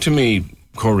 describe to me,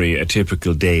 Corey, a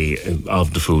typical day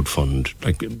of the food fund.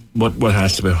 Like, what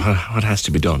has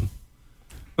to be done?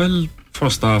 Well,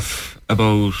 first off,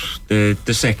 about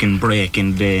the second break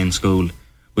in the day in school,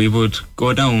 we would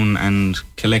go down and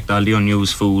collect all the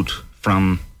unused food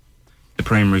from the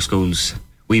primary schools.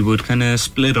 We would kind of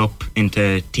split up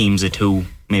into teams of 2,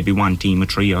 maybe one team of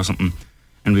 3 or something,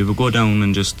 and we would go down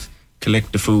and just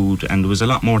collect the food, and it was a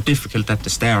lot more difficult at the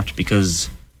start because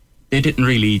they didn't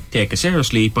really take us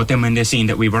seriously, but then when they seen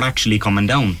that we were actually coming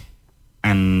down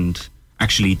and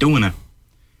actually doing it,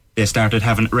 they started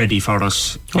having it ready for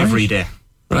us every day.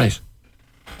 Right.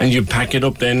 And you pack it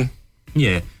up then?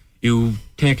 Yeah, you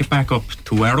take it back up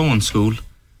to our own school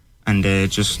and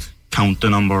just count the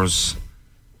numbers,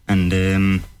 and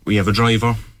we have a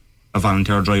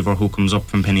volunteer driver who comes up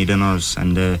from penny dinners,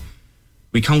 and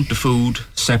we count the food,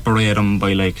 separate them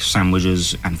by like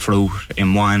sandwiches and fruit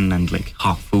in one and like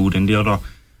hot food in the other,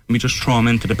 and we just throw them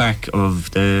into the back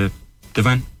of the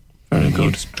van. Very and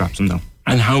good. Just drops them down.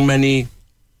 And how many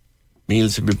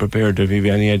meals have you prepared? Have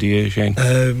you any idea, Shane?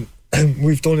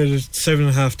 We've donated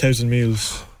 7,500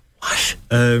 meals. What?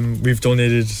 We've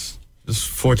donated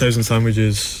 4,000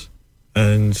 sandwiches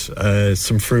and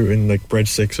some fruit and like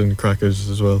breadsticks and crackers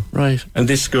as well. Right. And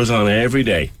this goes on every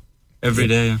day? Every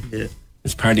day, yeah.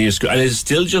 It's part of your school. And is it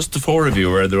still just the 4 of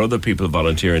you, or are there other people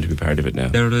volunteering to be part of it now?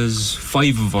 There is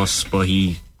 5 of us, but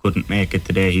he couldn't make it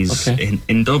today. He's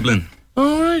in Dublin.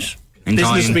 All right.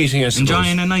 Business meeting, I suppose.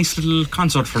 Enjoying a nice little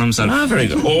concert for himself. Ah, very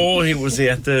good. Oh, he was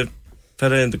at the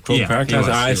fella in the Croke Park class?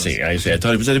 I see. I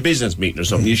thought he was at a business meeting or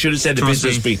something. You should have said a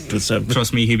business meeting.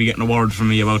 Trust me, he'll be getting a word from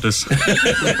me about this.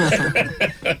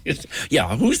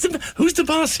 Yeah, who's the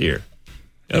boss here?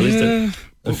 I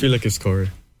feel like it's Corey.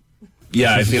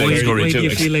 Yeah, I feel like it's Corey too. Why do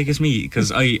you feel like it's me?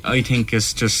 Because I think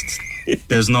it's just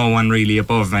there's no one really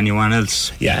above anyone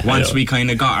else. Yeah. Once we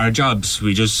kind of got our jobs,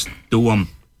 we just do them.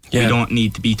 Yeah. We don't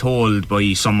need to be told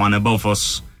by someone above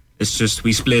us. It's just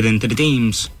we split into the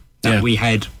teams that we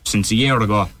had since a year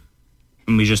ago,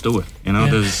 and we just do it. You know,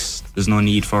 there's no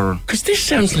need for. Because this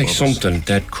sounds like something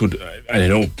that could. I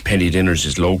know Penny Dinners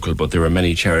is local, but there are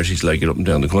many charities like it up and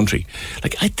down the country.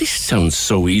 Like this sounds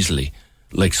so easily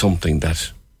like something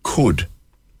that could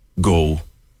go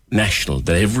national.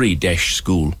 That every Desh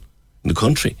school in the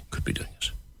country could be doing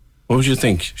it. What would you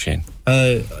think, Shane?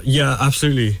 Yeah,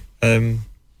 absolutely.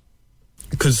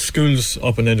 Because schools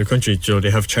up and down the country, Joe,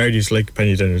 they have charities like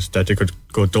Penny Dinners that they could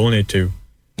go donate to.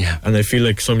 Yeah. And I feel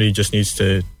like somebody just needs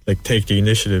to like take the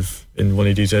initiative in one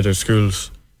of these other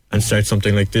schools and start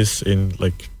something like this in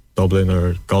like Dublin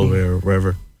or Galway or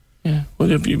wherever. Yeah. Well,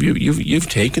 you've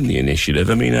taken the initiative.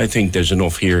 I mean, I think there's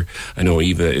enough here. I know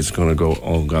Eva is going to go,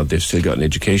 oh God, they've still got an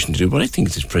education to do, but I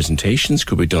think these presentations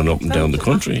could be done up and down the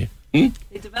country. They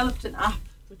developed an app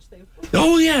which they.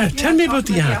 Oh yeah, tell me about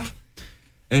the app.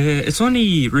 It's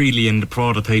only really in the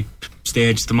prototype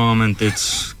stage at the moment.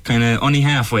 It's kind of only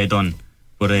halfway done.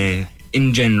 But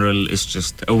in general, it's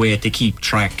just a way to keep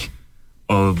track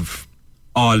of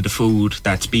all the food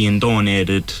that's being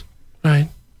donated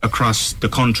across the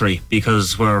country,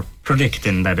 because we're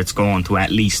predicting that it's going to at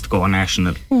least go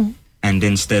national. And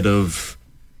instead of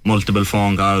multiple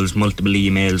phone calls, multiple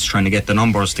emails, trying to get the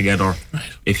numbers together,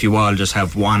 if you all just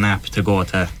have one app to go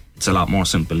to, it's a lot more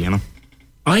simple, you know?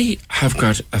 I have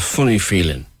got a funny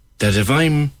feeling that if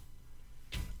I'm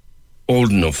old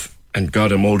enough, and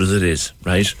God, I'm old as it is,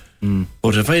 right?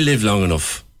 But if I live long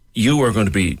enough, you are going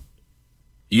to be,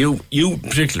 you in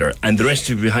particular, and the rest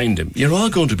of you behind him, you're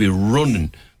all going to be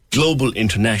running global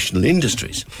international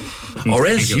industries. Or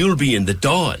else you'll be in the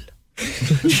Dáil.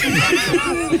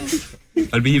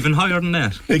 I'll be even higher than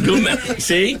that. Good man.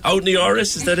 See, out in the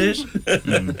Oris, is that it?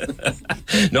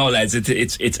 No, lads,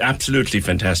 it's absolutely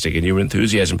fantastic, and your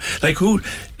enthusiasm.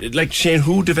 Like Shane,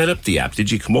 who developed the app?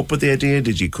 Did you come up with the idea?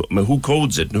 Who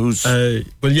codes it? And who's?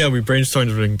 Well, yeah, we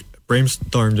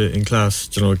brainstormed it in class.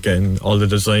 You know, getting all the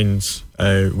designs.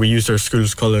 We used our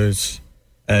school's colours,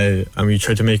 and we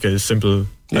tried to make it as simple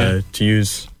to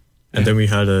use. And then we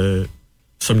had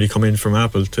somebody come in from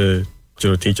Apple to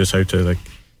teach us how to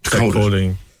start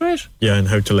coding. Right. Yeah, and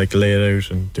how to lay it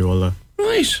out and do all that.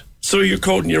 Right. So you're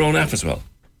coding your own app as well.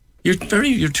 You're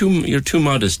too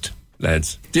modest,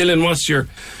 lads. Dylan, what's your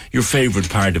favourite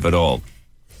part of it all?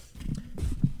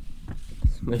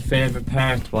 My favourite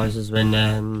part was when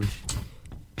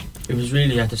it was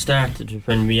really at the start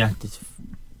when we had to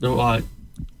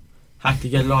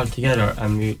get it all together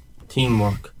and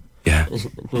teamwork. Yeah.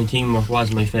 Teamwork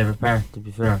was my favourite part, to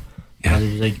be fair. Yeah.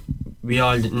 It was like we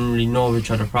all didn't really know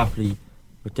each other properly,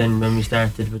 but then when we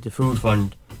started with the food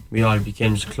fund, we all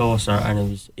became just closer, and it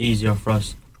was easier for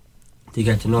us to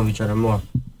get to know each other more.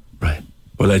 Right.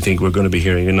 Well, I think we're going to be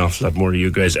hearing an awful lot more of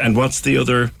you guys. And what's the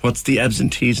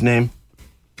absentee's name?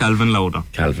 Calvin Lauder.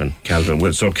 Calvin.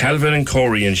 Well, so Calvin and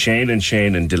Corey and Shane and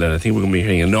Dylan, I think we're going to be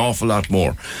hearing an awful lot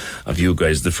more of you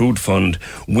guys. The Food Fund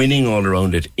winning all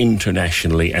around it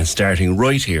internationally and starting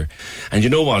right here. And you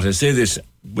know what? I say this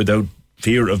without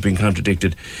fear of being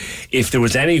contradicted. If there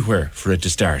was anywhere for it to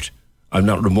start, I'm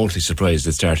not remotely surprised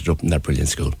it started up in that brilliant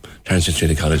school, Townsend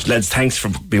Trinity College. Lads, thanks for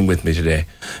being with me today.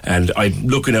 And I'm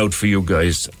looking out for you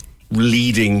guys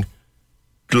leading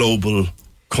global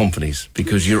companies,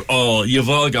 because you've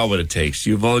all got what it takes.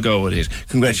 You've all got what it is.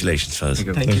 Congratulations, fellas.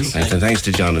 Thank you. And thanks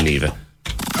to John and Eva.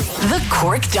 The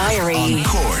Cork Diary. On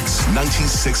Cork's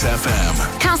 96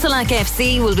 FM. Castleac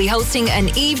FC will be hosting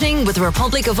an evening with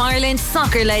Republic of Ireland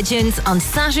soccer legends on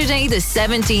Saturday the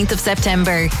 17th of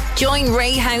September. Join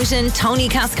Ray Houghton, Tony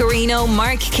Cascarino,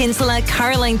 Mark Kinsella,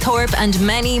 Caroline Thorpe and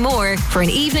many more for an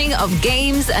evening of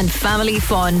games and family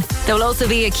fun. There will also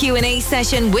be a Q&A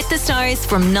session with the stars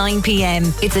from 9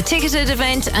 p.m. It's a ticketed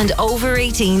event and over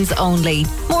 18s only.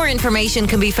 More information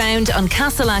can be found on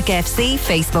Castleac FC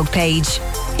Facebook page.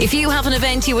 If you have an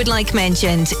event you would like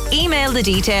mentioned, email the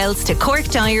details to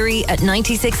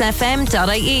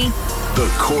corkdiary@96fm.ie.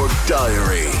 The Cork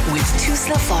Diary. With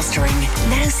Tusla Fostering,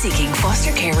 now seeking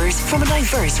foster carers from a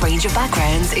diverse range of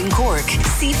backgrounds in Cork.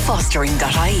 See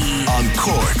fostering.ie. On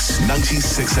Cork's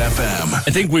 96 FM.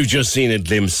 I think we've just seen a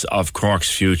glimpse of Cork's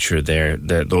future there,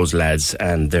 those lads,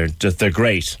 and they're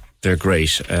great. They're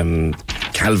great.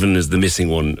 Calvin is the missing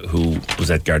one, who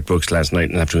was at Garth Brooks last night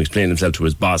and had to explain himself to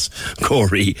his boss,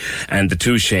 Corey, and the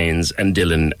two Shanes and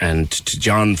Dylan, and to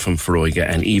John from Feroiga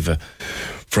and Eva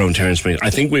from Terence Springs. I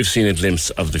think we've seen a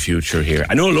glimpse of the future here.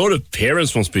 I know a lot of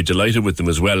parents must be delighted with them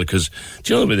as well, because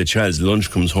do you know the way the child's lunch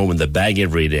comes home in the bag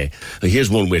every day? Well, here's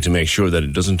one way to make sure that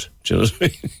it doesn't. Do you know what I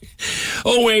mean?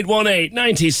 0818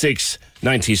 96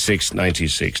 96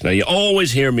 96. Now, you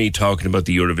always hear me talking about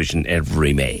the Eurovision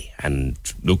every May, and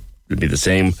look, it'll be the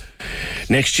same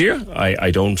next year.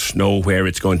 I don't know where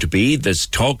it's going to be. There's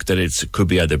talk that it could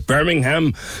be either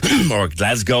Birmingham or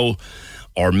Glasgow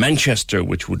or Manchester,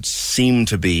 which would seem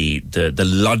to be the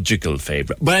logical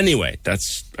favourite. But anyway, I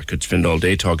could spend all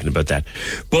day talking about that.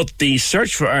 But the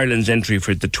search for Ireland's entry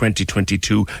for the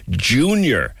 2022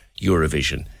 Junior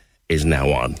Eurovision is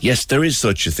now on. Yes, there is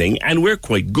such a thing, and we're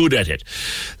quite good at it.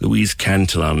 Louise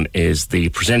Cantillon is the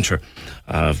presenter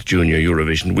of Junior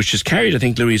Eurovision, which is carried, I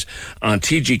think, Louise, on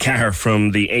TG Cahir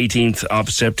from the 18th of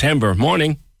September.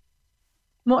 Morning.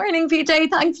 Morning, PJ.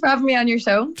 Thanks for having me on your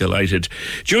show. Delighted.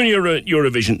 Junior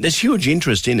Eurovision, there's huge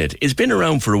interest in it. It's been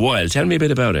around for a while. Tell me a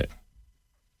bit about it.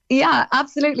 Yeah,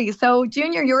 absolutely. So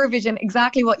Junior Eurovision,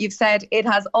 exactly what you've said. It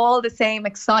has all the same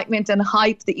excitement and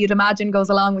hype that you'd imagine goes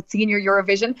along with Senior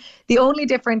Eurovision. The only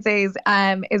difference is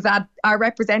that our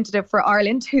representative for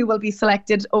Ireland, who will be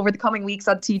selected over the coming weeks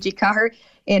on TG Cahir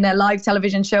in a live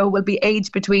television show, will be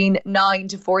aged between 9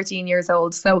 to 14 years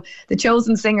old. So the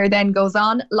chosen singer then goes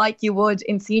on, like you would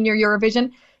in Senior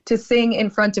Eurovision, to sing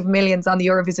in front of millions on the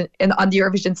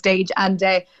Eurovision stage. And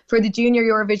for the Junior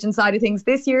Eurovision side of things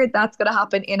this year, that's going to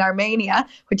happen in Armenia,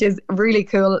 which is a really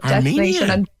cool destination.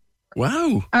 And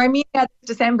wow. Armenia this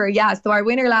December, yeah. So our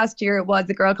winner last year was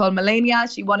a girl called Melania.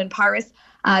 She won in Paris.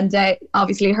 And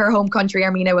obviously her home country,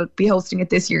 Armenia, will be hosting it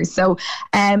this year. So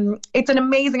it's an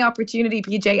amazing opportunity,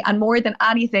 PJ. And more than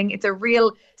anything, it's a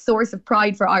real source of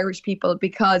pride for Irish people,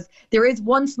 because there is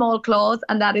one small clause,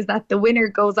 and that is that the winner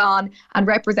goes on and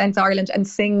represents Ireland and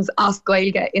sings As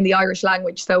Gaeilge in the Irish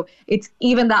language. So it's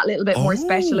even that little bit more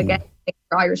special again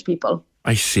for Irish people.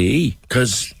 I see,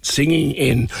 because singing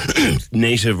in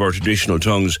native or traditional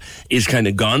tongues is kind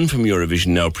of gone from Eurovision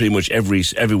now. Pretty much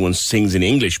everyone sings in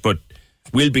English, but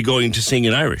we'll be going to sing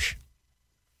in Irish.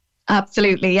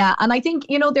 Absolutely, yeah. And I think,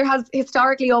 there has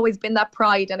historically always been that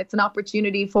pride, and it's an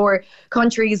opportunity for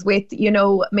countries with,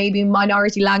 maybe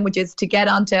minority languages to get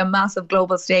onto a massive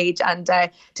global stage and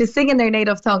to sing in their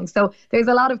native tongue. So there's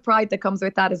a lot of pride that comes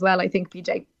with that as well, I think,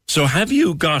 PJ. So have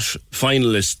you got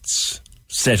finalists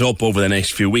set up over the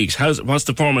next few weeks? What's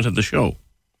the format of the show?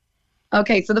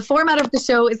 Okay, so the format of the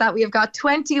show is that we have got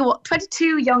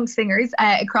 22 young singers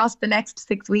across the next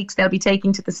 6 weeks they'll be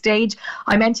taking to the stage.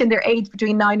 I mentioned their age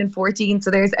between 9 and 14,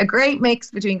 so there's a great mix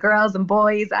between girls and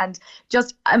boys and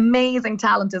just amazing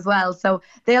talent as well. So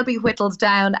they'll be whittled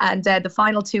down, and the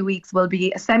final 2 weeks will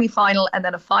be a semi-final and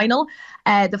then a final.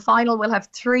 The final will have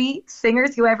 3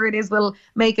 singers, whoever it is will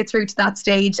make it through to that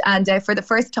stage, and for the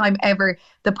first time ever,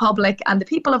 the public and the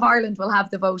people of Ireland will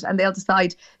have the vote, and they'll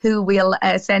decide who we'll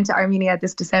send to Armenia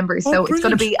this December. So it's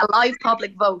going to be a live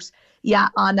public vote,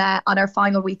 on our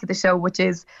final week of the show, which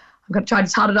is, I'm going to try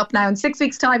to tot it up now, in 6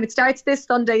 weeks' time. It starts this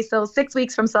Sunday, so 6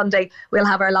 weeks from Sunday, we'll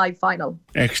have our live final.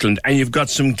 Excellent. And you've got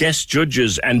some guest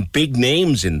judges and big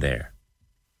names in there.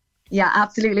 Yeah,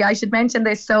 absolutely. I should mention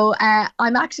this. So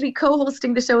I'm actually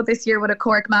co-hosting the show this year with a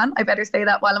Cork man. I better say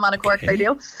that while I'm on a Cork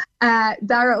radio.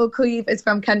 Dara O'Keefe is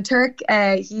from Kanturk.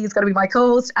 He's going to be my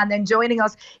co-host, and then joining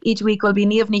us each week will be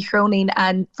Niamh Ní Chróinín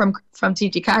and from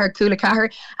TG Cahir, Coola Cahir,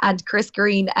 and Chris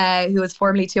Green, who is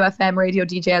formerly 2FM radio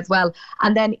DJ as well.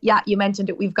 And then, you mentioned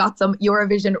it, we've got some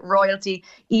Eurovision royalty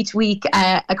each week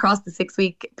across the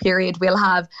 6-week period. We'll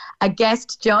have a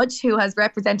guest judge who has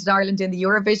represented Ireland in the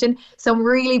Eurovision. Some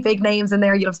really big names in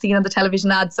there you'll have seen on the television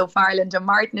ads so far. Linda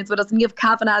Martin is with us. Niamh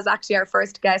Kavanagh is actually our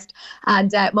first guest.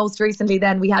 And most recently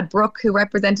then we had Brooke, who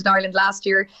represented Ireland last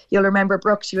year. You'll remember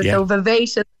Brooke. She was so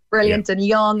vivacious, brilliant and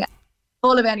young,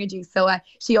 full of energy. So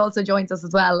she also joins us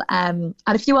as well, and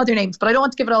a few other names, but I don't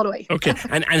want to give it all away. Okay.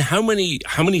 And how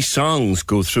many songs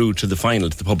go through to the final,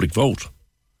 to the public vote?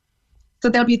 So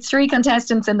there'll be 3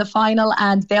 contestants in the final,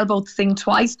 and they'll both sing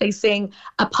twice. They sing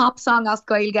a pop song, As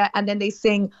Gaeilge, and then they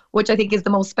sing, which I think is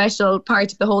the most special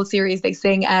part of the whole series, they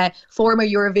sing a former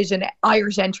Eurovision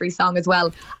Irish entry song as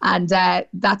well. And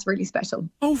that's really special.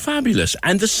 Oh, fabulous.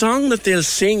 And the song that they'll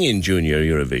sing in Junior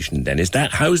Eurovision then,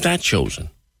 how's that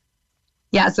chosen?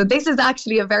 Yeah, so this is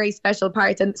actually a very special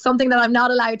part, and something that I'm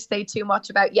not allowed to say too much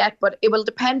about yet, but it will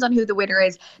depend on who the winner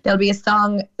is. There'll be a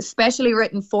song specially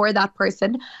written for that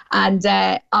person, and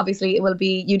obviously it will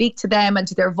be unique to them and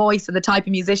to their voice and the type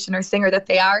of musician or singer that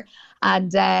they are.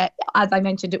 And as I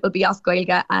mentioned, it will be As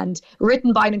Gaeilge, and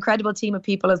written by an incredible team of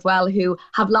people as well who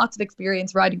have lots of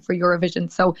experience writing for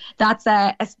Eurovision. So that's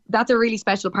a really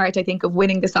special part, I think, of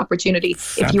winning this opportunity.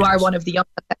 Fabulous. If you are one of the young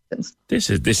contestants. This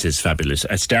is fabulous.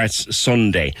 It starts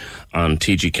Sunday on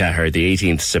TG Cahir, the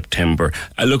 18th September.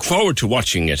 I look forward to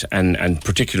watching it, and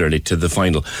particularly to the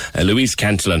final. Louise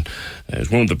Cantillon is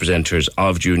one of the presenters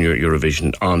of Junior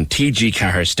Eurovision on TG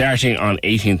Cahir, starting on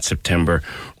 18th September,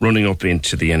 running up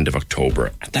into the end of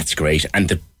October. That's great. And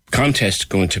the contest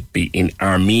going to be in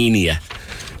Armenia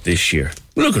this year.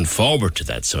 We're looking forward to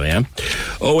that, so I am.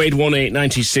 0818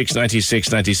 96 96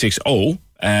 96.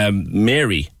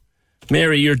 Mary.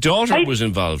 Mary, your daughter was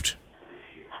involved.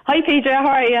 Hi, PJ, how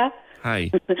are you?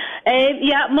 Hi.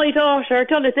 My daughter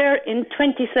done it there in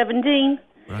 2017.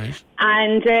 Right.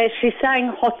 And she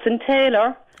sang Hudson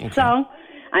Taylor song,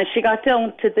 and she got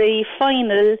down to the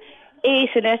final 8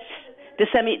 in it, the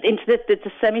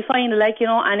semi-final,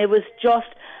 and it was just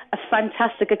a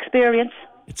fantastic experience.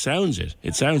 It sounds it.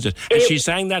 And she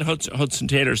sang that Hudson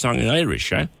Taylor song in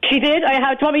Irish, right? She did. Do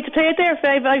you want me to play it there?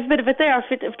 I have a bit of it there.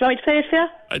 Do you want me to play it for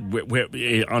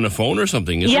you? On a phone or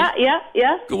something, is it?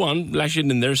 Yeah. Go on, lash it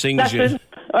in there, sing. All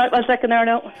right, 1 second there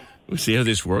now. We'll see how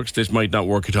this works. This might not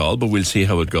work at all, but we'll see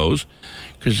how it goes.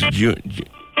 Because you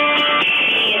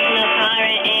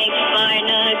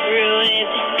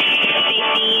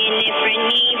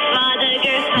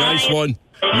Nice one.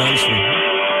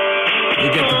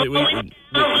 You get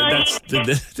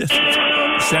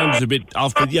that sounds a bit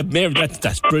off, but yeah, Mary,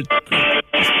 that's brilliant.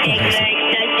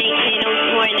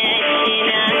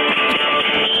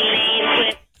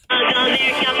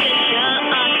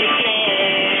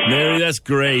 Mary, that's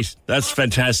great. That's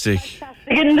fantastic.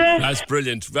 That's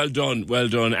brilliant. Well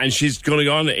done. And she's going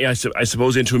on, I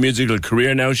suppose, into a musical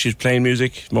career now. She's playing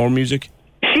more music.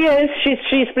 She is.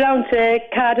 She's belonged to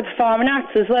Cardiff Performing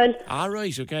Arts as well. Ah,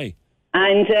 right, okay.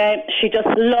 And she just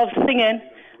loves singing,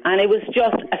 and it was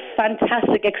just a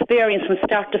fantastic experience from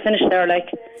start to finish there,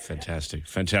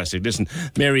 Fantastic. Listen,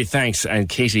 Mary, thanks, and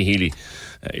Katie Healy,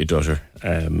 your daughter,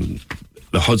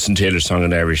 the Hudson Taylor song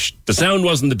in Irish. The sound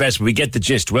wasn't the best, but we get the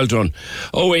gist. Well done.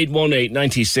 0818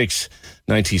 96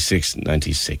 96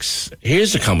 96.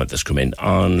 Here's a comment that's come in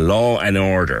on Law and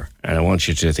Order, and I want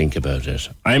you to think about it.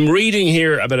 I'm reading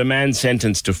here about a man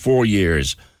sentenced to 4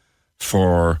 years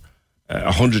for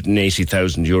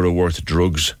 €180,000 worth of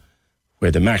drugs,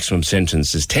 where the maximum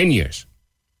sentence is 10 years.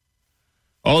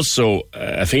 Also,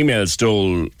 a female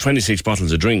stole 26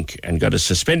 bottles of drink and got a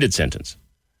suspended sentence.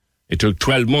 It took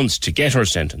 12 months to get her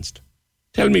sentenced.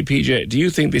 Tell me, PJ, do you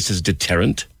think this is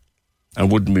deterrent?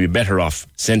 And wouldn't we be better off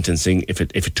sentencing if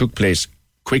it took place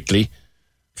quickly,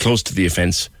 close to the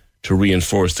offence, to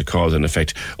reinforce the cause and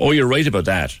effect? Oh, you're right about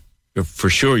that. For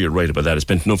sure you're right about that. I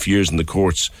spent enough years in the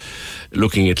courts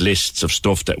looking at lists of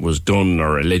stuff that was done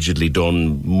or allegedly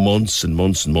done months and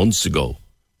months and months ago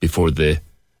before the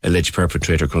alleged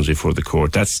perpetrator comes before the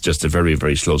court. That's just a very,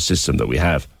 very slow system that we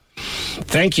have.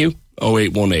 Thank you.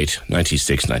 0818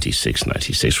 96 96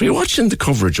 96. Were you watching the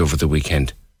coverage over the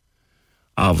weekend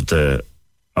of the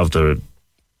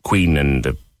Queen and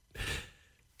the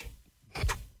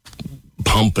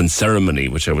pomp and ceremony,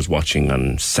 which I was watching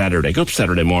on Saturday? I got up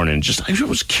Saturday morning, I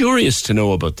was curious to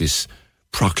know about this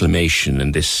proclamation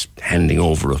and this handing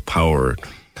over of power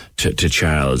to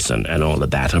Charles and all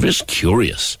of that. I'm just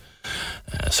curious.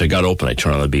 So I got up and I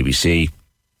turned on the BBC,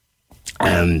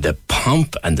 And the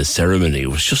pomp and the ceremony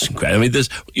was just incredible. I mean,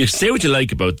 you say what you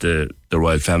like about the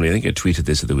royal family. I think I tweeted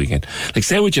this at the weekend. Like,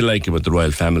 say what you like about the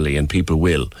royal family, and people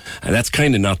will. And that's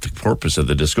kind of not the purpose of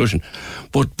the discussion.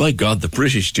 But by God, the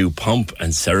British do pomp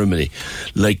and ceremony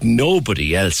like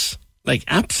nobody else. Like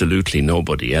absolutely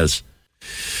nobody else.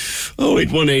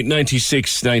 0818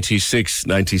 96 96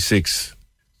 96.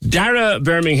 Dara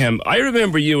Birmingham, I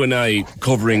remember you and I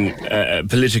covering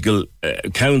political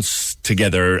accounts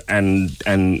together and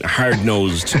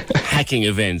hard-nosed hacking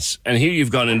events. And here you've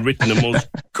gone and written a most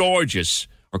gorgeous,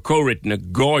 or co-written a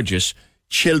gorgeous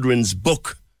children's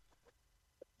book.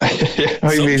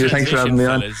 Hi, Major. Thanks for having me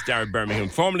on. It's Dara Birmingham,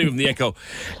 formerly from The Echo.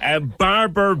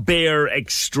 Barber Bear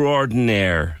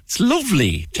Extraordinaire. It's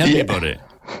lovely. Tell me about it.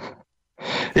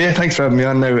 Yeah, thanks for having me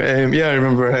on now. I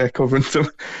remember covering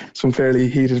some fairly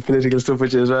heated political stuff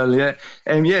with you as well.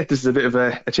 This is a bit of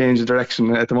a change of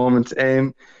direction at the moment.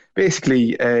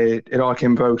 Basically, it all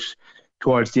came about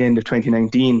towards the end of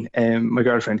 2019. My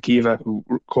girlfriend Kiva, who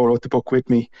co-wrote the book with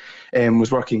me,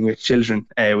 was working with children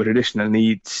with additional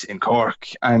needs in Cork,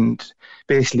 and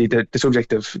basically the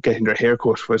subject of getting their hair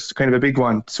cut was kind of a big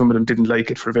one. Some of them didn't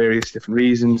like it for various different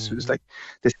reasons. It was like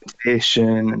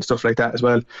dispensation and stuff like that as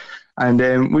well.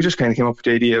 And we just kind of came up with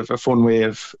the idea of a fun way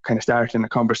of kind of starting a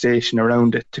conversation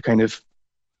around it to kind of,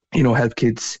 help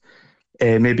kids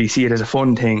maybe see it as a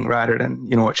fun thing rather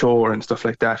than, a chore and stuff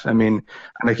like that. I mean,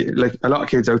 like a lot of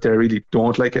kids out there really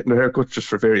don't like getting their haircut just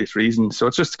for various reasons. So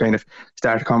it's just to kind of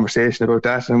start a conversation about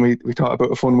that. And we thought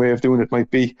about a fun way of doing it might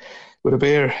be with a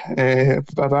bear, a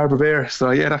barber bear.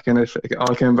 So yeah, that kind of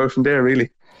all came about from there, really.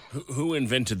 Who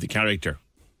invented the character?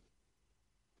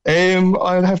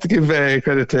 I'll have to give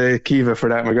credit to Kiva for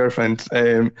that, my girlfriend.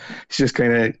 She just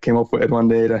kind of came up with it one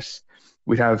day that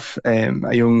we'd have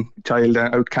a young child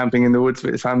out camping in the woods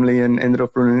with his family and ended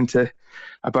up running into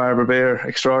a barber bear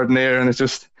extraordinaire, and it's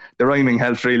just the rhyming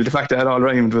helped really. The fact that it all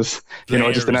rhymed was,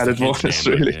 just an added bonus,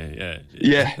 really.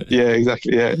 Yeah,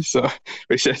 exactly. Yeah, so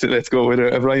we said let's go with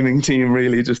a rhyming team,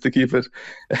 really, just to keep it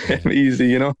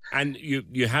easy, And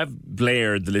you have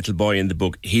Blair, the little boy in the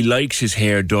book. He likes his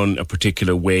hair done a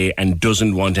particular way and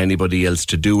doesn't want anybody else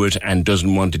to do it and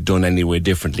doesn't want it done any way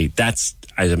differently. That's,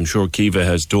 as I'm sure Kiva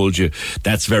has told you,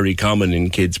 that's very common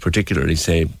in kids, particularly,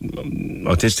 say,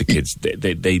 autistic kids.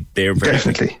 They're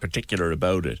very particular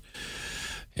about it.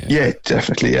 Yeah,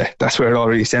 definitely. Yeah, that's where it all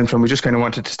really stemmed from. We just kind of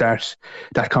wanted to start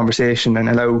that conversation and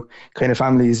allow kind of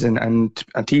families and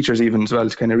teachers even as well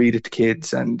to kind of read it to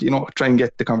kids and, try and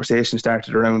get the conversation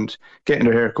started around getting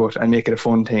their hair cut and make it a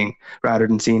fun thing rather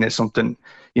than seeing it as something,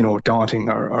 daunting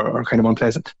or kind of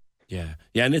unpleasant. Yeah,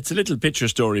 and it's a little picture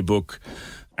story book.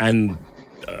 And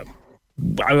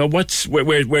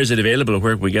where's it available?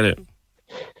 Where can we get it?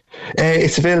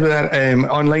 It's available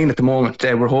online at the moment.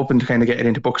 We're hoping to kind of get it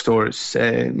into bookstores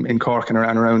in Cork and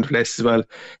around the place as well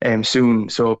soon.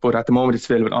 So, but at the moment it's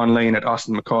available online at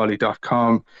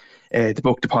austinmacaulay.com, the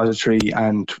Book Depository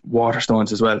and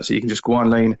Waterstones as well. So you can just go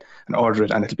online and order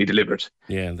it and it'll be delivered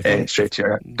straight to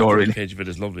your door, really. The front page of it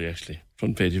is lovely, actually.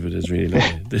 Front page of it is really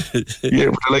lovely. Yeah,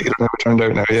 but I like it how it turned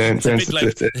out now. Yeah, it's a bit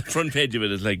like the front page of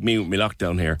it is like me with my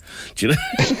lockdown hair. Do you know?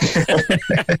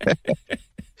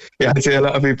 Yeah, I'd say a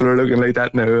lot of people are looking like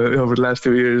that now over the last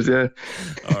 2 years, yeah.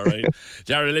 All right.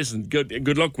 Dara, listen,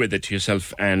 good luck with it to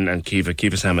yourself and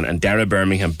Kiva Salmon and Dara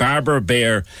Birmingham. Barber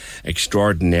Bear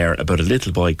Extraordinaire, about a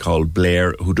little boy called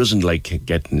Blair who doesn't like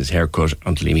getting his hair cut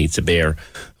until he meets a bear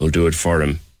who'll do it for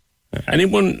him.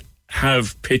 Anyone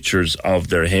have pictures of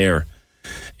their hair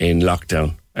in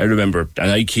lockdown? I remember, and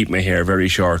I keep my hair very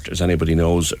short, as anybody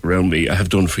knows around me. I have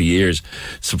done for years.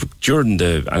 So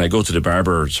and I go to the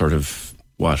barber sort of,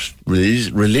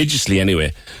 religiously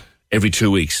anyway, every 2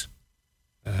 weeks.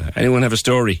 Anyone have a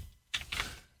story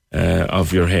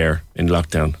of your hair in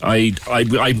lockdown?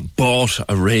 I bought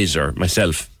a razor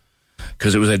myself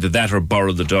because it was either that or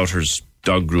borrowed the daughter's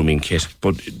dog grooming kit.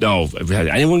 But no,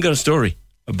 anyone got a story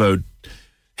about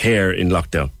hair in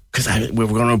lockdown? Because we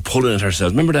were going to pull it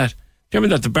ourselves. Remember that? Do you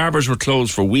remember that the barbers were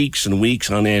closed for weeks and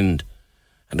weeks on end,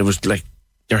 and it was like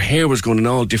their hair was going in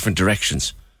all different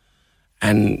directions,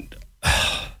 and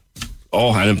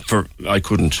I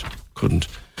couldn't.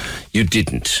 You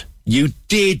didn't.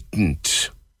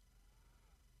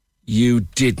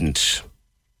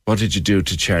 What did you do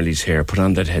to Charlie's hair? Put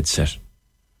on that headset.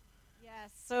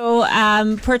 So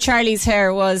poor Charlie's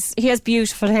hair he has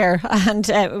beautiful hair, and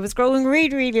it was growing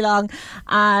really, really long,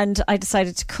 and I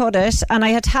decided to cut it. And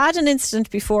I had an incident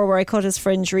before where I cut his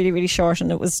fringe really, really short,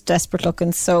 and it was desperate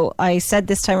looking. So I said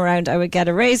this time around I would get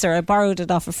a razor. I borrowed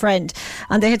it off a friend,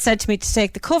 and they had said to me to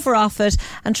take the cover off it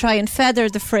and try and feather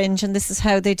the fringe, and this is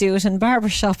how they do it in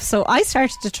barbershop. So I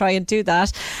started to try and do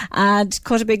that and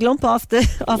cut a big lump off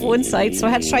one side, so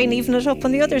I had to try and even it up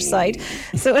on the other side.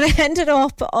 So it ended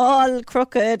up all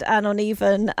crooked and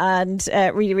uneven and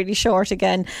really, really short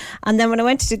again. And then when I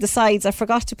went to do the sides, I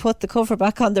forgot to put the cover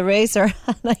back on the razor,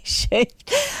 and I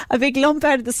shaved a big lump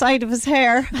out of the side of his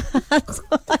hair. The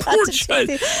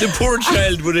poor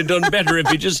child would have done better if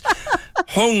he just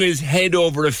hung his head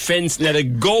over a fence and had a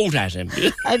goat at him.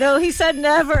 I know, he said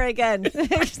never again.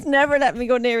 Just never let me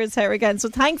go near his hair again. So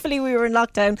thankfully we were in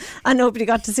lockdown and nobody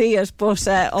got to see it, but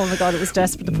oh my God, it was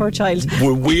desperate, the poor child.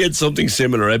 We had something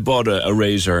similar. I bought a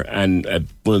razor, and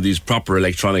one of these proper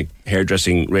electronic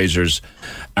hairdressing razors.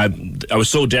 I was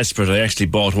so desperate I actually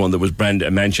bought one that was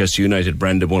a Manchester United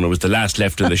branded one. It was the last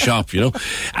left in the shop, you know.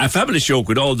 A fabulous joke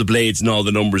with all the blades and all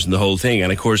the numbers and the whole thing.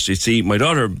 And of course, you see, my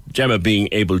daughter Gemma being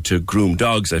able to groom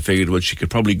dogs, I figured, well, she could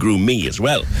probably groom me as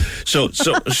well. So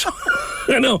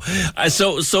I know.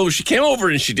 So she came over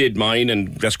and she did mine,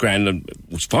 and that's grand, and it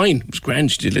was fine. It was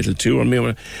grand. She did a little too on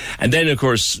me. And then, of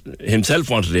course, himself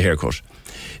wanted a haircut.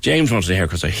 James wanted a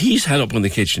haircut, so he's had up on the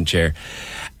kitchen chair,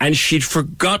 and she'd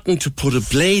forgotten to put a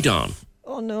blade on.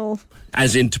 Oh no.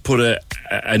 As in to put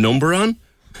a number on.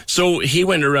 So he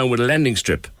went around with a landing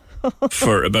strip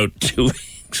for about 2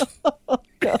 weeks. Oh,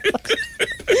 God.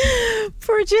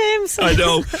 Poor James. I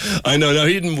know. No,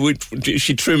 he didn't.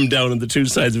 She trimmed down on the two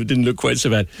sides, but it didn't look quite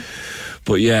so bad.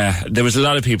 But yeah, there was a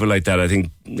lot of people like that. I think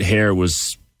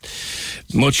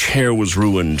much hair was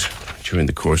ruined during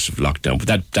the course of lockdown.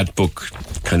 But that book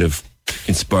kind of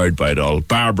inspired by it all.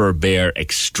 Barber Bear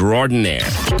Extraordinaire.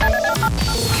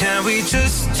 Can we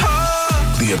just talk?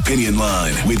 The Opinion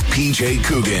Line with PJ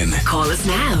Coogan. Call us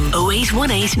now.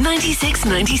 0818 96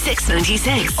 96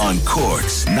 96. On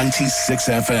Cork's 96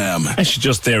 FM. Actually,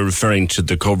 just there referring to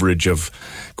the coverage of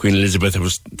Queen Elizabeth. I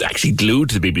was actually glued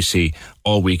to the BBC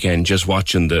all weekend, just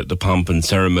watching the pomp and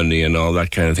ceremony and all that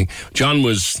kind of thing. John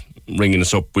was ringing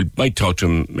us up. We might talk to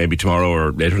him maybe tomorrow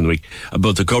or later in the week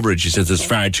about the coverage. He says there's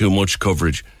far too much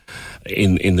coverage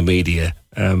in the media.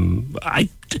 It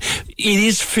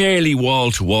is fairly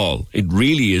wall to wall. It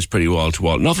really is pretty wall to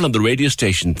wall. An awful lot of the radio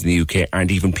stations in the UK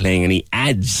aren't even playing any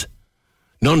ads.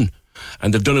 None.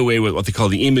 And they've done away with what they call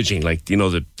the imaging, like, you know,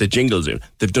 the jingles.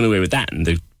 They've done away with that, and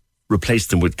they've replaced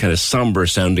them with kind of somber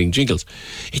sounding jingles.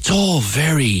 It's all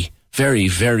very, very,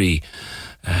 very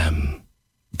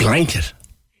blanket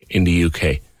in the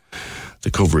UK,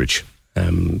 the coverage.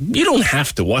 You don't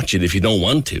have to watch it if you don't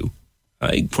want to.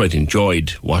 I quite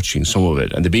enjoyed watching some of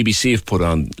it. And the BBC have put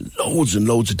on loads and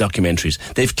loads of documentaries.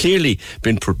 They've clearly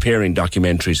been preparing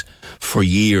documentaries for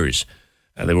years.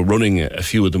 And they were running a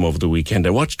few of them over the weekend.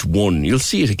 I watched one. You'll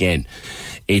see it again.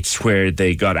 It's where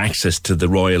they got access to the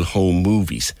Royal Home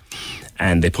movies.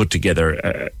 And they put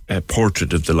together a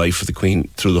portrait of the life of the Queen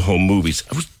through the home movies.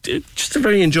 It was just a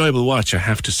very enjoyable watch, I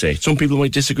have to say. Some people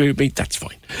might disagree with me. That's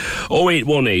fine.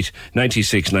 0818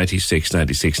 96 96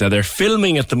 96. Now, they're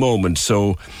filming at the moment,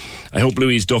 so I hope,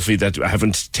 Louise Duffy, that I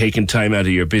haven't taken time out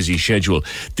of your busy schedule.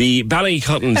 The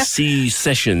Ballycotton Sea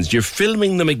Sessions, you're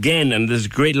filming them again, and there's a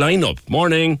great lineup.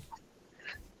 Morning.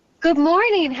 Good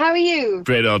morning. How are you?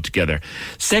 Great altogether.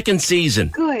 Second season.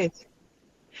 Good.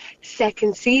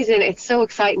 Second season. It's so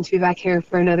exciting to be back here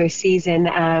for another season.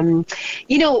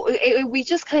 We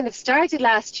just kind of started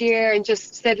last year and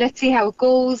just said, let's see how it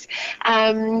goes.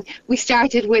 We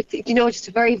started with, just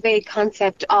a very vague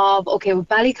concept of, okay, well,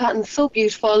 Ballycotton's so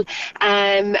beautiful,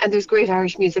 and there's great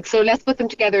Irish music, so let's put them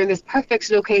together in this perfect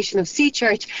location of Sea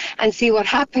Church and see what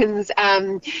happens.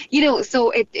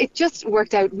 So it just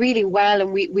worked out really well,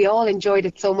 and we all enjoyed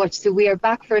it so much. So we are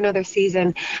back for another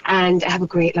season and have a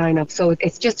great lineup. So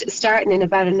it's just starting in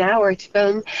about an hour to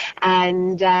film,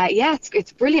 and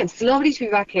it's brilliant. It's lovely to be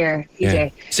back here, PJ. Yeah.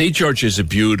 Sea Church is a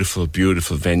beautiful,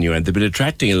 beautiful venue, and they've been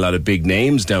attracting a lot of big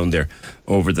names down there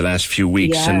over the last few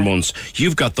weeks and months.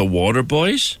 You've got the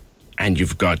Waterboys, and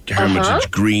you've got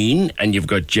Hermitage Green, and you've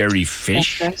got Jerry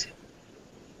Fish. That's right.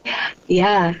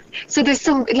 Yeah, so there's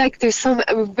some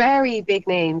very big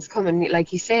names coming,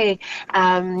 like you say,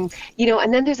 you know,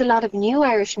 and then there's a lot of new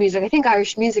Irish music. I think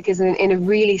Irish music is in a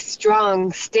really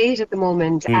strong state at the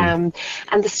moment, and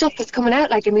the stuff that's coming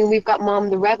out, like, I mean, we've got Mom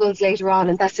the Rebels later on,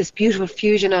 and that's this beautiful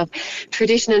fusion of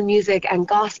traditional music and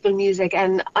gospel music,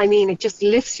 and I mean, it just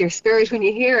lifts your spirit when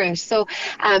you hear it. So,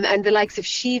 and the likes of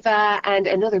Shiva and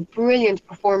another brilliant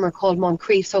performer called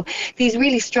Moncrief. So these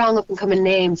really strong up and coming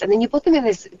names, and then you put them in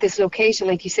this location,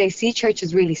 like you say, Sea Church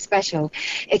is really special.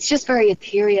 It's just very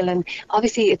ethereal, and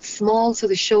obviously it's small, so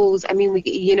the shows, I mean, we,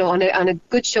 you know, on a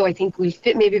good show, I think we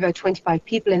fit maybe about 25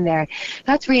 people in there.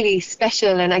 That's really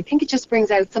special, and I think it just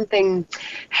brings out something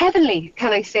heavenly,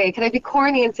 can I say? Can I be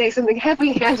corny and say something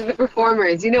heavenly out of the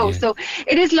performers, you know? Yeah. So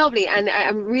it is lovely, and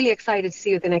I'm really excited to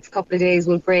see what the next couple of days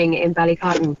will bring in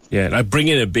Ballycotton. Yeah, and I bring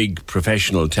in a big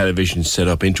professional television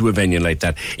setup into a venue like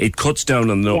that. It cuts down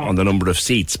on the number of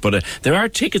seats, but there are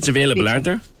tickets available, aren't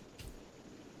there?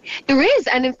 There is,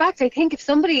 and in fact, I think if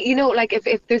somebody, you know, like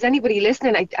if there's anybody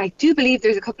listening, I do believe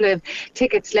there's a couple of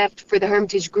tickets left for the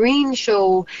Hermitage Green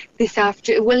show this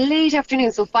late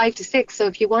afternoon, so 5 to 6. So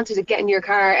if you wanted to get in your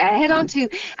car, head on to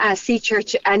Sea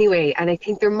Church anyway. And I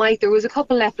think there was a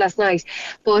couple left last night,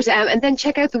 but and then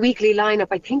check out the weekly lineup.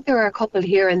 I think there are a couple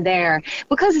here and there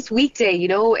because it's weekday. You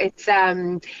know, it's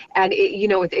and it, you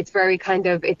know, it's very kind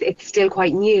of it's still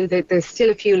quite new. There's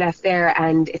still a few left there,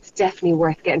 and it's definitely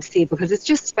worth getting to see because it's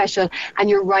just special, and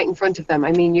you're right in front of them.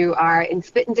 I mean, you are in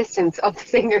spitting distance of the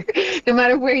singer, no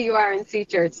matter where you are in Sea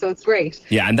Church, so it's great.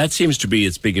 Yeah, and that seems to be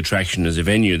its big attraction as a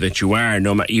venue, that you are,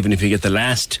 even if you get the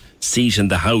last seat in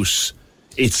the house,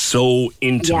 it's so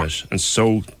intimate and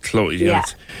so close. You know,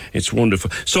 it's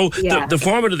wonderful. So the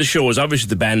format of the show is obviously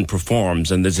the band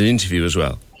performs, and there's an interview as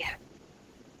well.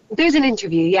 There's an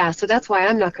interview, yeah, so that's why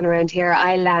I'm knocking around here.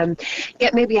 I'll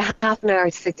get maybe a half an hour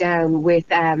to sit down with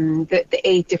the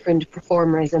 8 different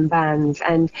performers and bands.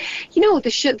 And, you know,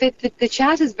 the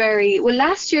chat is very... Well,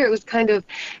 last year it was kind of,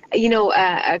 you know,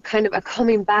 a kind of a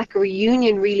coming back, a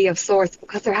reunion really of sorts,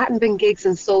 because there hadn't been gigs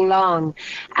in so long.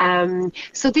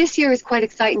 So this year is quite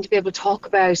exciting to be able to talk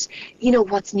about, you know,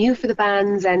 what's new for the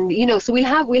bands. And, you know, so we'll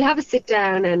have a sit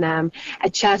down and a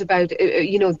chat about,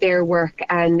 you know, their work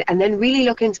and then really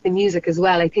look into the music as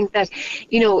well. I think that,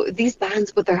 you know, these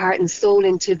bands put their heart and soul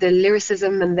into the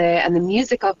lyricism and the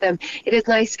music of them. It is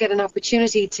nice to get an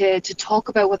opportunity to talk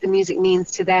about what the music means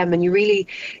to them, and you really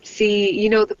see, you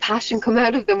know, the passion come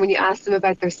out of them when you ask them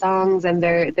about their songs and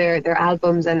their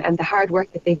albums and the hard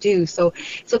work that they do. So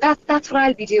that's what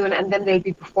I'll be doing, and then they'll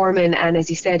be performing, and as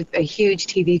you said, a huge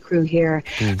TV crew here.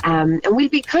 And we'll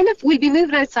be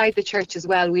moving outside the church as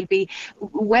well. We'll be,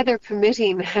 weather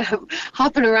permitting,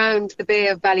 hopping around the Bay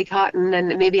of Ballycotton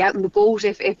and maybe out in the boat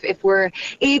if we're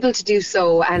able to do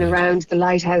so, and around the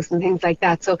lighthouse and things like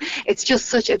that. So it's just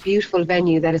such a beautiful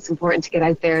venue that it's important to get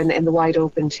out there in the wide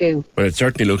open too. Well, it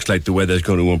certainly looks like the weather is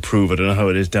going to improve. I don't know how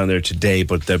it is down there today,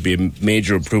 but there'll be a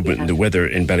major improvement in the weather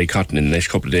in Ballycotton in the next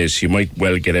couple of days, so you might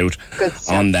well get out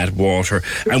on that water.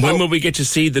 And when will we get to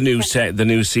see the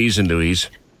new season, Louise?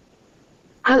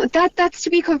 That's to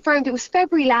be confirmed. It was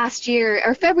February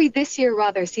this year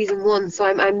rather, season 1. So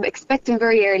I'm expecting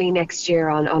very early next year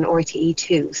on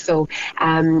RTE2. So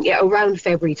around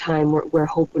February time, we're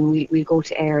hoping we'll go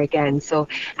to air again. So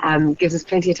gives us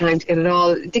plenty of time to get it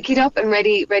all dickied up and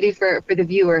ready for the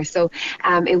viewer. So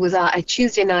it was a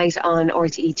Tuesday night on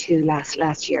RTE2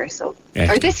 last year. So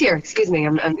or this year, excuse me.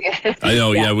 I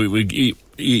know. Yeah,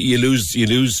 you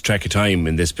lose track of time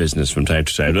in this business from time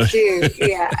to time.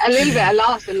 Yeah, a little bit, a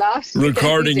lot.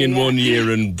 Recording in one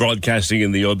year and broadcasting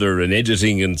in the other and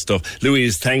editing and stuff.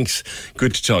 Louise, thanks.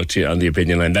 Good to talk to you on the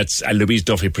Opinion Line. That's Louise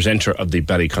Duffy, presenter of the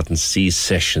Ballycotton Sea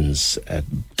Sessions,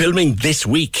 filming this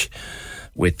week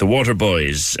with the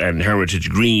Waterboys and Hermitage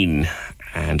Green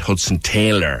and Hudson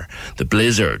Taylor, the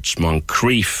Blizzards,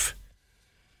 Moncrief.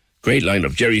 Great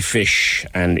lineup. Jerry Fish,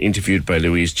 and interviewed by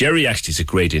Louise. Jerry actually is a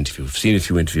great interview. I've seen a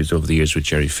few interviews over the years with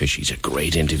Jerry Fish. He's a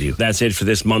great interview. That's it for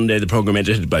this Monday. The programme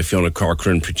edited by Fiona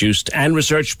Corcoran, produced and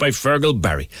researched by Fergal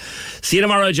Barry. See you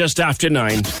tomorrow just after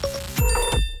 9.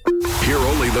 Hear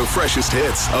only the freshest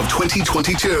hits of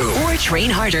 2022. Or train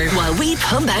harder while we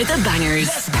pump out the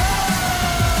bangers.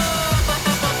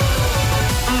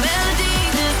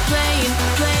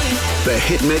 The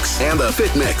Hit Mix and the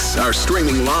Fit Mix are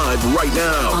streaming live right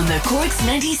now on the Corks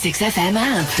 96 FM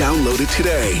app. Download it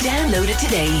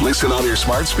today. Listen on your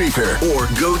smart speaker or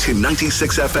go to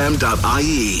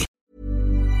 96fm.ie.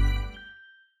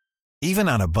 Even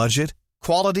on a budget,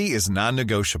 quality is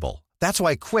non-negotiable. That's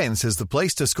why Quince is the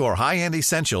place to score high-end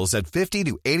essentials at 50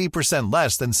 to 80%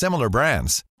 less than similar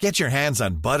brands. Get your hands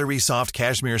on buttery soft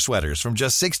cashmere sweaters from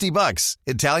just $60,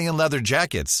 Italian leather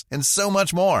jackets, and so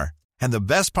much more. And the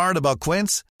best part about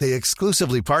Quince, they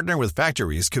exclusively partner with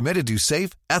factories committed to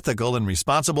safe, ethical, and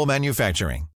responsible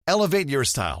manufacturing. Elevate your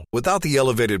style without the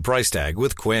elevated price tag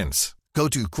with Quince. Go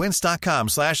to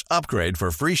quince.com/upgrade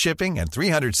for free shipping and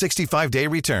 365-day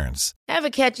returns. Ever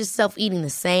catch yourself eating the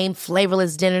same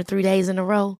flavorless dinner 3 days in a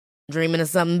row? Dreaming of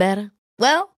something better?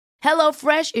 Well,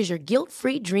 HelloFresh is your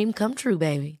guilt-free dream come true,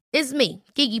 baby. It's me,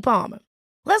 Keke Palmer.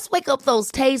 Let's wake up those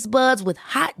taste buds with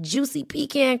hot, juicy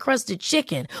pecan-crusted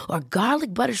chicken or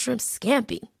garlic butter shrimp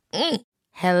scampi.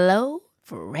 Hello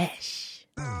Fresh.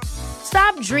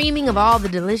 Stop dreaming of all the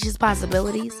delicious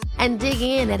possibilities and dig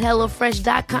in at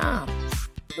HelloFresh.com.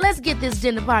 Let's get this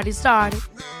dinner party started.